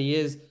reality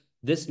is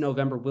this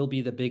November will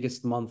be the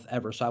biggest month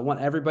ever. So I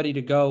want everybody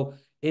to go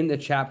in the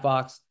chat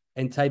box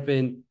and type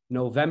in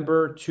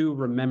November to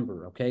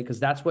remember, okay?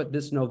 Because that's what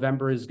this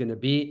November is going to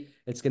be.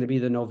 It's going to be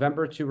the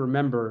November to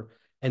remember.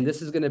 And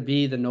this is going to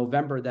be the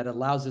November that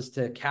allows us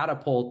to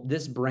catapult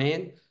this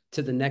brand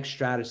to the next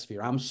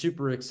stratosphere. I'm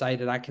super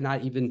excited. I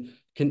cannot even,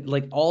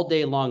 like all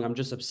day long, I'm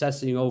just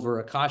obsessing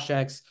over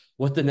Akashx,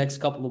 what the next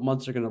couple of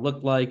months are going to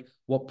look like,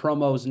 what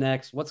promos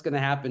next, what's going to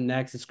happen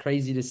next. It's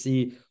crazy to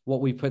see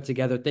what we put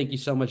together. Thank you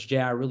so much, Jay.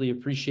 I really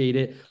appreciate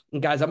it.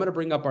 And guys, I'm going to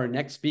bring up our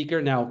next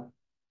speaker. Now,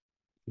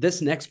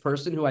 this next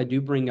person who I do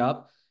bring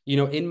up,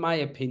 in my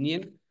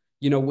opinion,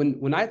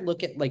 when I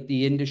look at like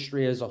the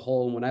industry as a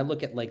whole, and when I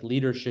look at like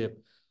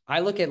leadership, I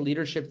look at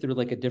leadership through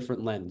like a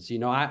different lens.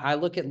 I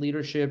look at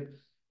leadership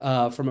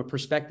from a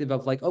perspective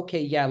of like,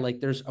 okay, yeah, like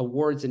there's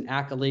awards and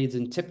accolades,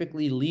 and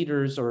typically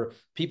leaders or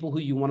people who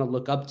you want to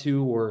look up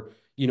to, or,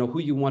 who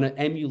you want to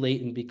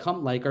emulate and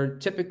become like, are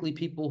typically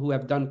people who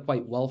have done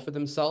quite well for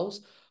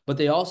themselves, but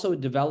they also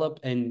develop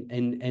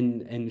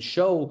and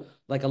show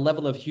like a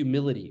level of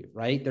humility,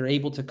 right? They're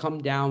able to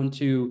come down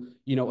to,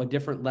 a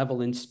different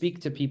level and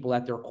speak to people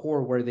at their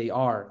core where they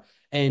are.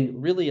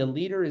 And really a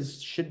leader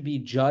should be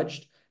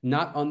judged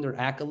not on their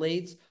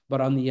accolades,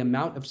 but on the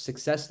amount of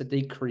success that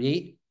they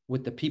create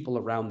with the people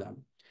around them.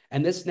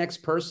 And this next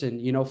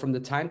person, from the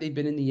time they've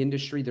been in the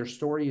industry, their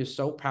story is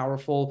so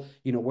powerful,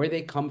 where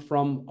they come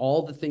from,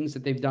 all the things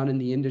that they've done in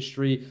the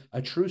industry,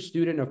 a true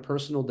student of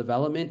personal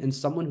development, and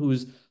someone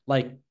who's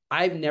like,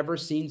 I've never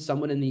seen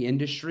someone in the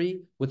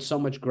industry with so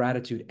much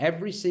gratitude.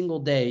 Every single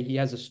day, he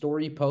has a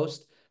story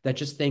post that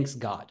just thanks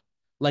God.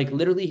 Like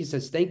literally, he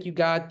says, thank you,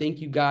 God, thank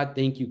you, God,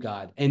 thank you,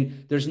 God.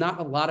 And there's not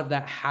a lot of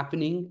that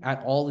happening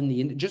at all in the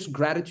industry, just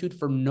gratitude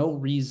for no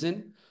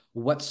reason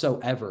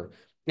whatsoever.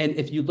 And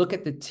if you look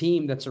at the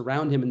team that's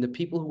around him and the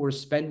people who are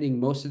spending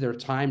most of their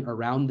time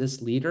around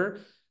this leader,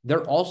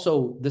 they're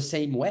also the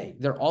same way.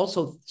 They're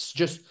also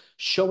just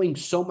showing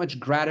so much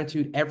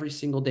gratitude every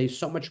single day,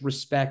 so much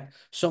respect,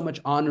 so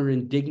much honor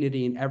and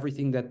dignity in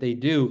everything that they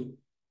do.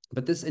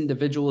 But this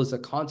individual is a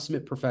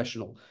consummate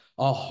professional,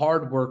 a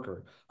hard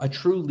worker, a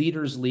true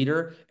leader's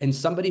leader, and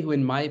somebody who,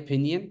 in my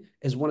opinion,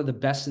 is one of the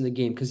best in the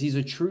game because he's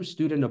a true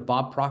student of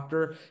Bob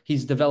Proctor.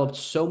 He's developed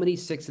so many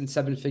 6- and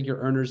 7-figure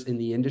earners in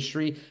the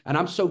industry. And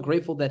I'm so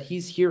grateful that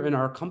he's here in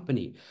our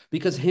company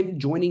because him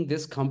joining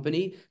this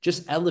company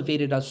just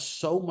elevated us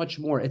so much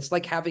more. It's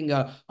like having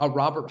a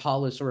Robert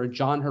Hollis or a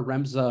John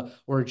Haremza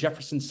or a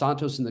Jefferson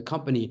Santos in the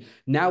company.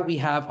 Now we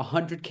have a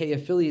 100K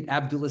affiliate,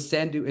 Abdullah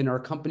Sandu, in our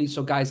company.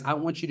 So guys, I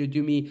want you to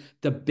do me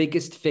the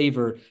biggest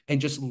favor and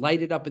just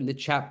light it up in the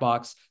chat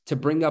box to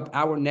bring up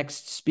our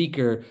next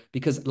speaker,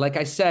 because like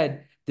I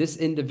said, this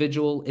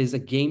individual is a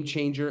game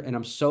changer, and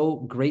I'm so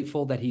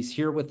grateful that he's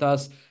here with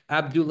us.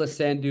 Abdullah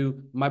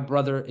Sandu, my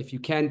brother, if you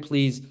can,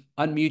 please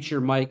unmute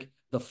your mic.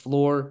 The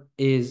floor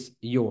is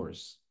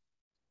yours.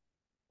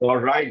 All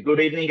right.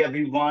 Good evening,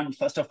 everyone.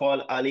 First of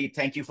all, Ali,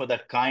 thank you for the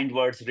kind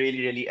words.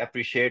 Really, really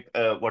appreciate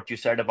what you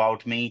said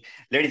about me.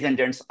 Ladies and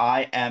gents,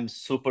 I am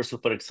super,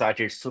 super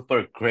excited,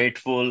 super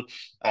grateful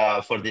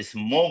for this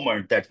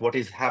moment that what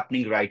is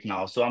happening right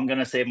now. So I'm going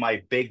to say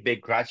my big,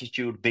 big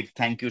gratitude, big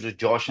thank you to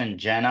Josh and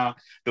Jenna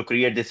to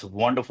create this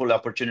wonderful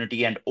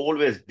opportunity and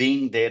always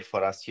being there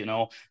for us.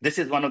 This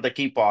is one of the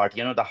key part,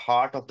 the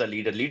heart of the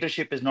leader.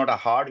 Leadership is not a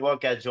hard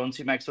work, as John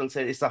C. Maxwell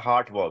says, it's a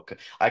hard work.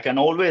 I can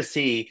always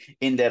see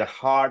in their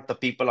heart, the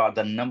people are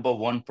the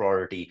 #1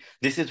 priority.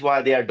 This is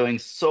why they are doing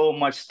so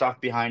much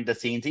stuff behind the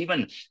scenes.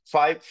 Even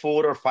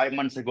 4 or 5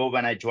 months ago,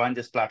 when I joined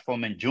this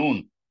platform in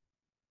June,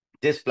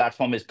 this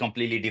platform is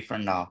completely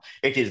different now.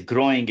 It is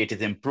growing, it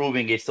is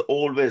improving, it's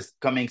always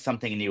coming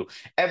something new.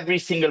 Every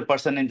single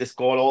person in this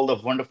call, all the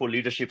wonderful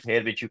leadership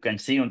here, which you can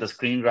see on the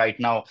screen right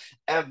now,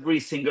 every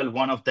single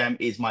one of them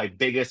is my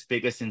biggest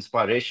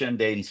inspiration.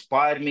 They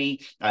inspire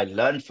me, I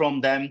learn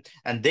from them,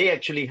 and they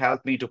actually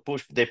help me to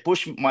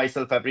push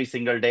myself every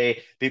single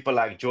day. People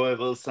like Joy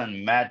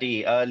Wilson,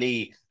 Maddie,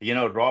 Early,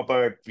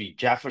 Robert,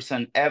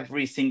 Jefferson,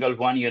 every single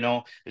one,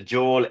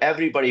 Joel,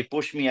 everybody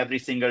push me every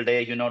single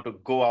day, to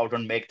go out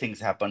and make things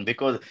happen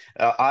because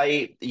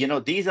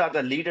these are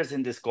the leaders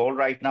in this call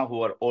right now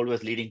who are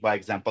always leading by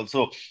example.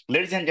 So,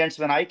 ladies and gents,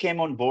 when I came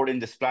on board in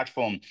this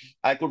platform,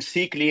 I could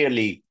see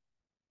clearly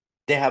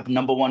they have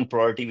number one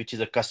priority, which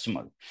is a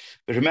customer.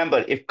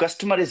 Remember, if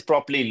customer is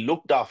properly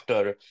looked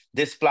after,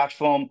 this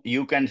platform,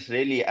 you can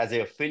really, as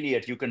an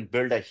affiliate, you can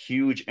build a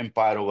huge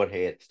empire over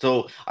here.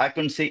 So I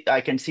can see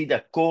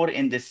the core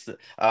in this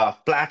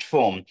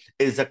platform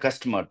is the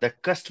customer. The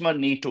customer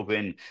need to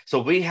win.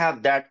 So we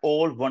have that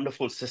all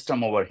wonderful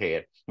system over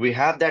here. We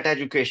have that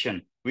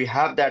education. We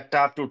have that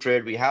tap to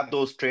trade. We have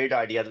those trade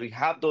ideas. We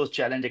have those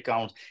challenge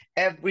accounts.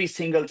 Every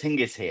single thing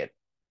is here.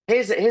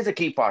 Here's a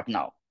key part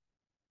now.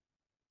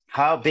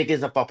 How big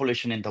is the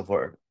population in the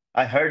world?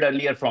 I heard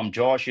earlier from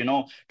Josh,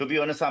 to be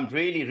honest, I'm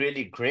really,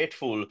 really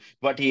grateful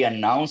what he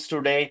announced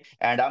today,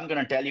 and I'm going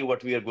to tell you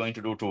what we are going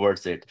to do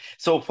towards it.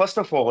 So first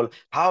of all,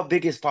 how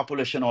big is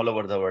population all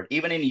over the world?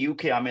 Even in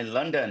UK, I'm in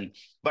London,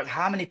 but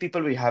how many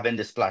people we have in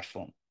this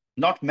platform?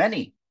 Not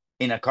many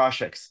in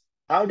Akashx.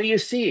 How do you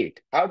see it?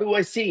 How do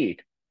I see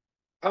it?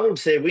 I would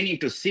say we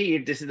need to see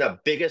it. This is the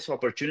biggest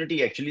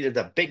opportunity. Actually, there's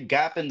a big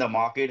gap in the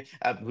market.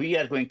 We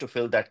are going to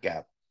fill that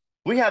gap.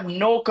 We have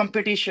no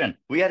competition.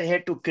 We are here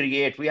to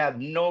create. We have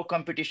no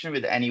competition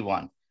with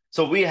anyone.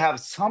 So we have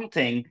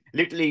something,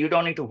 literally, you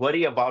don't need to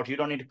worry about. You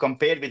don't need to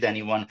compare with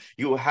anyone.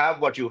 You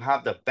have what you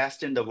have, the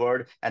best in the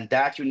world, and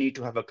that you need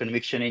to have a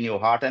conviction in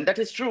your heart. And that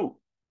is true.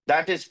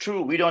 That is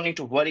true. We don't need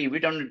to worry. We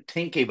don't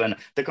think even.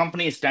 The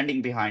company is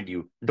standing behind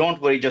you.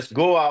 Don't worry. Just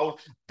go out,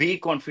 be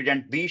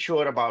confident, be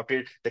sure about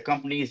it. The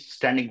company is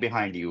standing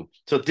behind you.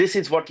 So this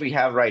is what we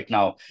have right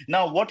now.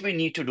 Now, what we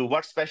need to do,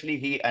 what especially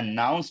he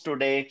announced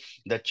today,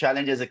 the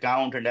challenges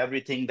account and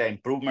everything, the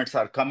improvements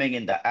are coming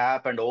in the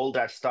app and all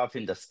that stuff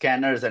in the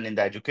scanners and in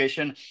the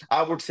education.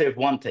 I would say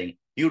one thing.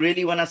 You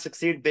really want to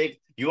succeed big.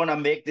 You want to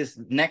make this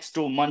next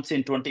 2 months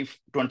in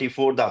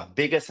 2024 the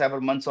biggest ever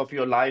months of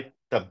your life,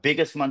 the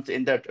biggest month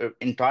in that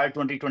entire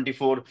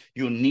 2024.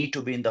 You need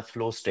to be in the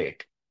flow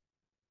state.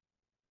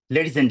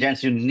 Ladies and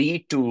gents, you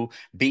need to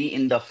be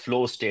in the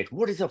flow state.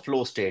 What is a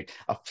flow state?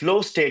 A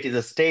flow state is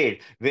a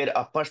state where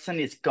a person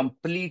is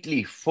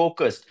completely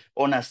focused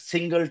on a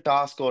single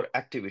task or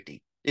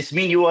activity. It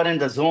means you are in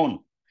the zone.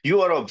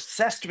 You are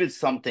obsessed with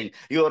something.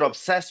 You are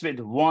obsessed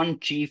with one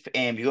chief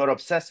aim. You are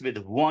obsessed with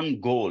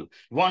one goal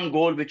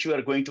which you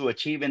are going to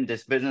achieve in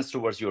this business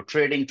towards your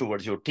trading,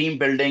 towards your team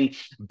building.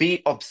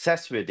 Be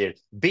obsessed with it.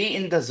 Be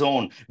in the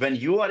zone. When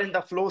you are in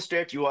the flow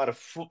state, you are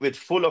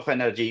full of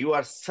energy. You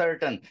are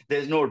certain.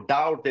 There's no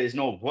doubt. There's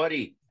no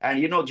worry. And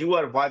you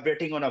are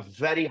vibrating on a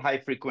very high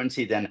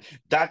frequency then.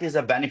 That is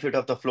a benefit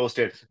of the flow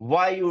state.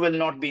 Why you will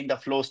not be in the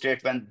flow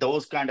state when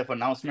those kind of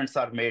announcements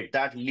are made?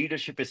 That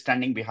leadership is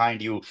standing behind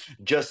you.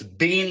 Just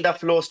be in the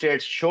flow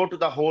state. Show to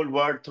the whole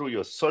world through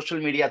your social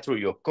media, through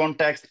your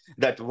contacts,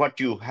 that what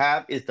you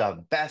have is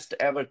the best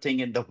ever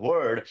thing in the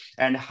world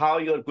and how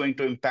you're going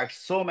to impact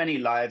so many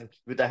lives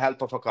with the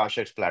help of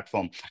Akashx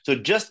platform. So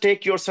just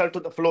take yourself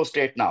to the flow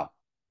state now.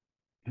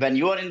 When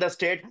you are in the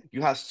state,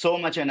 you have so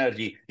much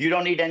energy. You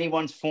don't need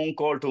anyone's phone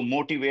call to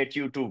motivate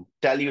you, to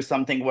tell you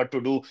something what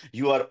to do.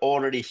 You are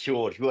already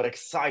sure. You are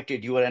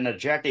excited. You are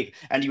energetic.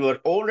 And you are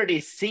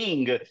already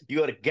seeing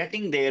you are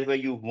getting there where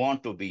you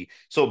want to be.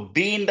 So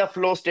be in the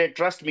flow state.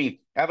 Trust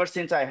me. Ever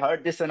since I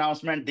heard this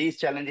announcement, these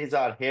challenges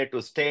are here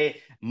to stay.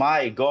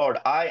 My God,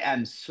 I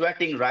am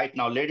sweating right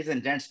now. Ladies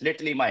and gents,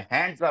 literally my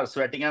hands are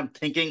sweating. I'm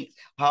thinking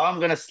how I'm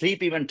going to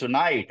sleep even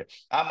tonight.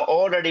 I'm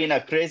already in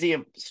a crazy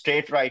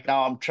state right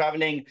now. I'm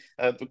traveling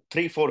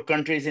 3-4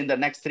 countries in the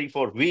next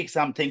 3-4 weeks.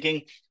 I'm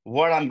thinking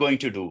what I'm going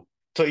to do.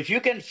 So if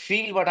you can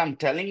feel what I'm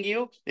telling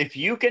you, if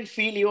you can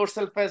feel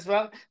yourself as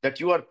well, that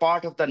you are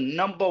part of the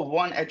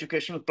 #1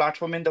 educational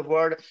platform in the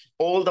world,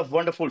 all the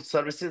wonderful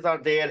services are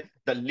there,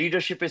 the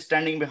leadership is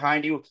standing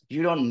behind you,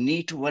 you don't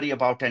need to worry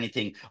about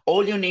anything.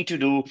 All you need to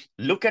do,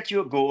 look at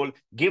your goal,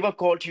 give a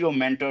call to your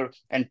mentor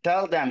and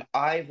tell them,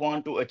 I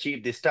want to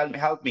achieve this.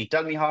 Help me,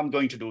 tell me how I'm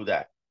going to do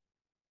that.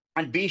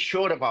 And be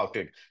sure about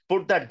it.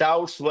 Put the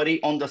doubts, worry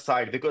on the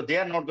side because they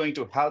are not going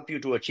to help you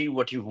to achieve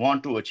what you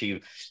want to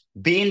achieve.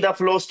 Be in the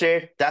flow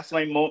state. That's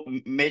my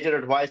major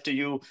advice to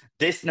you.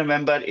 This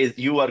November is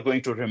you are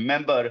going to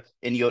remember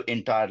in your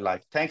entire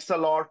life. Thanks a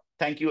lot.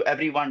 Thank you,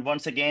 everyone.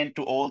 Once again,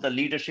 to all the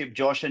leadership,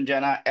 Josh and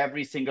Jenna,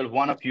 every single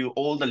one of you,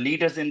 all the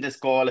leaders in this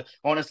call.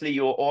 Honestly,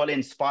 you all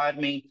inspired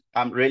me.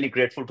 I'm really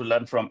grateful to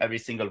learn from every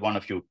single one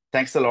of you.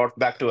 Thanks a lot.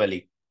 Back to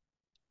Ellie.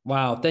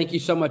 Wow. Thank you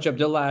so much,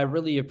 Abdullah. I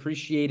really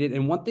appreciate it.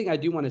 And one thing I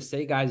do want to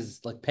say, guys, is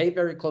pay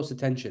very close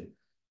attention.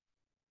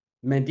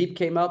 Mandeep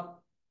came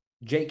up,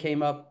 Jay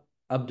came up,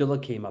 Abdullah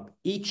came up.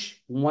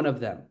 Each one of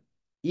them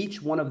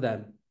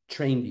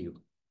trained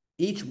you.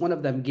 Each one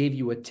of them gave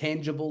you a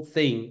tangible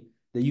thing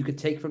that you could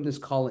take from this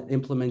call and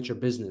implement your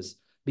business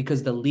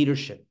because the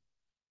leadership,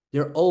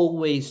 they're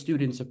always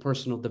students of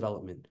personal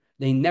development.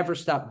 They never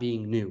stop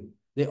being new.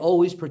 They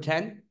always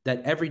pretend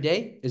that every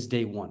day is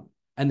day one,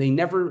 and they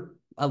never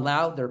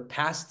allow their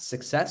past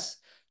success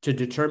to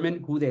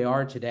determine who they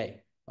are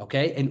today.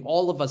 Okay. And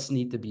all of us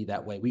need to be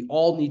that way. We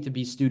all need to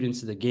be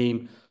students of the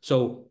game.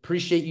 So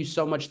appreciate you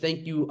so much.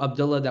 Thank you,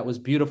 Abdullah. That was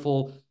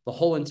beautiful. The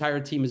whole entire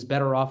team is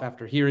better off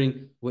after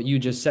hearing what you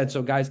just said.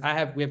 So guys,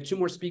 we have 2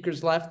 more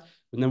speakers left,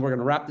 and then we're going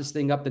to wrap this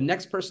thing up. The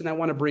next person I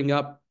want to bring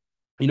up,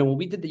 when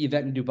we did the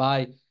event in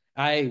Dubai,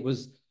 I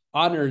was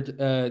honored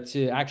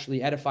to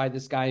actually edify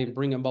this guy and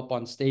bring him up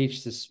on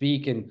stage to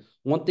speak. And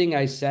one thing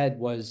I said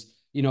was,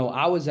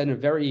 I was in a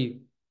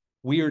very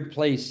weird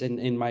place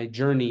in my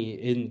journey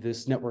in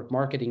this network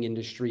marketing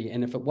industry.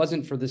 And if it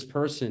wasn't for this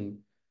person,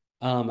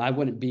 I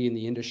wouldn't be in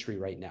the industry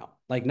right now.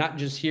 Like, not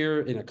just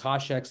here in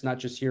Akashx, not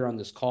just here on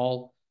this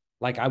call,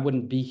 like I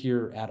wouldn't be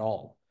here at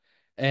all.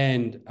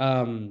 And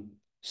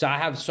so I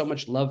have so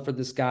much love for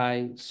this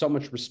guy, so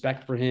much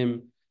respect for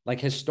him. Like,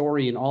 his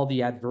story and all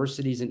the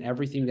adversities and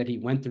everything that he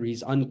went through,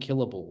 he's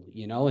unkillable,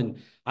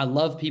 and I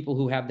love people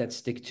who have that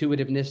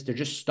stick-to-itiveness. They're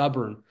just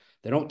stubborn.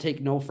 They don't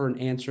take no for an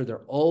answer.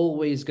 They're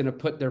always going to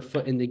put their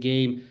foot in the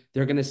game.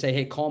 They're going to say,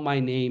 hey, call my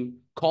name,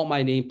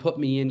 put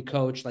me in,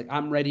 coach. Like,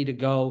 I'm ready to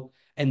go.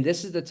 And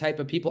this is the type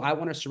of people I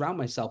want to surround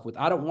myself with.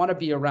 I don't want to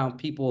be around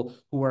people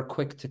who are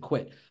quick to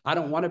quit. I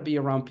don't want to be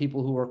around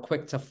people who are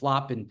quick to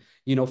flop and,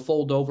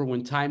 fold over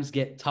when times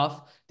get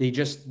tough. They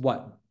just,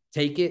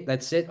 take it.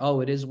 That's it.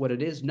 Oh, it is what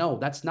it is. No,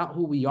 that's not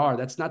who we are.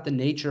 That's not the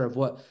nature of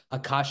what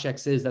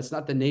Akashx is. That's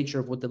not the nature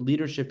of what the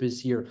leadership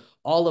is here.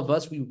 All of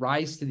us, we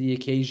rise to the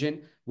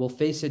occasion. We'll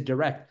face it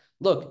direct.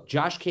 Look,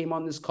 Josh came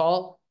on this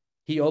call.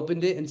 He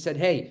opened it and said,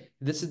 hey,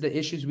 this is the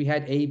issues we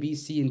had A, B,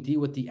 C, and D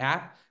with the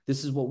app.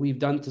 This is what we've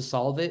done to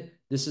solve it.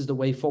 This is the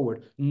way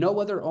forward. No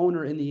other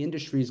owner in the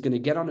industry is going to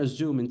get on a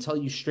Zoom and tell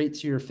you straight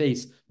to your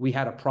face, we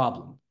had a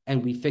problem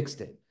and we fixed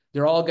it.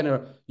 They're all going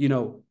to,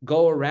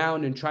 go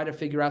around and try to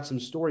figure out some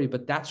story,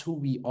 but that's who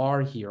we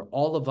are here.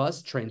 All of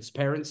us,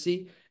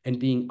 transparency and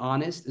being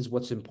honest is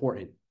what's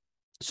important.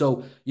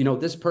 So,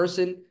 this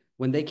person,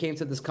 when they came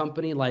to this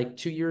company like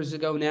 2 years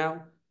ago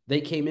now, they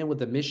came in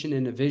with a mission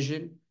and a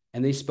vision,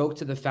 and they spoke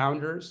to the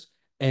founders,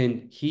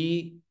 and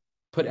he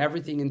put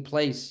everything in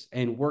place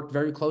and worked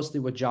very closely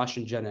with Josh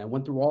and Jenna and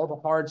went through all the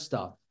hard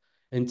stuff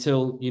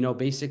until,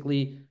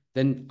 basically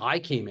then I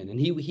came in.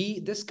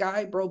 And this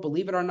guy, bro,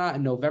 believe it or not,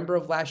 in November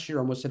of last year,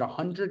 almost hit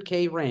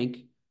 100K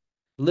rank.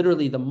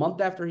 Literally the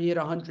month after he hit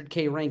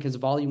 100K rank, his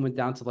volume went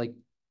down to like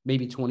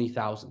maybe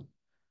 20,000.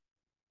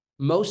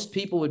 Most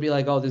people would be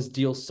like, oh, this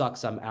deal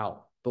sucks, I'm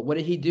out. But what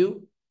did he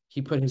do?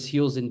 He put his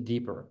heels in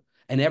deeper.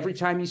 And every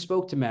time he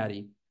spoke to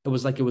Maddie, it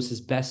was like it was his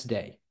best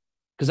day.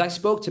 Because I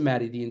spoke to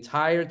Maddie the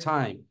entire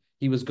time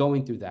he was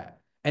going through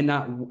that. And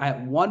not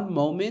at one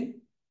moment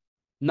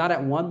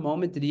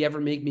did he ever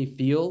make me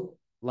feel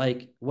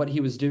like what he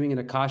was doing in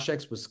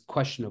Akashx was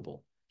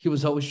questionable. He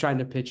was always trying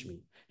to pitch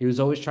me. He was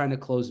always trying to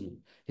close me.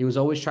 He was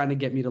always trying to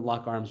get me to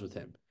lock arms with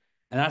him.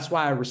 And that's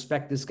why I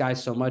respect this guy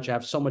so much. I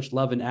have so much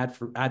love and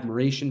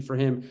admiration for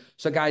him.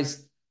 So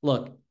guys,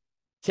 look,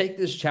 take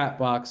this chat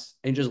box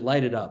and just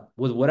light it up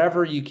with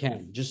whatever you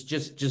can. Just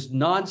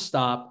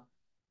nonstop.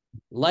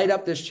 Light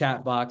up this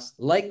chat box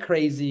like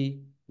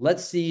crazy.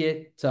 Let's see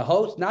it. To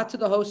host, not to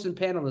the hosts and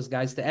panelists,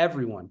 guys, to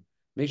everyone.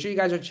 Make sure you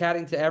guys are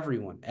chatting to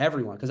everyone,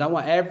 because I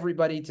want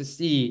everybody to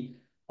see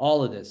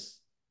all of this.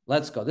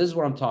 Let's go. This is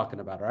what I'm talking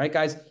about. All right,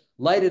 guys,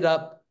 light it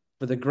up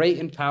for the great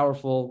and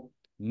powerful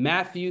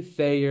Matthew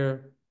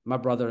Thayer, my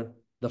brother.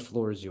 The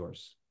floor is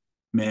yours.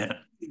 Man,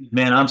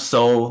 I'm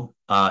so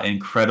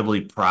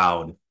incredibly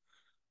proud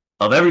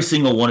of every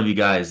single one of you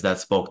guys that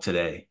spoke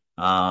today.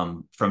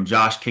 From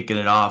Josh kicking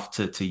it off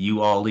to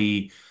you,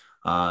 Ali,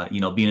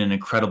 being an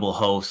incredible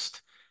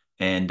host.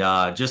 And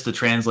just the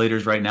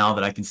translators right now,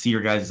 that I can see your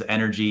guys'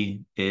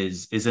 energy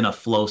is in a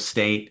flow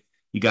state.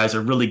 You guys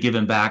are really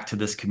giving back to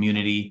this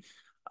community.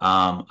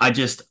 I'm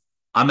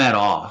at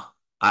awe.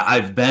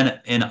 I've been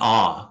in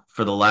awe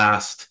for the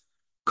last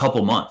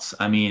couple months.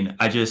 I mean,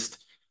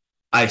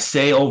 I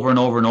say over and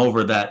over and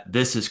over that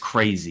this is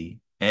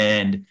crazy.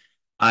 And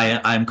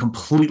I'm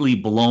completely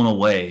blown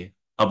away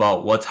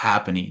about what's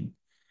happening.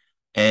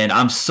 And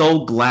I'm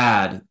so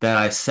glad that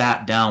I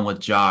sat down with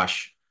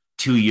Josh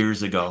 2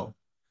 years ago.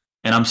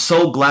 And I'm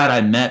so glad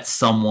I met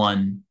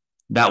someone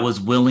that was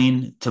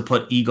willing to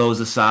put egos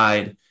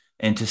aside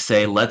and to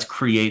say, let's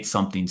create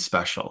something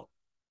special.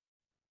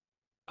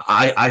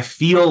 I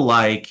feel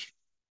like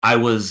I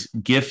was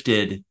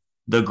gifted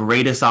the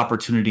greatest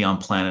opportunity on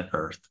planet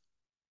Earth.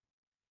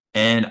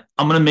 And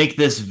I'm going to make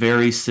this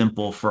very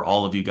simple for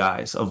all of you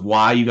guys of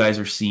why you guys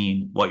are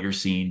seeing what you're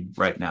seeing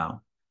right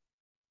now.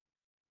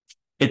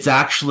 It's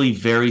actually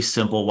very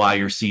simple why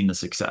you're seeing the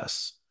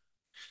success.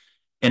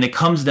 And it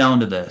comes down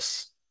to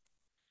this.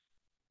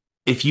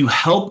 If you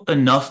help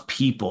enough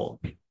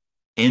people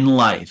in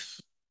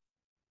life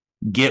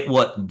get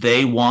what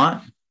they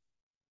want,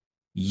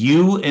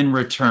 you in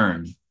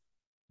return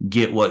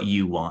get what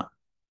you want.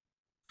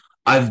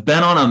 I've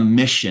been on a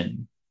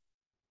mission.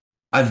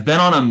 I've been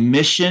on a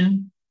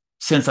mission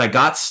since I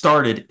got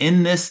started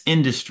in this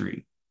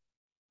industry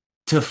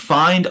to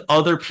find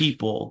other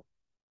people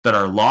that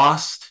are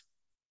lost,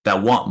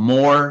 that want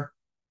more,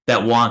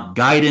 that want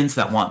guidance,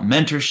 that want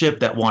mentorship,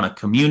 that want a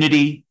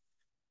community.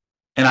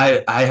 And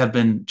I have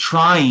been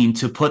trying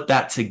to put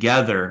that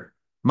together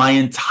my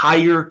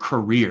entire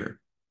career.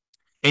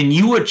 And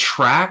you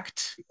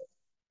attract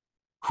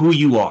who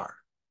you are.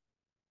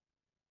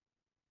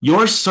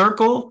 Your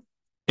circle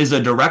is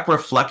a direct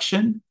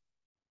reflection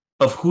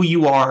of who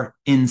you are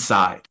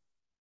inside.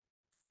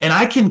 And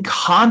I can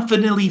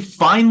confidently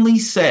finally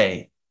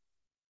say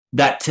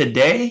that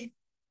today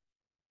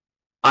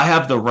I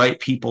have the right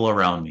people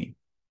around me.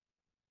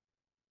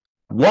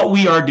 What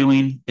we are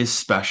doing is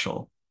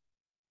special.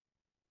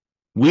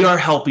 We are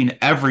helping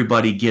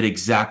everybody get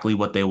exactly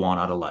what they want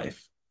out of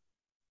life.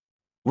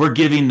 We're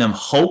giving them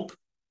hope.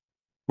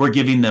 We're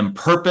giving them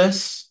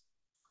purpose.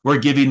 We're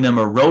giving them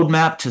a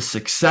roadmap to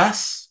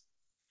success.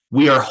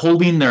 We are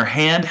holding their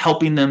hand,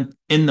 helping them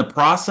in the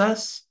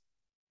process.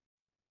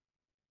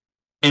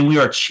 And we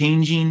are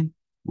changing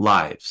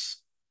lives.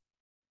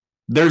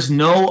 There's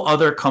no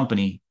other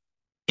company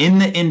in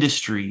the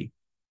industry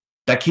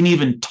that can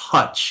even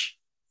touch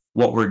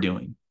what we're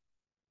doing.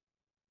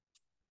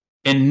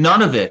 And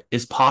none of it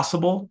is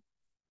possible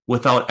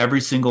without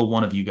every single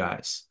one of you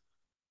guys.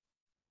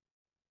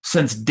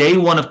 Since day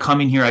one of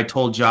coming here, I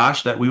told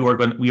Josh that we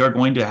are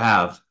going to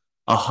have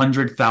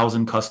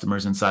 100,000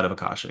 customers inside of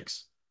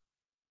Akashx.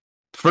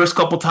 First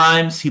couple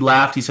times he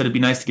laughed. He said it'd be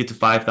nice to get to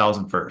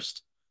 5,000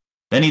 first.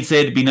 Then he'd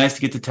say it'd be nice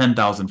to get to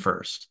 10,000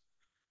 first.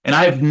 And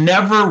I've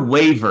never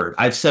wavered.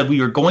 I've said we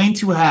are going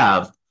to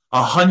have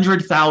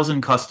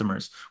 100,000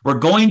 customers. We're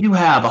going to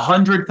have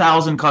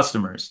 100,000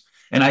 customers.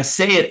 And I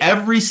say it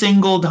every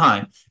single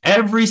time.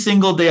 Every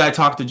single day I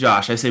talk to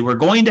Josh, I say we're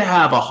going to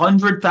have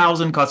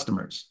 100,000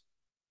 customers.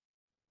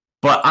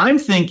 But I'm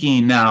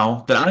thinking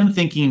now that I'm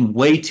thinking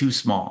way too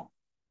small.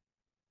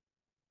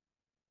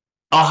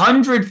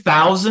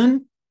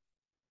 100,000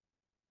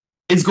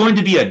 is going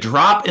to be a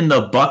drop in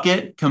the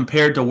bucket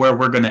compared to where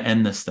we're going to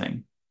end this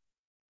thing.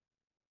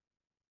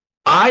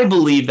 I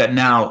believe that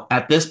now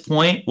at this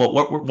point,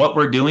 what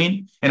we're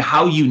doing and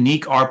how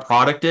unique our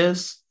product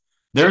is,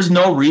 there's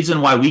no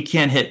reason why we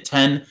can't hit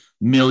 10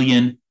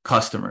 million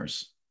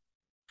customers.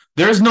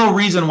 There's no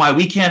reason why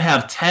we can't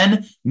have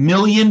 10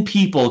 million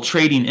people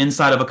trading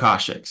inside of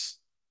Akashx.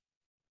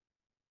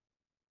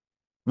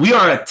 We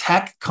are a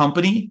tech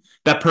company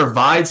that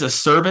provides a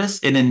service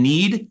and a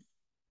need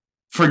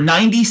for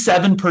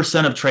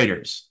 97% of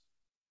traders.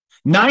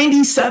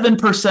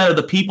 97% of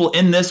the people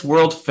in this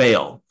world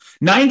fail.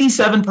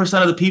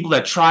 97% of the people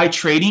that try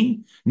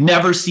trading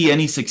never see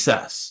any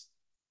success.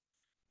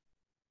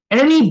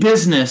 Any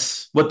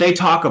business, what they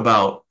talk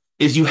about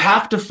is you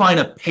have to find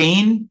a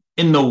pain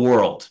in the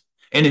world.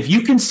 And if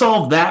you can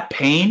solve that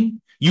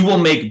pain, you will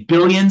make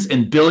billions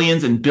and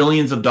billions and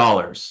billions of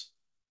dollars.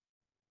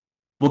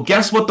 Well,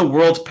 guess what the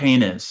world's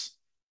pain is?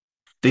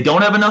 They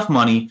don't have enough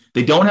money.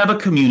 They don't have a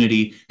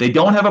community. They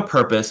don't have a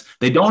purpose.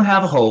 They don't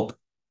have hope.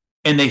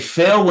 And they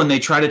fail when they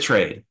try to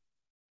trade.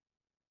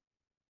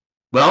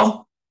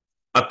 Well,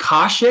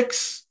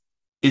 Akashx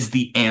is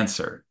the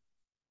answer.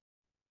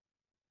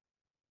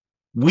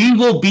 We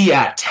will be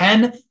at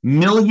 10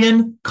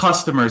 million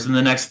customers in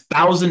the next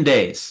 1,000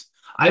 days.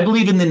 I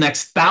believe in the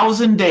next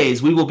 1,000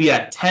 days, we will be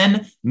at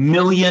 10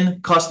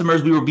 million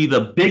customers. We will be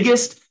the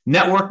biggest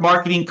network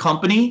marketing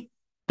company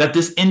that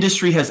this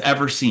industry has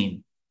ever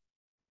seen.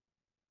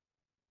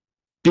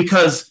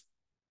 Because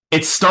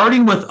it's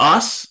starting with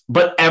us,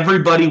 but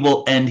everybody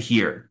will end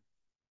here.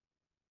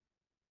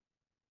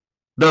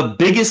 The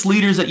biggest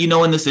leaders that you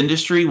know in this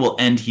industry will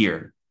end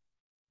here.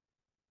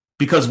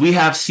 Because we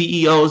have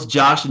CEOs,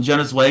 Josh and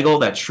Jenna Zweigel,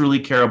 that truly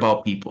care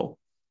about people.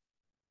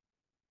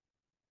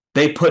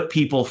 They put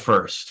people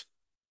first.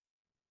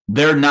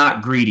 They're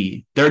not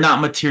greedy. They're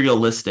not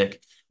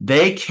materialistic.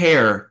 They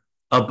care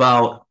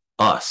about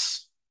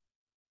us.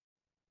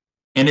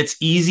 And it's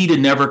easy to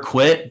never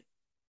quit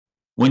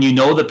when you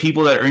know the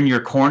people that are in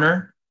your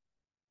corner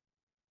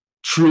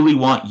truly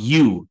want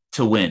you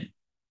to win.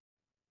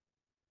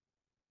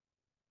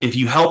 If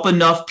you help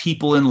enough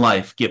people in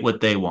life get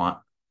what they want,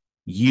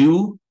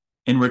 you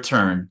in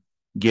return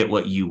get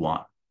what you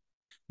want.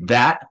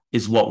 That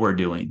is what we're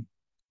doing.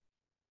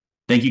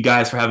 Thank you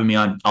guys for having me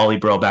on. Ollie,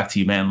 bro, back to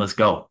you, man. Let's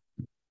go.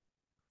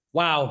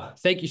 Wow.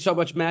 Thank you so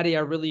much, Maddie.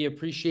 I really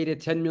appreciate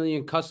it. 10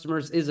 million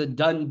customers is a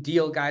done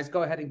deal, guys.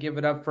 Go ahead and give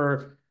it up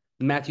for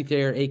Matthew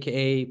Thayer,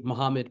 aka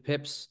Muhammad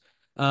Pips.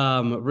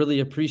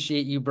 Really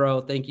appreciate you, bro.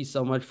 Thank you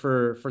so much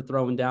for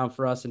throwing down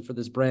for us and for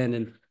this brand.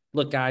 And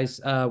look, guys,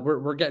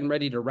 we're getting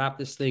ready to wrap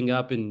this thing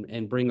up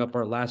and bring up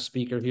our last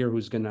speaker here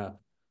who's gonna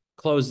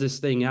close this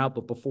thing out.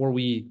 But before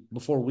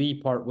we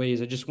part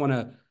ways, I just want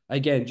to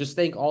again just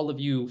thank all of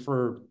you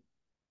for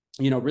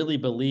really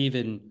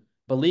believing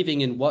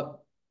in what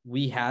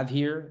we have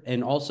here,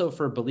 and also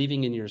for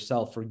believing in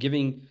yourself, for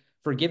giving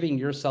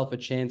yourself a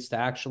chance to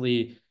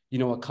actually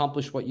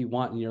accomplish what you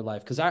want in your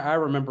life. Because I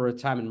remember a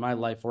time in my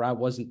life where I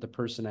wasn't the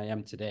person I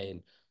am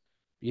today,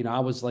 and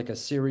I was like a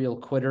serial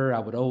quitter. I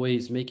would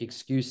always make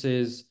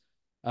excuses.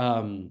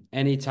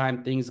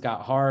 Anytime things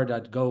got hard,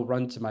 I'd go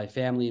run to my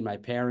family and my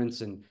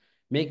parents and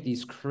make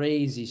these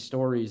crazy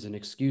stories and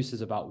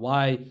excuses about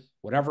why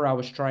whatever I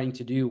was trying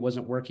to do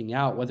wasn't working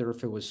out, whether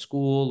if it was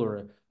school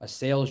or a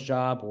sales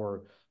job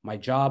or my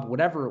job,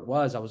 whatever it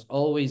was. I was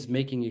always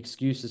making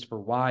excuses for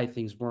why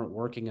things weren't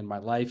working in my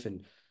life.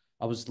 And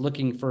I was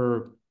looking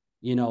for,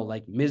 you know,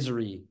 like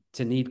misery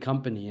to need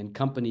company and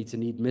company to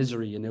need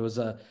misery. And it was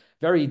a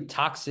very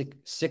toxic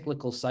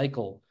cyclical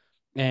cycle.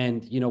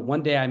 And, you know,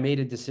 one day I made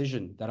a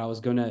decision that I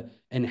was going to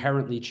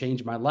inherently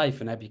change my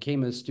life. And I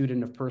became a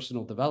student of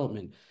personal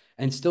development.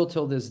 And still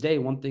till this day,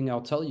 one thing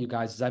I'll tell you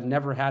guys is I've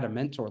never had a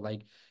mentor.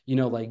 Like, you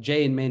know, like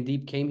Jay and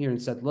Mandeep came here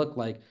and said, look,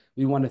 like,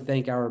 we want to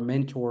thank our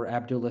mentor,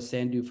 Abdullah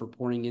Sandhu, for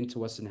pouring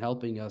into us and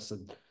helping us.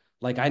 And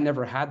like, I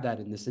never had that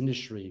in this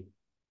industry.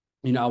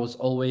 You know, I was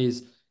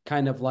always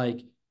kind of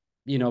like,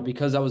 you know,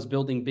 because I was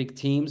building big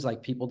teams,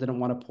 like people didn't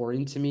want to pour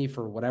into me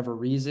for whatever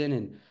reason.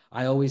 And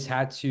I always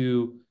had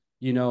to,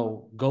 you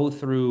know, go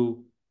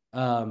through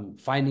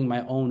finding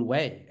my own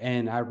way.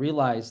 And I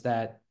realized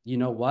that, you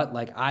know what,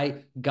 like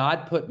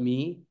God put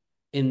me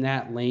in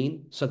that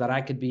lane so that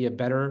I could be a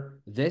better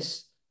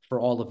this for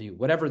all of you.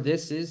 Whatever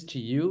this is to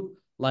you,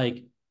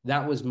 like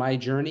that was my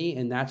journey,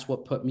 and that's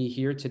what put me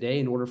here today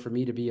in order for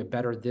me to be a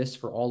better this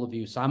for all of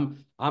you. So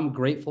I'm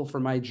grateful for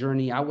my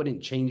journey. I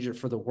wouldn't change it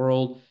for the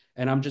world.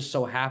 And I'm just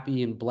so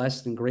happy and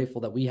blessed and grateful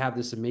that we have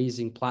this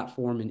amazing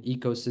platform and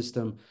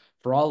ecosystem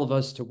for all of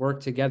us to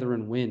work together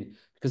and win.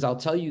 Because I'll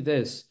tell you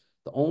this,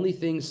 the only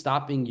thing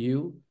stopping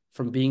you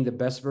from being the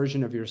best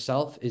version of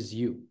yourself is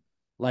you.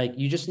 Like,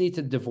 you just need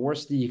to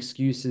divorce the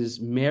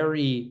excuses,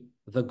 marry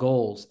the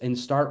goals, and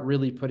start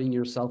really putting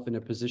yourself in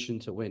a position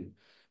to win.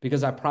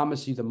 Because I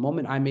promise you, the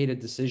moment I made a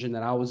decision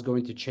that I was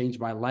going to change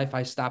my life,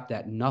 I stopped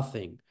at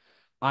nothing.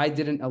 I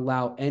didn't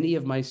allow any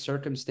of my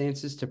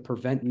circumstances to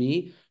prevent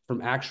me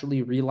from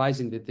actually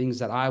realizing the things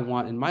that I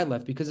want in my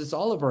life, because it's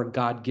all of our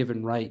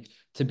God-given right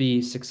to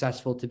be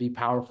successful, to be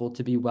powerful,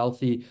 to be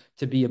wealthy,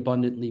 to be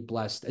abundantly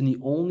blessed. And the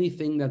only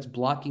thing that's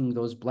blocking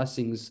those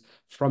blessings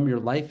from your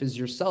life is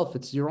yourself.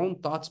 It's your own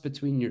thoughts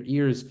between your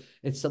ears.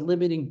 It's the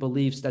limiting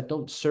beliefs that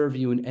don't serve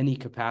you in any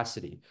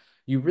capacity.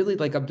 You really,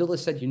 like Abdullah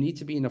said, you need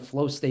to be in a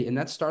flow state. And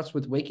that starts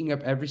with waking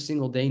up every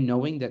single day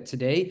knowing that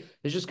today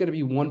is just going to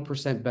be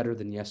 1% better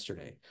than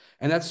yesterday.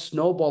 And that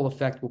snowball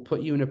effect will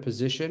put you in a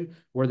position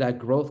where that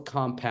growth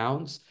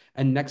compounds.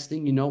 And next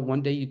thing you know,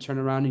 one day you turn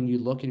around and you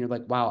look and you're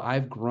like, wow,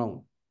 I've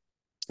grown.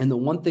 And the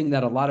one thing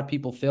that a lot of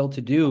people fail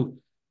to do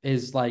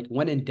is, like,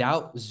 when in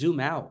doubt, zoom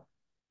out.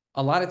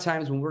 A lot of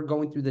times when we're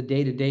going through the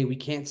day-to-day, we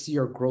can't see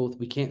our growth.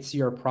 We can't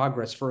see our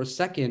progress. For a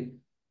second,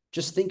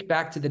 just think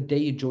back to the day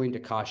you joined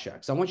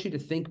Akashx. I want you to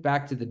think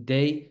back to the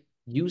day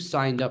you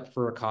signed up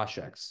for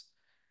Akashx.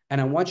 And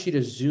I want you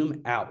to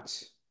zoom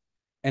out.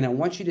 And I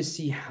want you to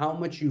see how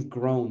much you've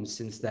grown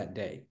since that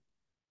day.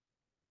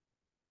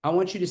 I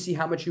want you to see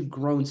how much you've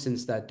grown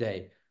since that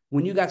day.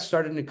 When you got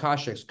started in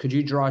Akashx, could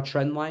you draw a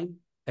trend line?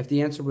 If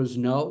the answer was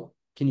no,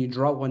 can you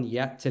draw one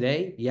yet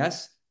today?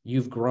 Yes,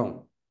 you've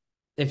grown.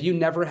 If you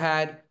never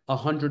had a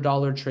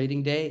 $100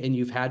 trading day and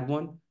you've had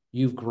one,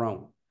 you've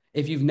grown.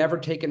 If you've never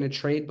taken a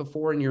trade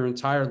before in your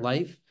entire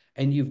life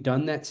and you've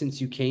done that since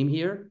you came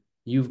here,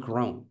 you've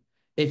grown.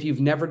 If you've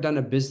never done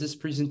a business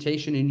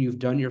presentation and you've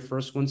done your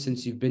first one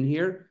since you've been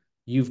here,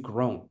 you've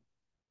grown.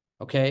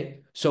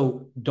 Okay?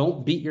 So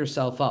don't beat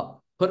yourself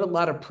up. Put a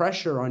lot of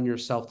pressure on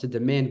yourself to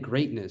demand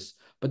greatness,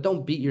 but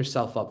don't beat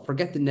yourself up.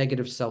 Forget the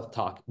negative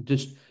self-talk.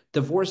 Just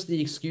divorce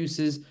the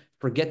excuses,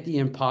 forget the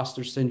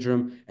imposter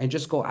syndrome, and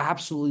just go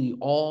absolutely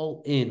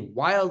all in,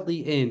 wildly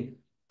in,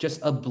 just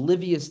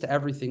oblivious to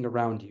everything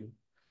around you.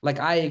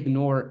 Like, I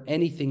ignore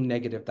anything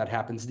negative that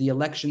happens. The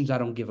elections, I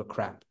don't give a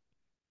crap.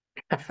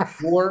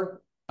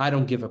 War, I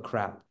don't give a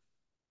crap.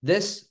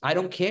 This, I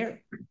don't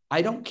care.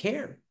 I don't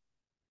care.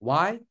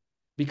 Why?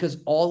 Because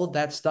all of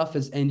that stuff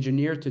is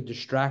engineered to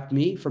distract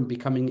me from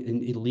becoming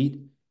an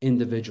elite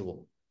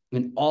individual.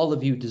 And all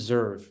of you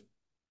deserve,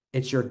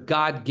 it's your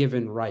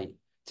God-given right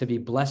to be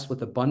blessed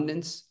with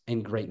abundance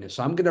and greatness.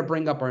 So I'm going to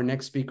bring up our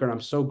next speaker, and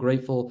I'm so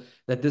grateful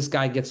that this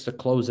guy gets to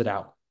close it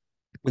out.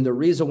 And the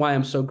reason why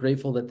I'm so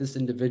grateful that this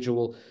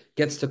individual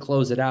gets to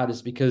close it out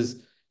is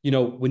because, you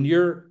know, when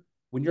you're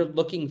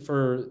looking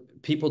for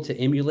people to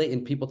emulate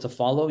and people to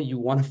follow, you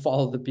want to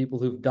follow the people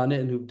who've done it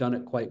and who've done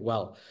it quite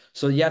well.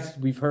 So yes,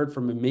 we've heard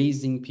from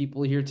amazing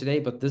people here today,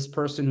 but this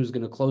person who's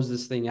going to close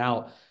this thing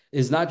out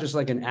is not just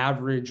like an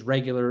average,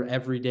 regular,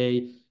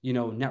 everyday, you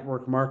know,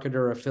 network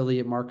marketer,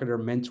 affiliate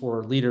marketer, mentor,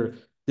 or leader.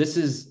 This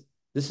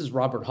is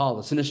Robert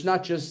Hollis. And it's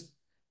not just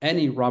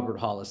any Robert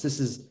Hollis. This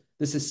is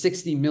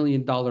 $60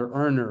 million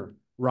earner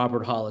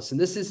Robert Hollis. And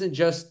this isn't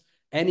just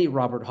any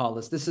Robert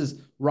Hollis. This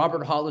is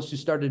Robert Hollis, who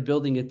started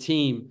building a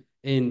team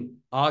in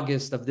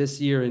August of this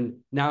year and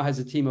now has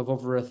a team of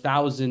over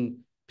 1,000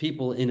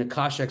 people in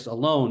Akashx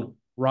alone,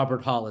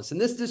 Robert Hollis. And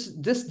this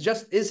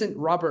just isn't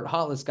Robert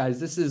Hollis, guys.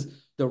 This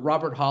is the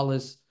Robert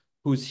Hollis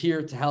who's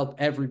here to help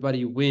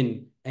everybody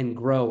win and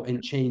grow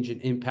and change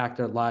and impact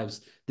their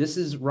lives. This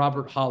is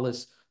Robert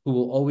Hollis, who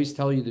will always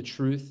tell you the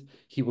truth.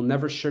 He will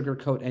never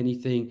sugarcoat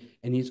anything,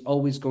 and he's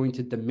always going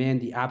to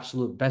demand the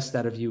absolute best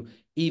out of you,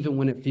 even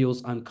when it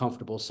feels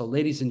uncomfortable. So,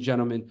 ladies and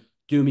gentlemen,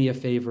 do me a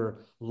favor,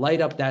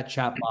 light up that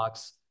chat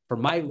box for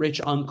my rich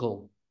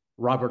uncle,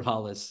 Robert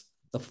Hollis.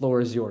 The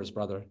floor is yours,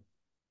 brother.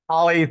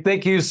 Ollie,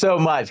 thank you so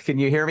much. Can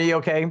you hear me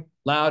okay?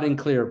 Loud and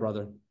clear,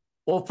 brother.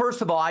 Well,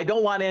 first of all, I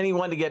don't want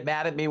anyone to get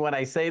mad at me when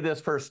I say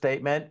this first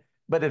statement,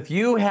 but if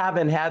you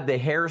haven't had the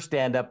hair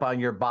stand up on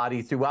your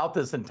body throughout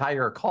this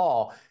entire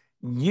call,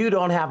 you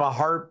don't have a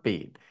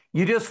heartbeat.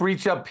 You just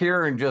reach up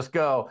here and just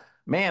go,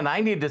 man,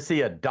 I need to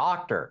see a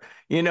doctor.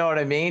 You know what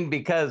I mean?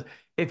 Because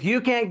if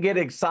you can't get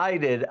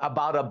excited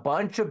about a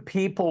bunch of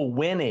people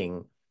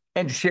winning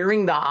and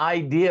sharing the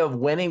idea of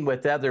winning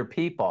with other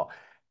people,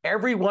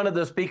 every one of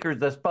the speakers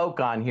that spoke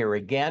on here,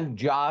 again,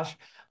 Josh,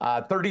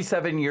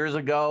 37 years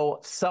ago,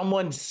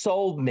 someone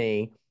sold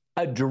me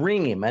a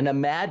dream, an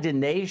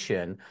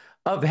imagination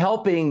of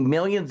helping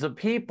millions of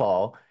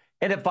people.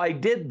 And if I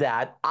did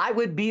that, I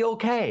would be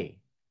okay.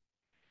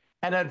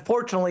 And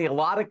unfortunately, a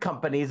lot of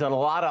companies and a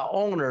lot of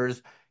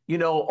owners, you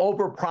know,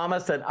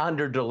 overpromised and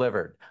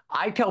underdelivered.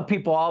 I tell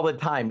people all the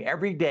time,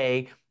 every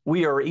day,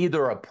 we are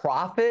either a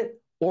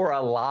prophet or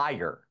a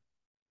liar.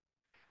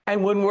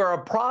 And when we're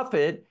a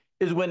prophet,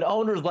 is when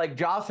owners like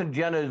Josh and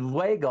Jenna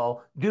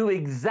Luego do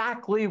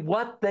exactly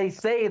what they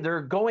say they're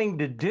going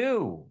to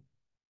do.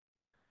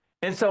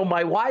 And so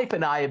my wife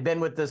and I have been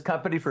with this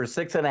company for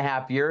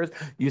 6.5 years.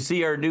 You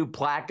see our new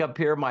plaque up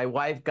here. My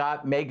wife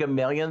got Mega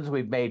Millions.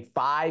 We've made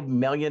 $5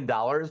 million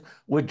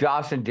with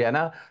Josh and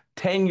Jenna,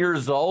 10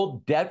 years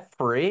old,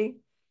 debt-free.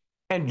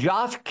 And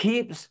Josh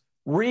keeps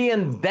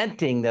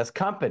reinventing this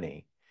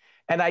company.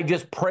 And I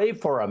just pray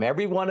for him.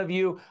 Every one of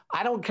you,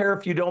 I don't care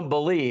if you don't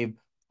believe,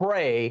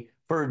 pray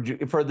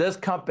for this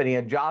company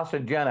and Josh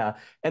and Jenna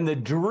and the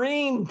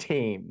dream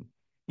team.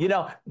 You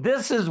know,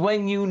 this is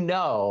when you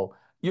know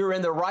you're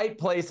in the right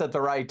place at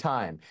the right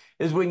time,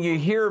 is when you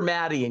hear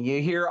Maddie and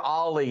you hear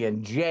Ollie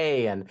and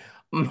Jay and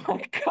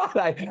my God,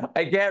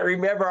 I can't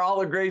remember all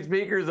the great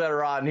speakers that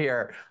are on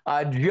here.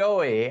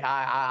 Joey,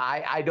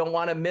 I don't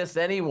want to miss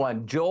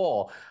anyone.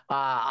 Joel,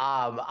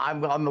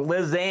 I'm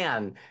Liz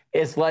Ann.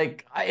 It's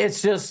like,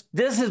 it's just,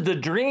 this is the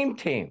dream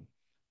team.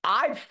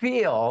 I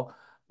feel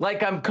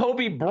like I'm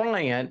Kobe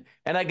Bryant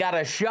and I got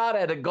a shot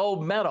at a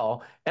gold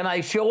medal and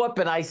I show up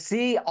and I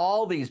see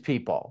all these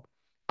people.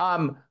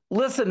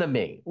 Listen to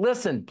me.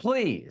 Listen,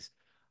 please.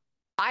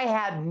 I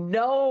had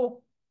no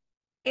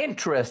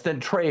interest in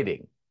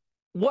trading.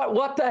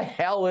 What the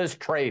hell is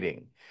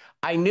trading?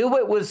 I knew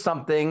it was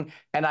something,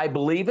 and I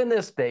believe in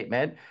this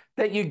statement,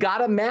 that you got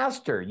to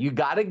master. You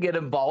got to get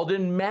involved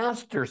and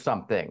master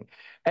something.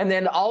 And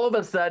then all of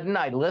a sudden,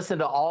 I listen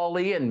to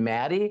Ollie and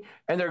Maddie,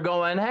 and they're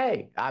going,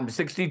 hey, I'm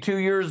 62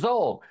 years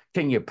old.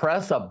 Can you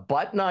press a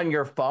button on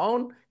your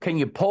phone? Can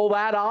you pull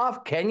that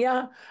off? Can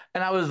you?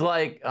 And I was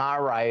like,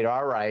 all right,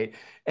 all right.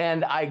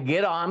 And I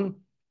get on.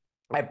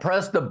 I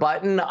press the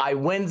button. I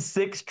win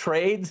 6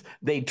 trades.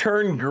 They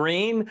turn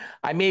green.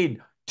 I made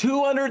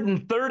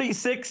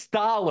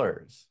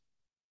 $236.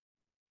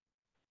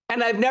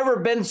 And I've never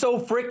been so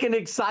freaking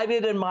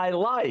excited in my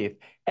life.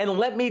 And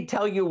let me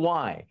tell you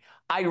why.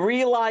 I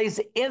realized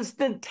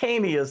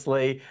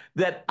instantaneously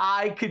that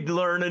I could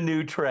learn a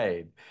new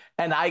trade.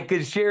 And I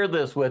could share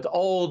this with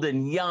old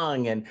and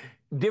young and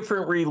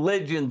different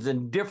religions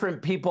and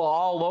different people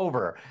all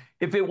over.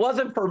 If it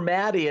wasn't for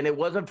Maddie and it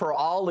wasn't for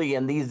Ollie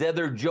and these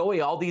other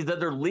Joey, all these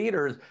other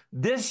leaders,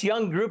 this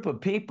young group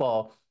of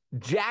people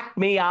jacked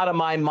me out of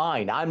my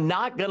mind. I'm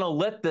not going to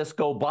let this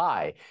go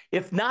by.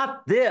 If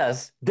not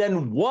this,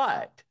 then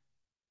what?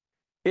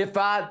 If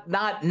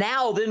not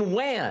now, then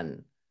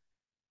when?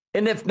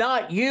 And if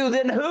not you,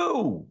 then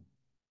who?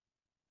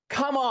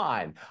 Come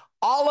on.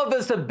 All of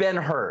us have been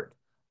hurt.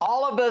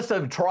 All of us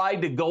have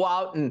tried to go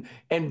out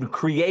and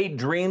create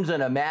dreams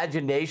and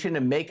imagination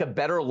and make a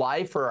better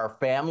life for our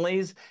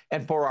families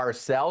and for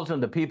ourselves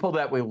and the people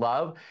that we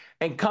love.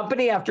 And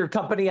company after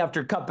company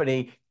after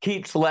company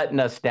keeps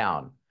letting us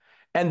down.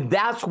 And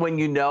that's when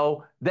you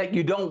know that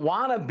you don't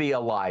want to be a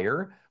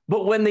liar.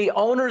 But when the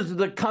owners of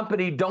the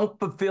company don't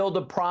fulfill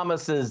the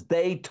promises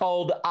they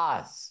told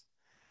us,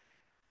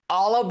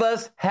 all of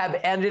us have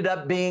ended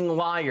up being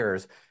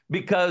liars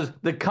because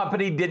the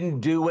company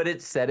didn't do what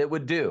it said it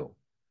would do.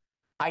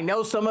 I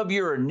know some of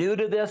you are new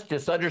to this.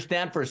 Just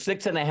understand, for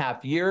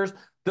 6.5 years,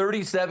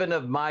 37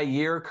 of my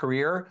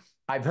career,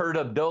 I've heard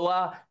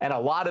Abdullah and a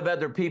lot of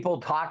other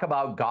people talk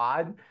about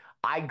God.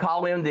 I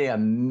call him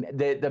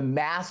the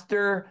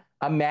master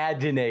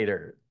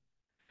imaginator.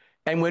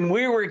 And when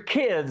we were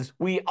kids,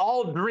 we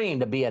all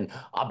dreamed of being,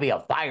 I'll be a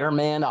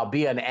fireman, I'll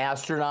be an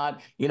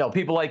astronaut. You know,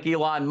 people like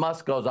Elon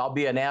Musk goes, I'll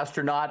be an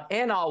astronaut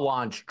and I'll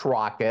launch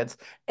rockets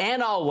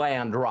and I'll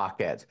land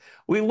rockets.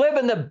 We live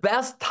in the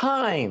best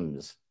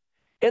times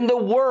in the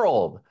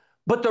world,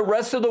 but the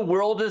rest of the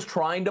world is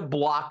trying to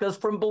block us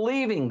from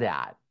believing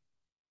that.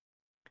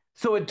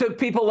 So it took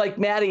people like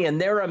Maddie and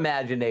their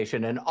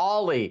imagination and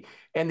Ollie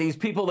and these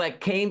people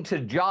that came to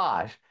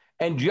Josh,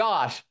 and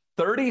Josh,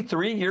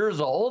 33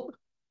 years old,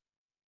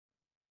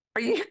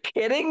 Are you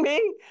kidding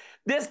me?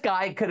 This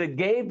guy could have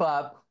gave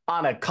up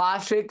on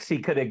Akashx. He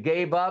could have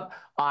gave up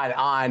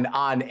on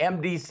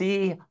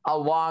MDC a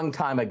long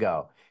time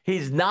ago.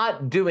 He's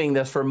not doing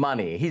this for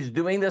money. He's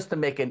doing this to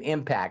make an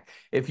impact.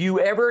 If you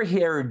ever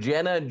hear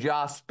Jenna and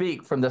Josh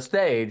speak from the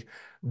stage,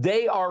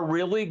 they are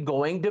really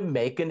going to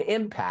make an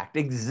impact,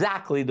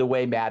 exactly the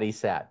way Maddie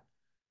said.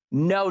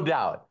 No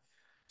doubt.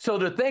 So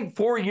to think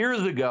 4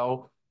 years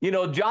ago, you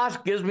know, Josh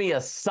gives me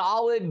a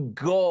solid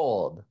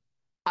gold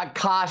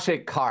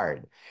Akashx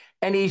card.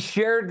 And he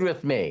shared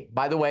with me,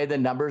 by the way, the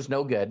number's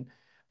no good,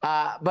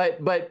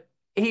 but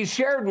he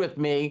shared with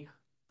me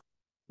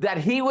that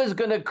he was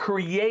going to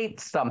create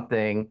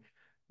something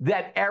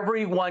that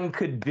everyone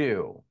could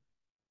do.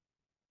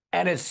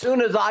 And as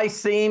soon as I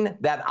seen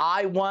that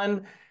I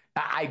won,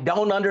 I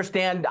don't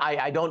understand,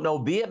 I don't know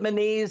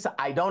Vietnamese,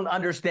 I don't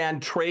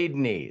understand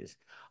trade-nese.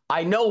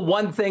 I know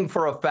one thing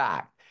for a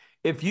fact.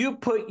 If you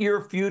put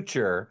your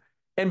future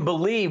and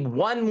believe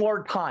one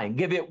more time,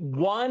 give it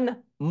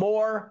one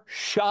more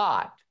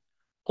shot,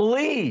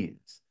 please.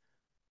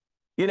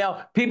 You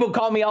know, people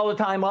call me all the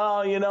time,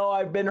 oh, you know,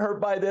 I've been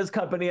hurt by this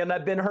company and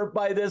I've been hurt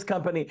by this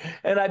company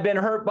and I've been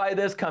hurt by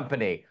this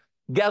company.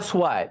 Guess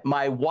what?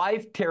 My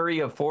wife, Terry,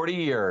 of 40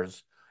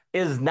 years,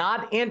 is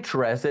not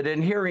interested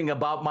in hearing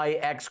about my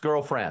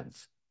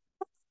ex-girlfriends.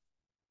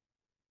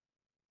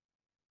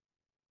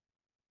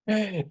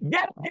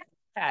 Get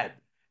that.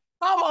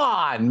 Come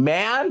on,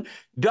 man.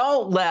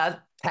 Don't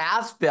let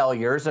past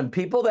failures and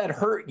people that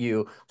hurt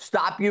you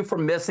stop you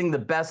from missing the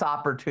best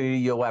opportunity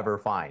you'll ever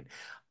find.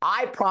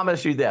 I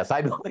promise you this.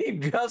 I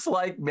believe just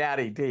like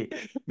Maddie T.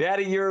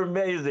 Maddie, you're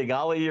amazing.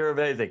 Ollie, you're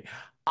amazing.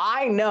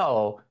 I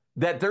know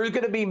that there's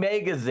going to be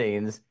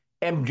magazines,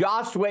 and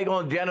Josh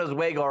Swagel and Jenna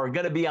Swagel are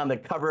going to be on the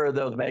cover of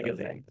those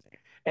magazines.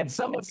 And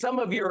some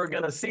of you are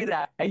going to see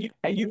that, and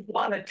you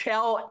want to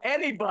tell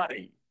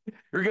anybody.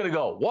 You're going to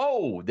go,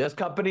 whoa, this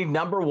company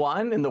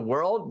 #1 in the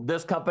world,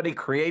 this company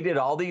created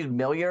all these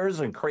millionaires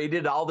and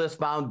created all this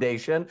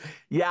foundation.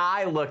 Yeah,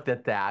 I looked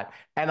at that,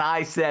 and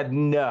I said,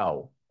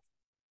 no.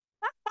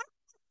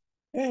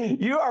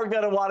 You are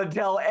going to want to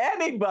tell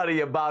anybody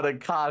about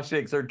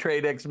Akashx or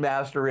TradeX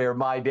Mastery or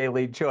My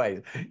Daily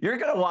Choice. You're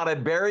going to want to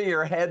bury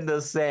your head in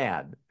the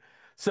sand.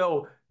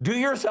 So do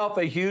yourself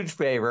a huge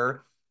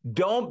favor.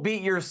 Don't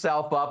beat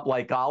yourself up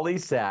like Ollie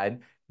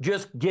said.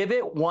 Just give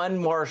it one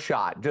more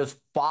shot. Just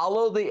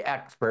follow the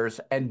experts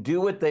and do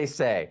what they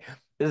say.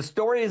 The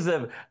stories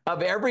of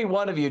every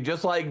one of you,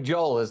 just like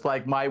Joel, is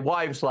like my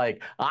wife's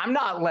like, I'm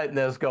not letting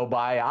this go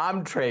by.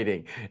 I'm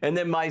trading. And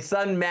then my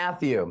son,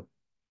 Matthew,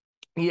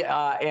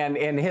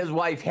 and his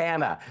wife,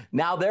 Hannah,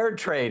 now they're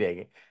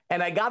trading.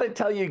 And I got to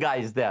tell you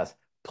guys this.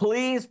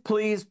 Please,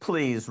 please,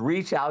 please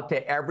reach out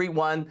to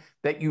everyone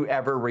that you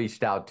ever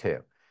reached out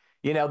to.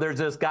 You know, there's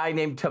this guy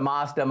named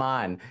Tomas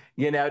Daman,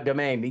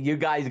 Domain. You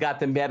guys got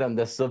to meet him,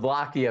 the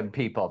Slovakian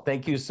people.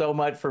 Thank you so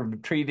much for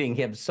treating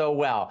him so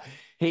well.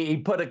 He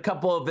put a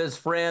couple of his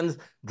friends,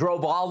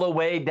 drove all the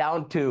way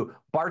down to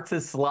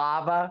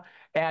Bratislava,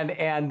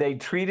 and they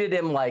treated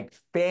him like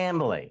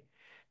family.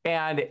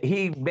 And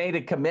he made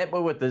a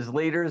commitment with his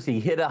leaders.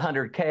 He hit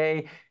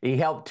 100K. He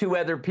helped 2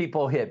 other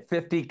people hit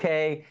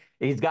 50K.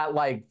 He's got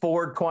like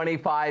 4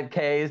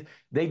 25Ks.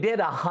 They did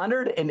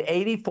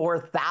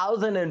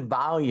 184,000 in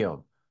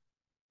volume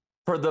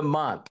for the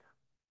month.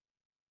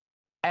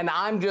 And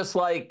I'm just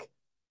like,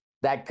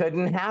 that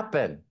couldn't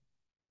happen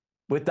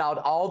without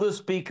all the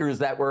speakers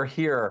that were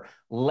here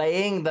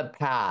laying the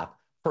path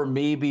for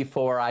me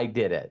before I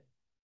did it.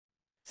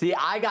 See,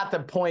 I got to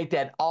point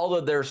at all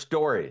of their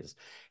stories.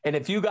 And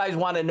if you guys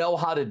want to know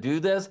how to do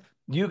this,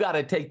 you got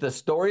to take the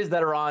stories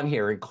that are on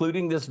here,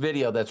 including this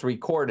video that's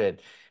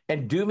recorded,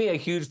 and do me a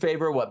huge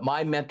favor, what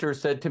my mentor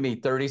said to me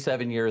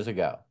 37 years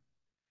ago.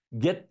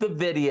 Get the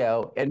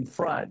video in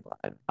front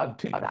of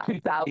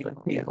 2,000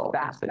 people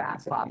fast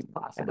as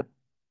possible.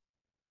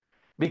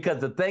 Because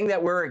the thing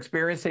that we're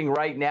experiencing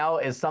right now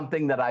is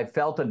something that I've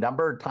felt a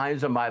number of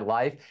times in my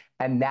life,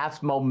 and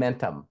that's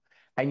momentum.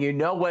 And you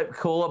know what's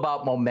cool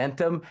about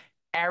momentum?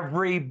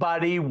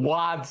 Everybody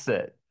wants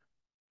it.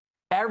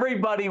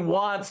 Everybody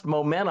wants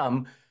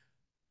momentum,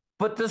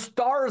 but the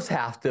stars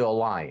have to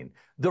align.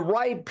 The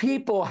right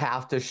people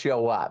have to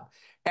show up.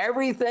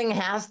 Everything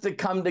has to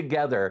come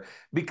together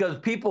because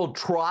people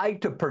try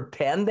to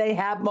pretend they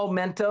have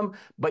momentum,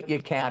 but you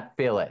can't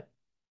feel it.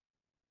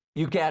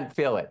 You can't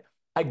feel it.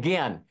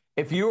 Again,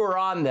 if you are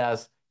on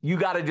this, you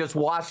got to just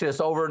watch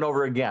this over and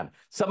over again.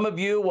 Some of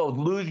you will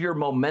lose your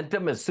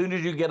momentum as soon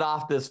as you get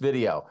off this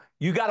video.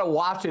 You got to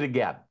watch it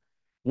again.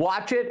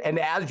 Watch it, and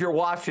as you're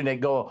watching it,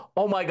 go,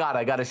 oh my God,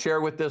 I got to share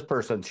with this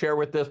person, share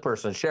with this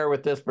person, share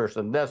with this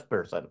person, this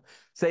person.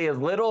 Say as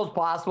little as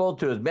possible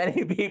to as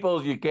many people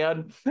as you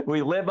can.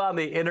 We live on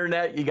the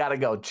internet. You got to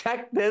go,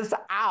 check this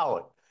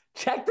out.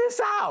 Check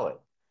this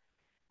out.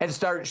 And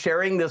start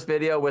sharing this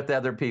video with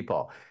other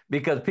people,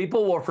 because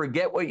people will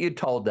forget what you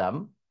told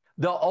them.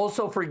 They'll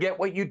also forget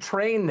what you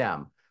trained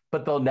them,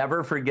 but they'll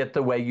never forget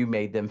the way you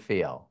made them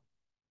feel.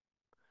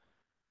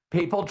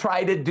 People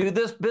try to do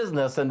this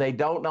business and they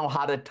don't know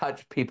how to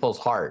touch people's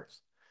hearts.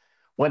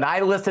 When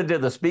I listened to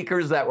the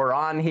speakers that were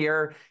on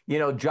here, you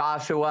know,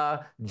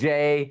 Joshua,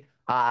 Jay,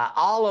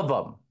 all of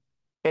them,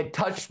 it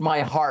touched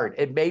my heart.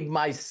 It made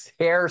my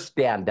hair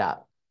stand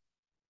up.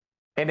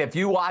 And if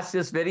you watch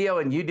this video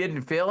and you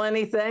didn't feel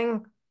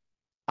anything,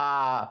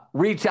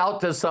 reach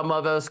out to some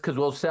of us because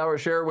we'll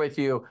share with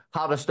you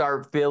how to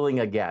start feeling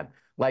again.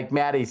 Like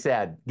Maddie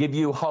said, give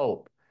you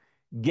hope.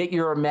 Get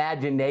your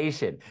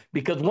imagination.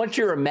 Because once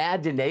your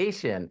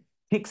imagination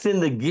kicks in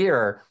the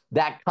gear,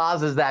 that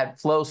causes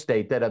that flow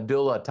state that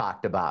Abdullah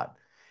talked about.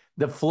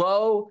 The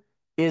flow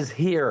is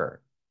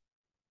here.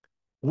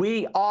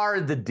 We are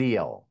the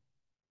deal.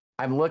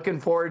 I'm looking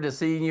forward to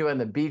seeing you in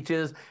the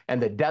beaches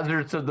and the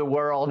deserts of the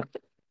world.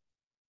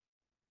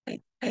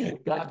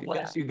 God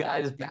bless you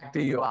guys. Back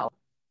to you, Al.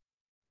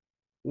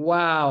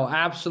 Wow,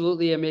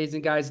 absolutely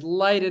amazing, guys.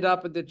 Light it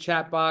up in the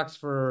chat box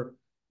for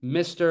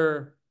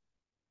Mr.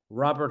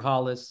 Robert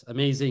Hollis.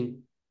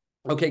 Amazing.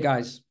 Okay,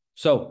 guys.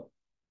 So,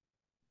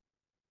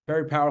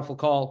 very powerful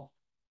call.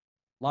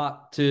 A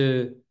lot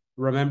to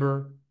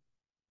remember,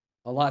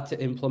 a lot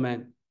to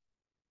implement.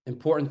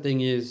 Important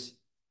thing is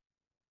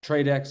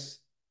TradeX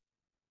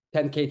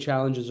 10K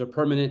challenges are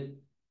permanent.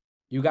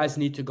 You guys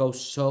need to go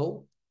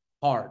so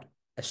hard.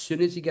 As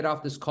soon as you get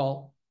off this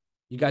call,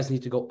 you guys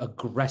need to go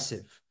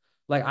aggressive.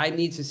 Like, I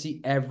need to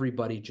see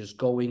everybody just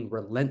going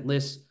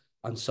relentless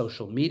on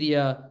social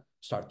media,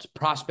 start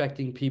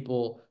prospecting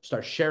people,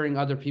 start sharing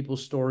other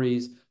people's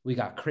stories. We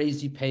got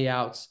crazy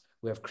payouts.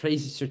 We have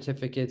crazy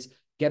certificates.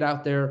 Get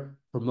out there,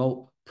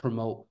 promote,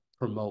 promote,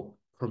 promote,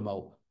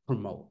 promote,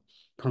 promote.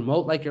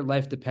 Promote like your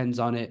life depends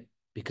on it,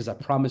 because I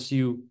promise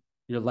you,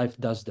 your life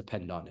does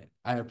depend on it.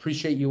 I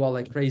appreciate you all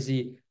like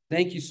crazy.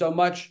 Thank you so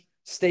much.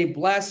 Stay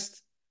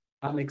blessed.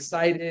 I'm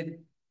excited.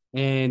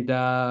 And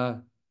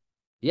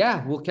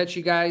yeah, we'll catch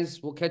you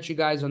guys. We'll catch you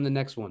guys on the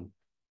next one.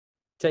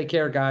 Take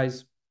care,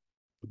 guys.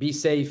 Be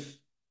safe.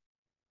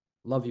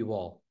 Love you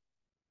all.